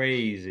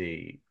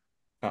 crazy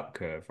up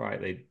curve,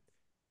 right?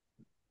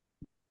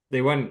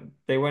 They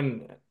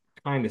went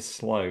kind of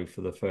slow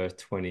for the first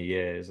 20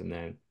 years, and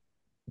then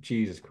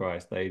Jesus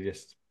Christ, they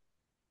just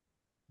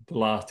the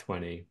last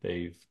 20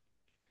 they've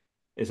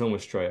it's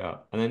almost straight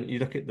up. And then you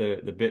look at the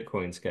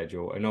Bitcoin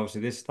schedule, and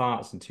obviously this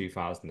starts in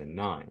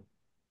 2009.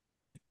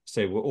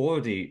 So we're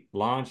already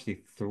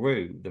largely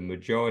through the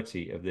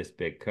majority of this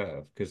big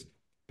curve because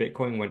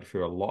Bitcoin went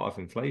through a lot of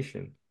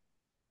inflation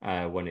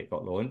when it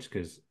got launched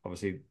because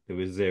obviously there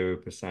was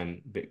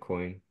 0%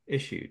 Bitcoin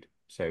issued.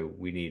 So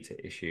we need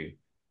to issue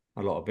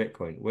a lot of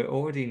Bitcoin. We're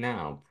already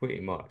now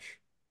pretty much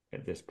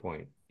at this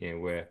point.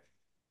 We're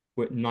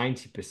at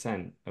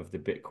 90% of the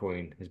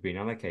Bitcoin has been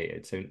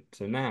allocated.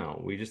 So now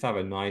we just have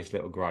a nice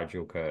little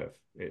gradual curve.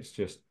 It's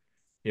just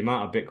the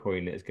amount of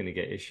Bitcoin that is going to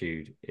get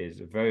issued is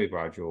very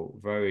gradual,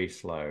 very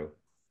slow.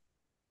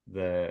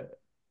 The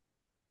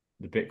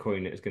the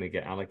Bitcoin that is going to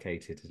get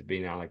allocated has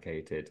been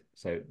allocated.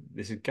 So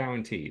this is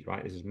guaranteed,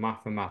 right? This is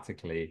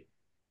mathematically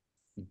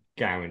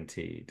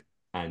guaranteed.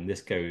 And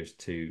this goes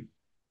to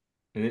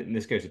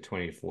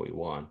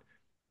 2041,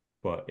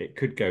 but it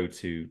could go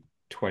to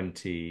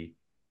 20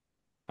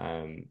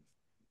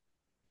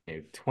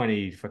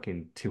 20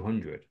 fucking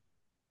 200.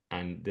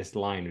 and this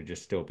line would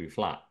just still be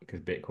flat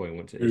because Bitcoin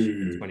wants to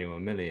issue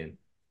 21 million.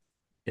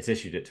 It's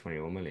issued at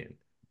 21 million.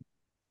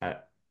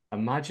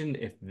 Imagine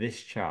if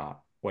this chart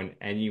went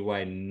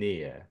anywhere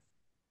near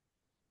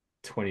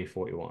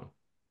 2041.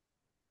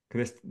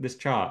 Because this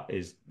chart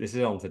is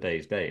on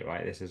today's date,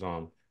 right? This is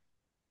on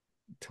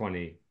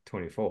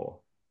 2024,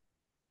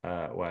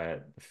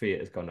 where fiat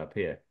has gone up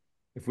here.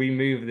 If we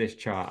move this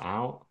chart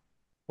out,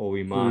 or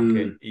we mark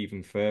it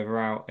even further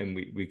out, and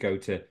we go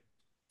to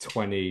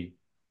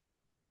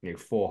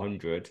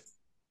 400,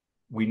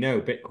 we know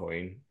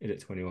Bitcoin is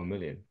at 21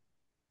 million.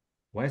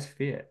 Where's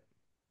fiat?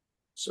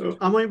 So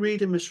am I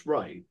reading this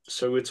right?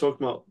 So we're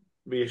talking about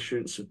the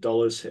issuance of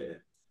dollars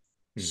here.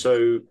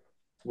 So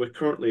we're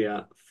currently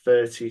at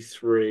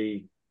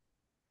 33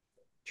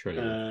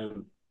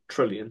 trillion.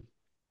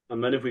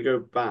 And then if we go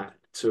back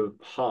to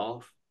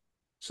half,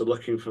 so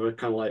looking for the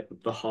kind of like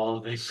the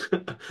halving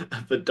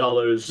of the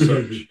dollar as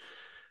such,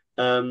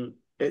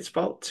 it's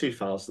about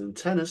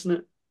 2010, isn't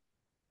it?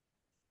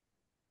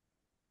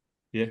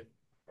 Yeah.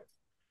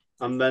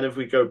 And then if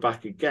we go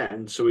back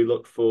again, so we're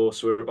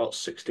about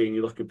 16,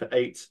 you're looking for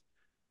 8.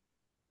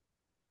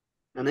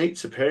 And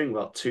 8's appearing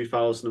about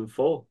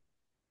 2004.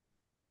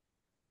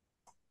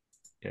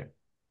 Yeah.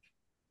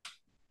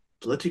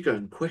 Bloody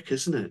going quick,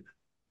 isn't it?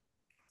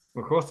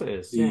 Of course it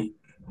is. The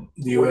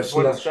US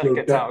national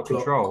gets out of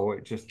control,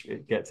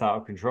 it gets out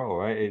of control,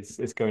 right?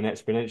 It's going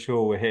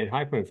exponential. We're hitting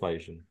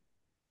hyperinflation.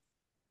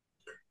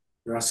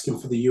 They're asking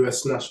for the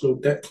US national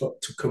debt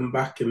clock to come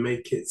back and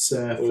make its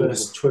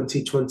first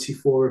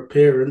 2024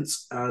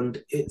 appearance,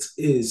 and it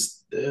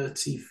is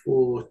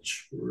 34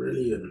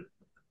 trillion.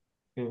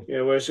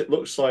 Yeah, whereas it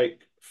looks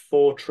like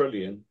 4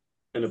 trillion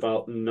in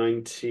about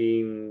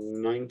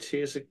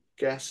 1990 as a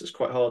guess. It's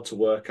quite hard to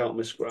work out on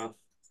this graph.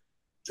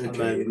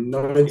 Okay, in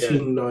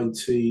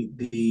 1990,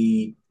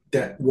 the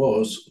debt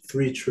was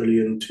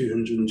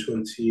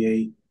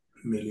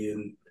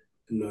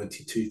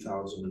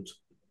 3,228,092,000.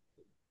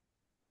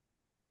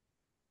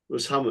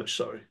 Was how much,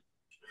 sorry?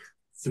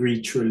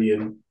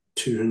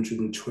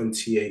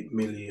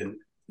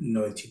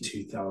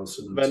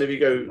 3,228,092,000. Then if you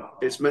go,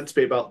 it's meant to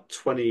be about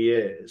 20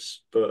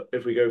 years, but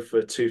if we go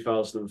for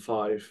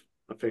 2005,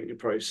 I think you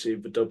probably see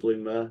the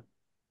doubling there.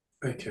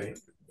 Okay,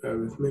 bear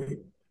with me.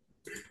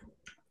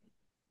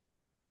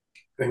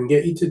 I can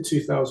get you to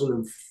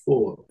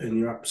 2004, and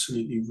you're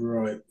absolutely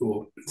right.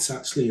 Or it's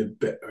actually a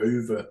bit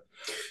over.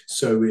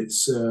 So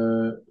it's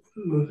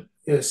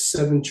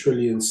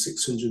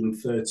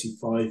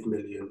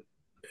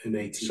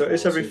 7,635,000,080. So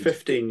it's every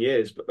 15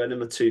 years, but then in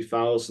the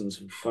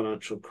 2000s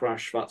financial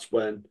crash, that's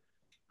when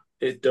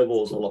it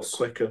doubles a lot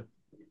quicker.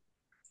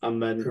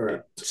 And then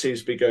it seems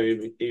to be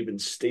going even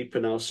steeper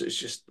now. So it's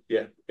just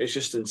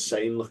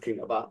insane looking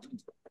at that.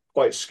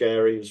 Quite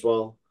scary as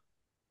well.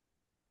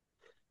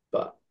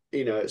 But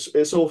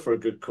it's all for a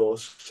good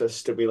cause to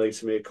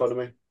stimulating the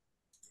economy.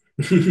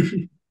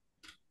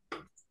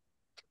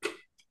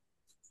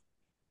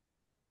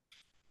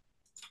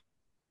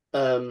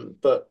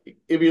 But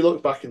if you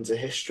look back into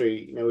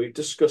history, we've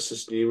discussed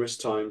this numerous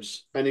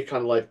times. Any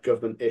kind of like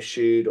government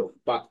issued or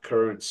backed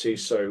currency,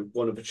 so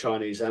one of the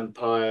Chinese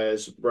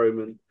empires,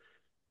 Roman,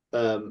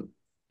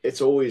 it's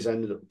always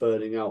ended up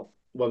burning out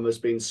when there's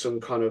been some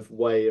kind of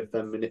way of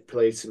them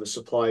manipulating the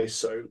supply.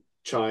 So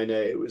China,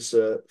 it was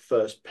the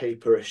first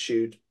paper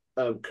issued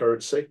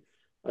currency,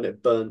 and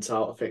it burnt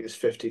out. I think it's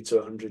 50 to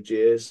 100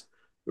 years.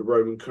 The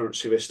Roman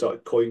currency, they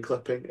started coin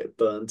clipping, it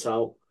burnt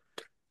out,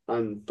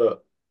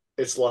 but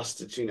it's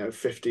lasted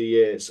 50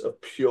 years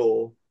of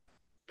pure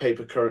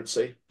paper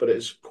currency, but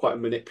it's quite a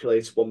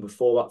manipulated one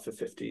before that for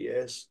 50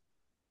 years.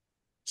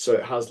 So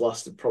it has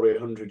lasted probably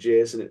 100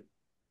 years in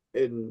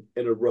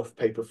a rough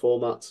paper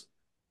format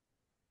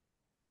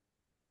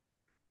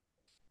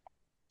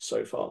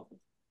so far.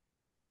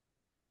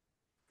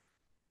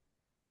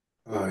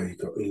 Oh, you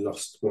got me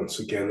lost once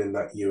again in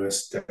that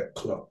US debt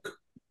clock.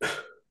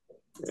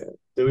 Yeah.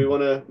 Do we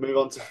want to move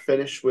on to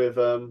finish with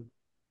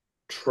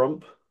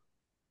Trump?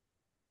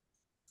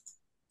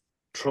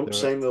 Trump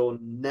saying there will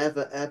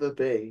never ever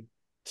be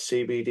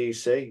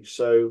CBDC.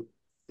 So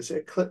is it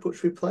a clip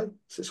which we play?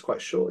 It's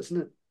quite short,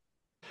 isn't it?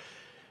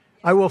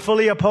 I will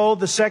fully uphold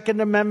the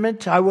Second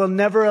Amendment. I will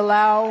never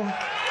allow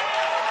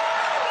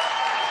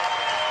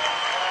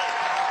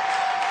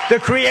the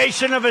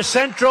creation of a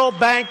central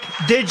bank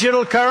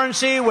digital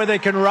currency where they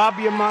can rob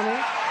your money.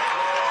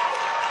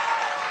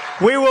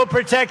 We will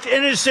protect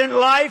innocent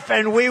life,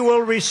 and we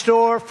will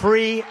restore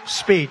free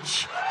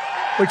speech,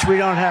 which we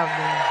don't have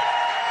now.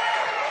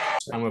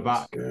 And we're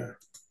back.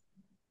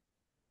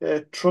 Yeah,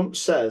 Trump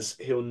says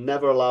he'll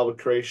never allow the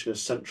creation of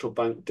central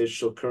bank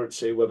digital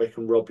currency where they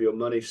can rob your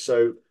money.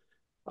 So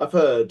I've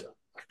heard,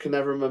 I can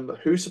never remember,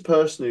 who's the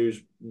person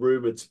who's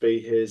rumored to be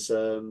his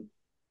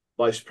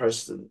vice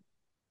president?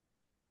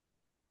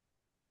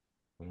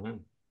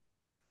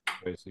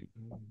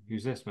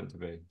 Who's this meant to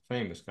be?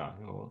 Famous guy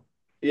or what?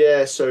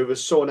 Yeah, so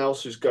there's someone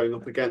else who's going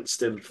up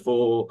against him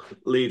for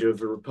leader of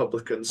the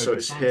Republicans. So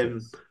it's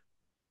him.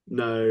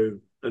 No,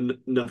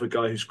 another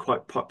guy who's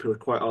quite popular,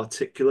 quite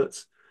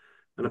articulate.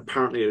 and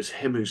apparently it was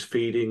him who's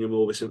feeding him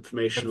all this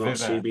information about Vivek,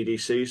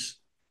 CBDCs.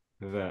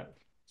 Vivek,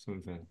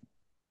 something.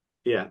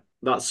 Yeah,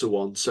 that's the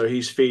one. So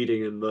he's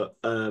feeding him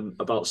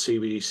about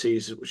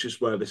CBDCs, which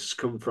is where this has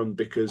come from.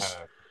 Because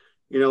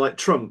Uh, like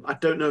Trump, I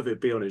don't know if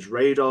it'd be on his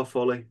radar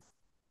fully.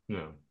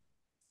 no.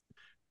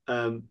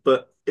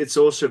 But it's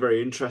also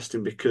very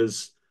interesting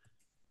because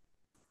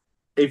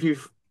if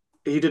you've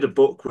he did a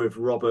book with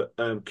Robert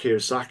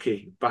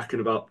Kiyosaki back in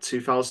about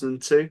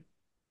 2002.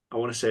 I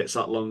want to say it's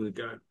that long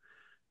ago,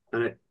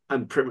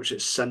 and pretty much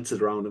it's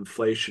centered around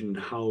inflation and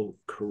how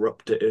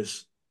corrupt it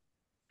is.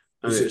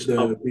 And Is it it's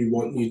the up,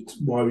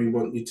 why we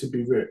want you to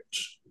be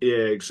rich?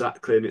 yeah,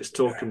 exactly. And it's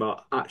talking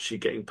about actually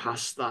getting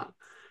past that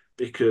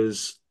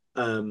because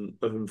of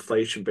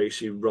inflation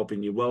basically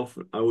robbing your wealth.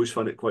 I always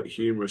find it quite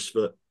humorous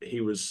that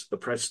he was a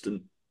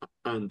president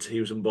and he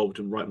was involved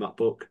in writing that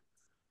book.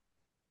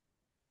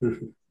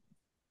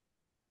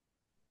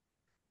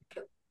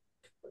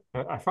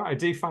 I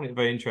do find it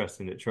very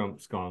interesting that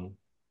Trump's gone.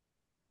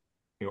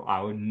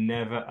 I would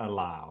never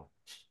allow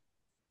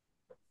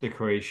the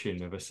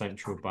creation of a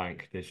central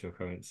bank digital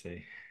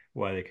currency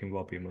where they can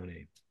rob your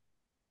money.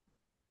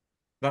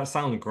 That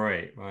sounds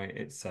great, right?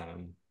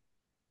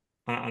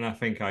 And I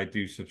think I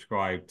do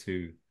subscribe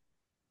to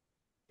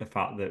the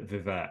fact that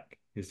Vivek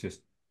has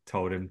just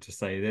told him to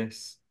say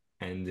this,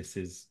 and this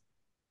is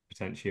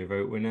potentially a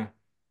vote winner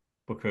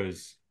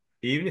because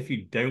even if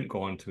you don't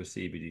go onto a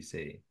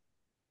CBDC,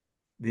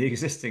 the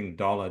existing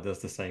dollar does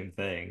the same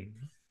thing.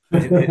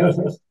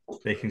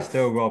 They can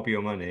still rob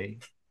your money.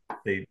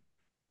 They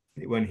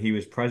When he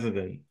was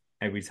president,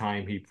 every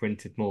time he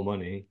printed more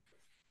money,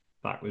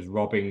 that was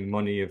robbing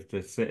money of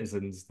the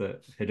citizens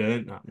that had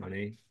earned that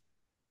money.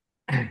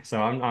 So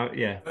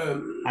yeah,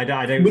 I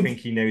don't think With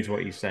he knows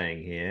what he's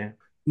saying here.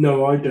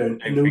 no, I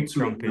don't. I And don't think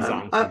Trump is ultimately,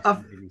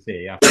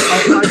 anti-CBDC. I think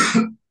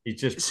I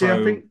he's just see. I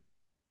pro think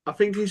I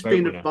think he's vote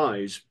been winner.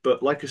 advised,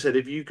 but like I said,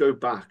 if you go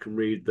back and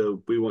read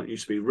the "We Want You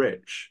to Be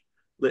Rich,"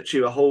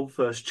 literally the whole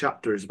first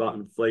chapter is about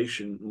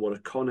inflation and what a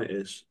con it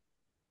is.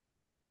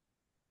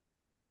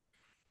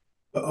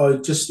 I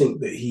just think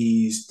that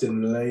he's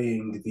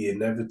delaying the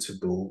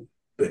inevitable,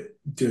 but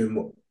doing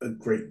what a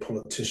great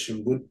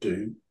politician would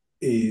do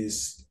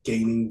is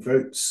gaining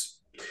votes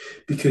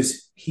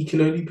because he can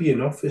only be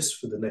in office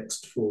for the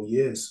next 4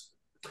 years.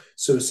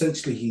 So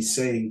essentially, he's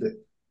saying that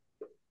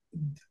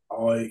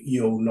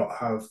you'll not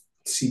have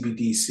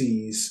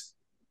CBDCs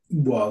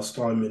whilst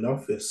I'm in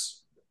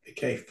office.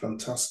 Okay,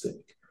 fantastic.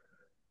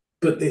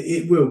 But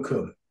it will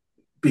come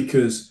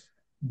because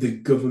the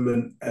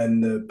government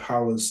and the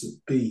powers that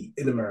be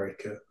in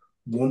America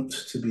want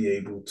to be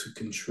able to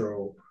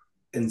control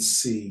and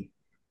see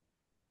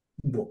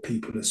what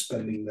people are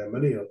spending their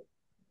money on.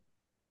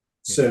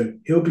 Yeah. So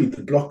he'll be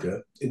the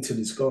blocker until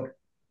he's gone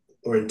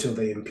or until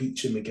they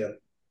impeach him again.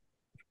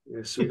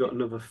 Yeah, so we got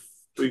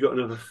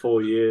another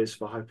 4 years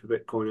for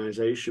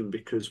hyper-Bitcoinization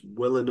because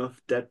will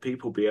enough dead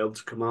people be able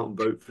to come out and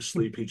vote for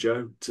Sleepy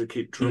Joe to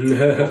keep Trump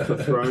off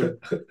the throne?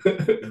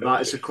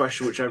 That is a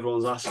question which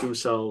everyone's asking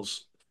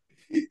themselves.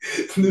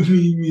 The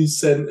meme you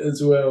sent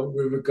as well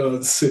with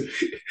regards to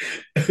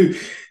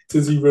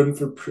does he run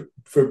for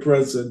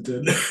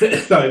president?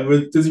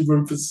 Like, does he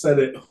run for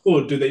senate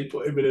or do they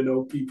put him in an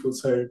old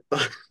people's home?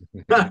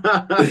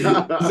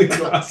 It's a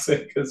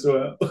classic as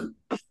well.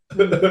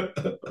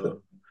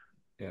 Oh,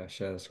 Yeah,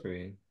 share the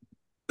screen.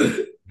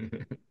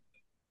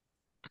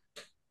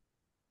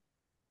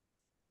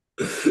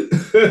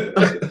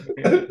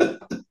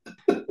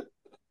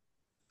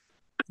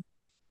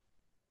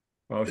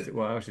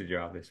 What else did you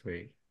have this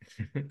week?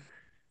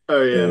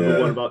 oh yeah, the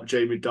one about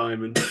Jamie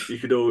Dimon. You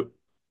could all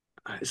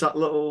is that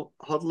little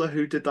hodler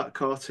who did that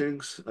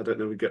cartoons? I don't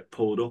know. We get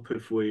pulled up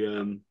if we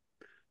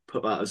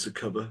put that as a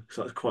cover because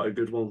that's quite a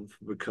good one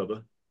for the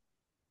cover.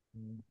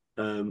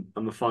 And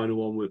the final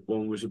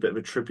one was a bit of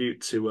a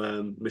tribute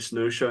to Miss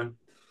No Show.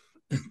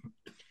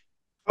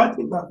 I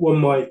think that one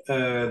might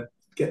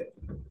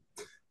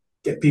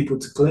get people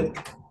to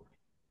click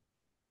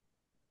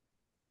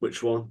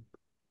Which one?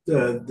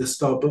 the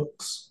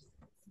Starbucks.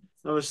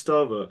 Oh,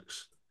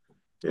 Starbucks.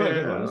 Quite a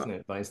good one, Yeah, isn't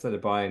it? Like instead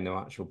of buying the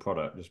actual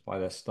product, just buy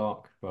their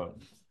stock. But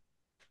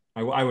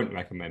I wouldn't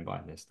recommend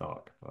buying their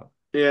stock. But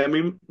yeah. I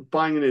mean,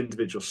 buying an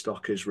individual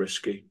stock is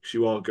risky because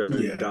you are going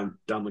Yeah,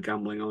 down the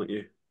gambling, aren't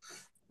you?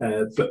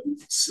 but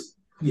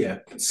yeah,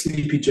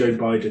 Sleepy Joe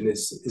Biden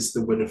is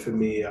the winner for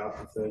me out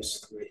of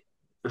those three.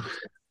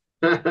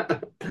 yeah,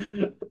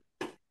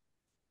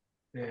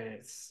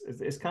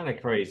 it's kind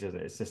of crazy, isn't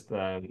it? It's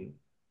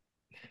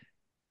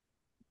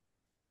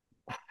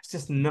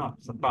just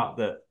nuts the fact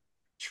that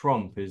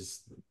Trump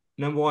is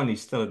number one,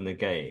 he's still in the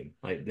game.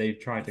 Like they've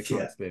tried to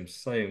Yeah, cancel him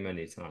so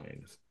many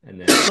times, and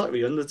He's then like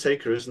the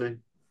Undertaker,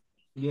 isn't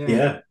yeah,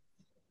 yeah.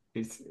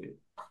 it's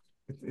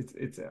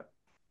it's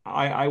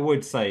I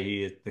would say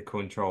he is the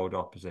controlled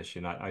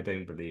opposition. I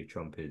don't believe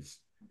Trump is.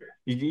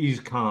 You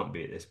just can't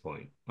be at this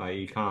point. Like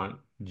you can't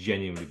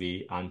genuinely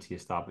be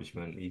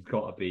anti-establishment. You've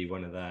got to be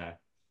one of their,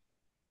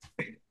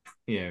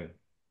 you know,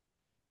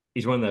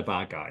 he's one of their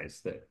bad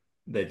guys that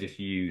they're just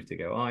used to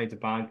go, oh, he's a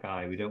bad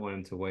guy. We don't want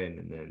him to win.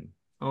 And then,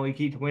 oh, he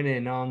keeps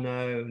winning. Oh,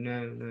 no,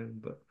 no, no.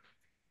 But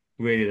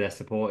really, they're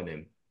supporting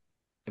him.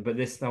 But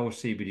this whole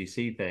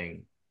CBDC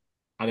thing,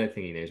 I don't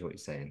think he knows what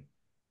he's saying.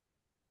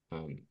 I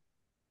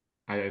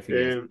don't think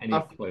he has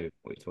any clue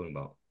what he's talking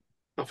about.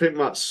 I think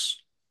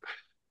that's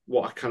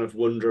what I kind of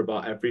wonder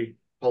about every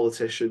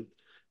politician,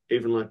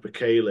 even like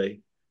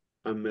Bukele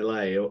and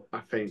Milei. I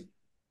think,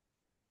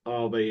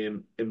 are they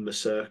in the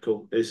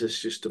circle? Is this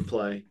just a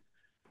play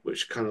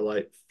which kind of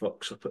like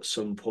fucks up at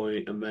some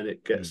point and then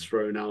it gets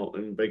thrown out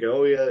and they go,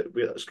 oh yeah,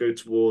 let's go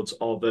towards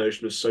our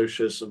version of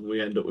socialism.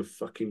 We end up with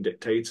fucking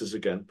dictators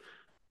again.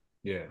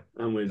 Yeah.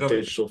 And with So,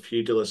 digital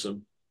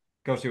feudalism.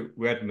 Gosh,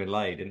 we had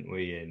Millet, didn't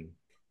we? And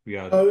we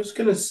had I was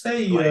going to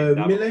say,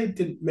 Millet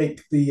didn't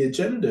make the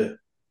agenda.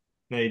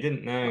 No, he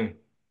didn't know.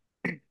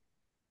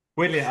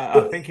 Weirdly, I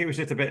But think it was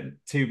just a bit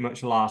too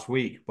much last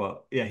week,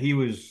 but yeah, he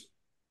was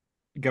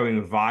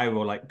going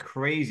viral like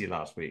crazy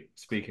last week,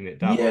 speaking at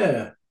Davos.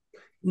 yeah,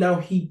 now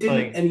he didn't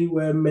Like,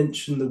 anywhere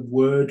mention the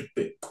word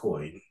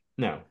Bitcoin,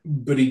 no,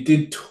 but he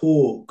did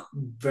talk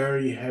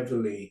very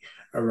heavily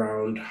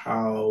around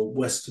how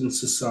Western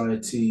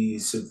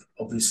societies have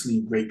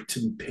obviously raped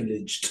and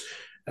pillaged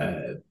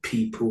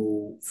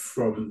people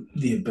from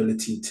the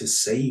ability to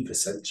save,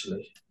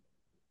 essentially.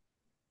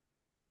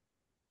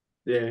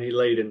 Yeah, he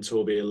laid into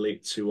all the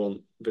elites who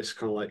want this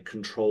kind of like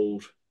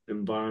controlled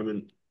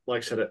environment.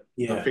 Like I said, I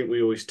Yeah. think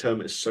we always term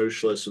it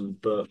socialism,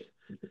 but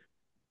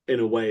in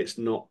a way, it's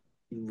not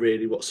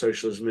really what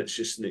socialism is. It's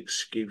just an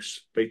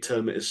excuse. They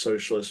term it as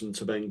socialism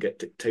to then get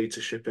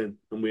dictatorship in,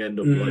 and we end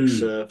up like Mm.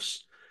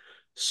 serfs.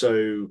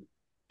 So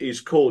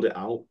he's called it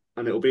out,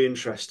 and it'll be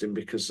interesting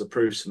because the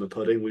proof's in the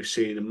pudding. We've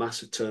seen a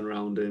massive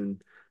turnaround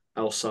in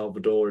El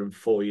Salvador in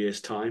 4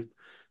 years' time,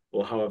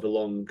 or however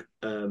long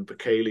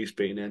Bukele's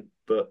been in.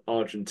 But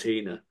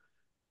Argentina,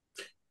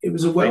 It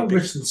was I a well think the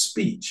written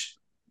speech.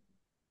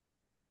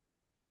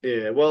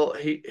 yeah, well,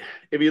 if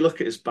you look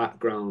at his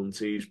background,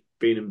 he's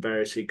been in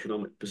various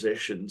economic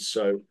positions.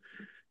 So,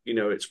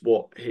 it's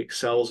what he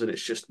excels in.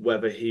 It's just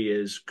whether he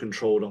is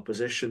controlled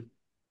opposition,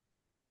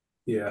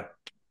 Yeah.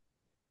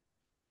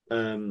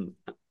 um,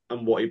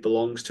 and what he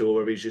belongs to, or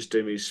whether he's just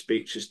doing these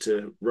speeches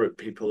to rope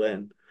people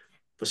in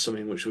for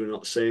something which we're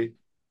not seeing.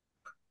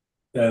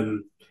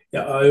 Um,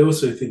 yeah, I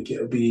also think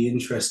it'll be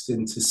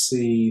interesting to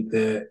see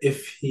that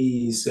if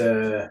he's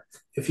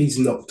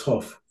knocked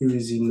off, who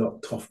is he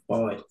knocked off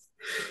by?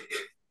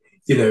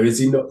 Is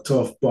he knocked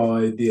off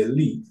by the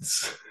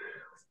elites,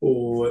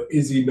 or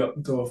is he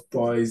knocked off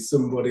by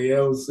somebody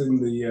else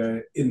in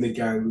the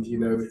gang?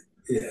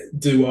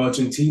 Do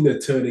Argentina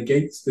turn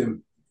against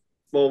him?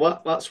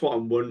 Well, that's what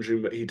I'm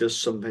wondering. But he does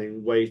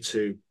something way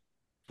too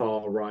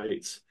far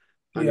right,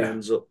 and he Yeah,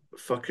 ends up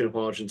fucking up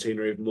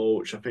Argentina even more,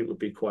 which I think would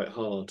be quite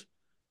hard.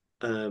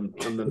 And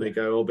then they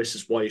go, "Oh, this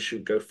is why you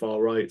shouldn't go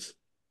far right,"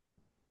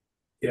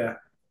 yeah.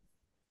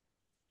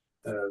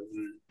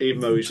 even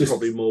though he's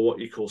probably Just more what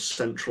you call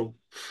central.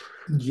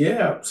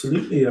 yeah,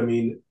 absolutely. I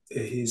mean,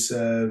 his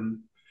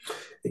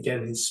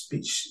again, his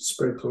speech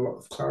spoke a lot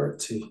of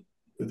clarity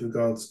with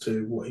regards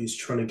to what he's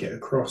trying to get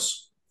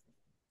across.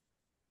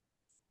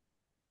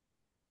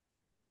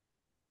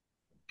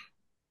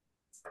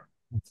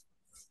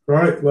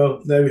 Right,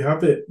 well, there we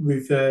have it.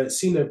 We've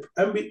seen it,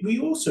 and we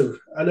also,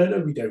 and I know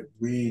we don't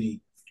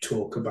really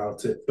talk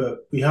about it,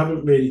 but we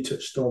haven't really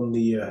touched on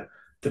the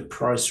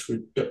price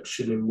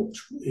reduction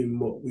in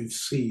what we've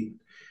seen.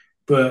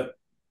 But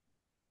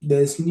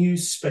there's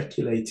news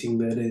speculating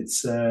that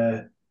it's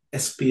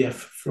SBF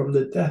from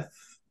the death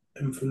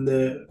and from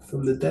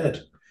the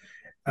dead,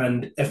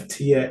 and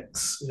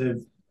FTX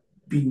have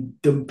been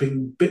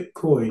dumping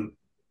Bitcoin,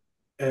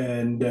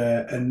 and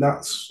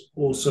that's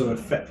also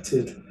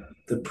affected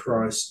the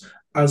price,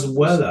 as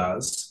well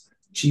as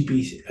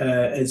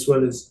as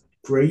well as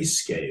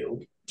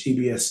Grayscale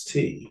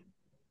GBST.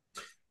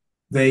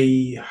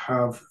 They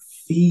have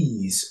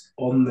fees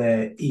on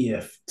their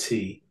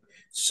EFT,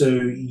 so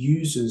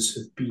users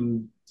have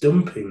been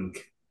dumping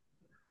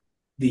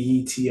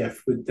the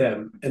ETF with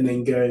them and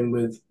then going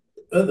with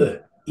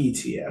other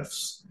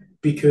ETFs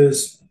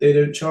because they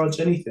don't charge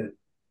anything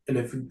and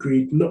have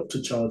agreed not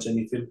to charge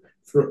anything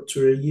for up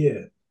to a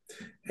year.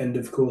 And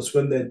of course,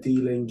 when they're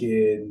dealing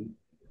in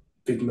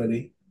big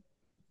money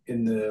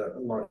in the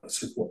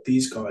likes of what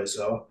these guys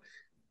are,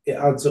 it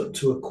adds up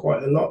to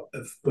quite a lot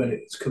of when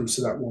it comes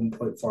to that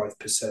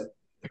 1.5%.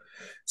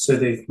 So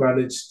they've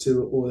managed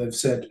to, or they've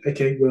said,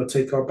 okay, we'll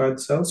take our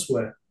bags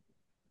elsewhere.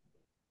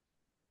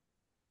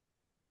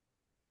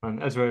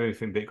 And as with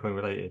everything Bitcoin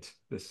related,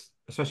 this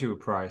especially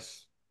with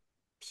price,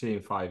 see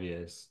in 5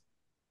 years.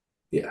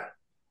 Yeah.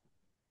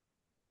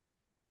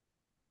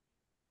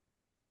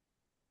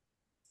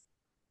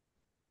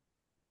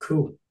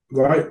 Cool.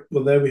 Right.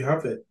 Well, there we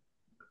have it.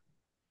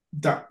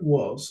 That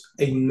was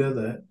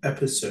another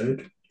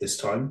episode, this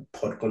time,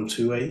 Pod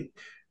 128,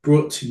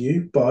 brought to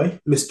you by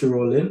Mr.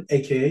 All-In,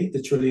 aka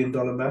the Trillion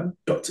Dollar Man,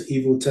 Dr.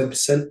 Evil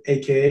 10%,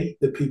 aka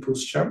the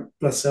People's Champ,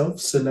 myself,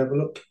 Sir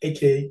Neverlook,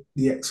 aka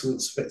the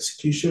Excellence of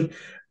Execution,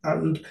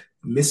 and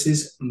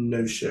Mrs.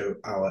 No Show,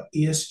 our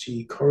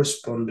ESG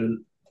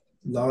correspondent,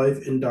 live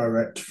and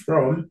direct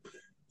from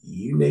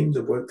you name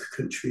the woke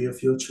country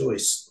of your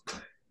choice,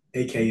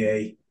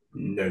 aka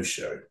No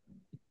Show.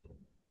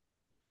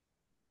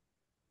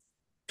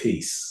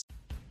 Peace.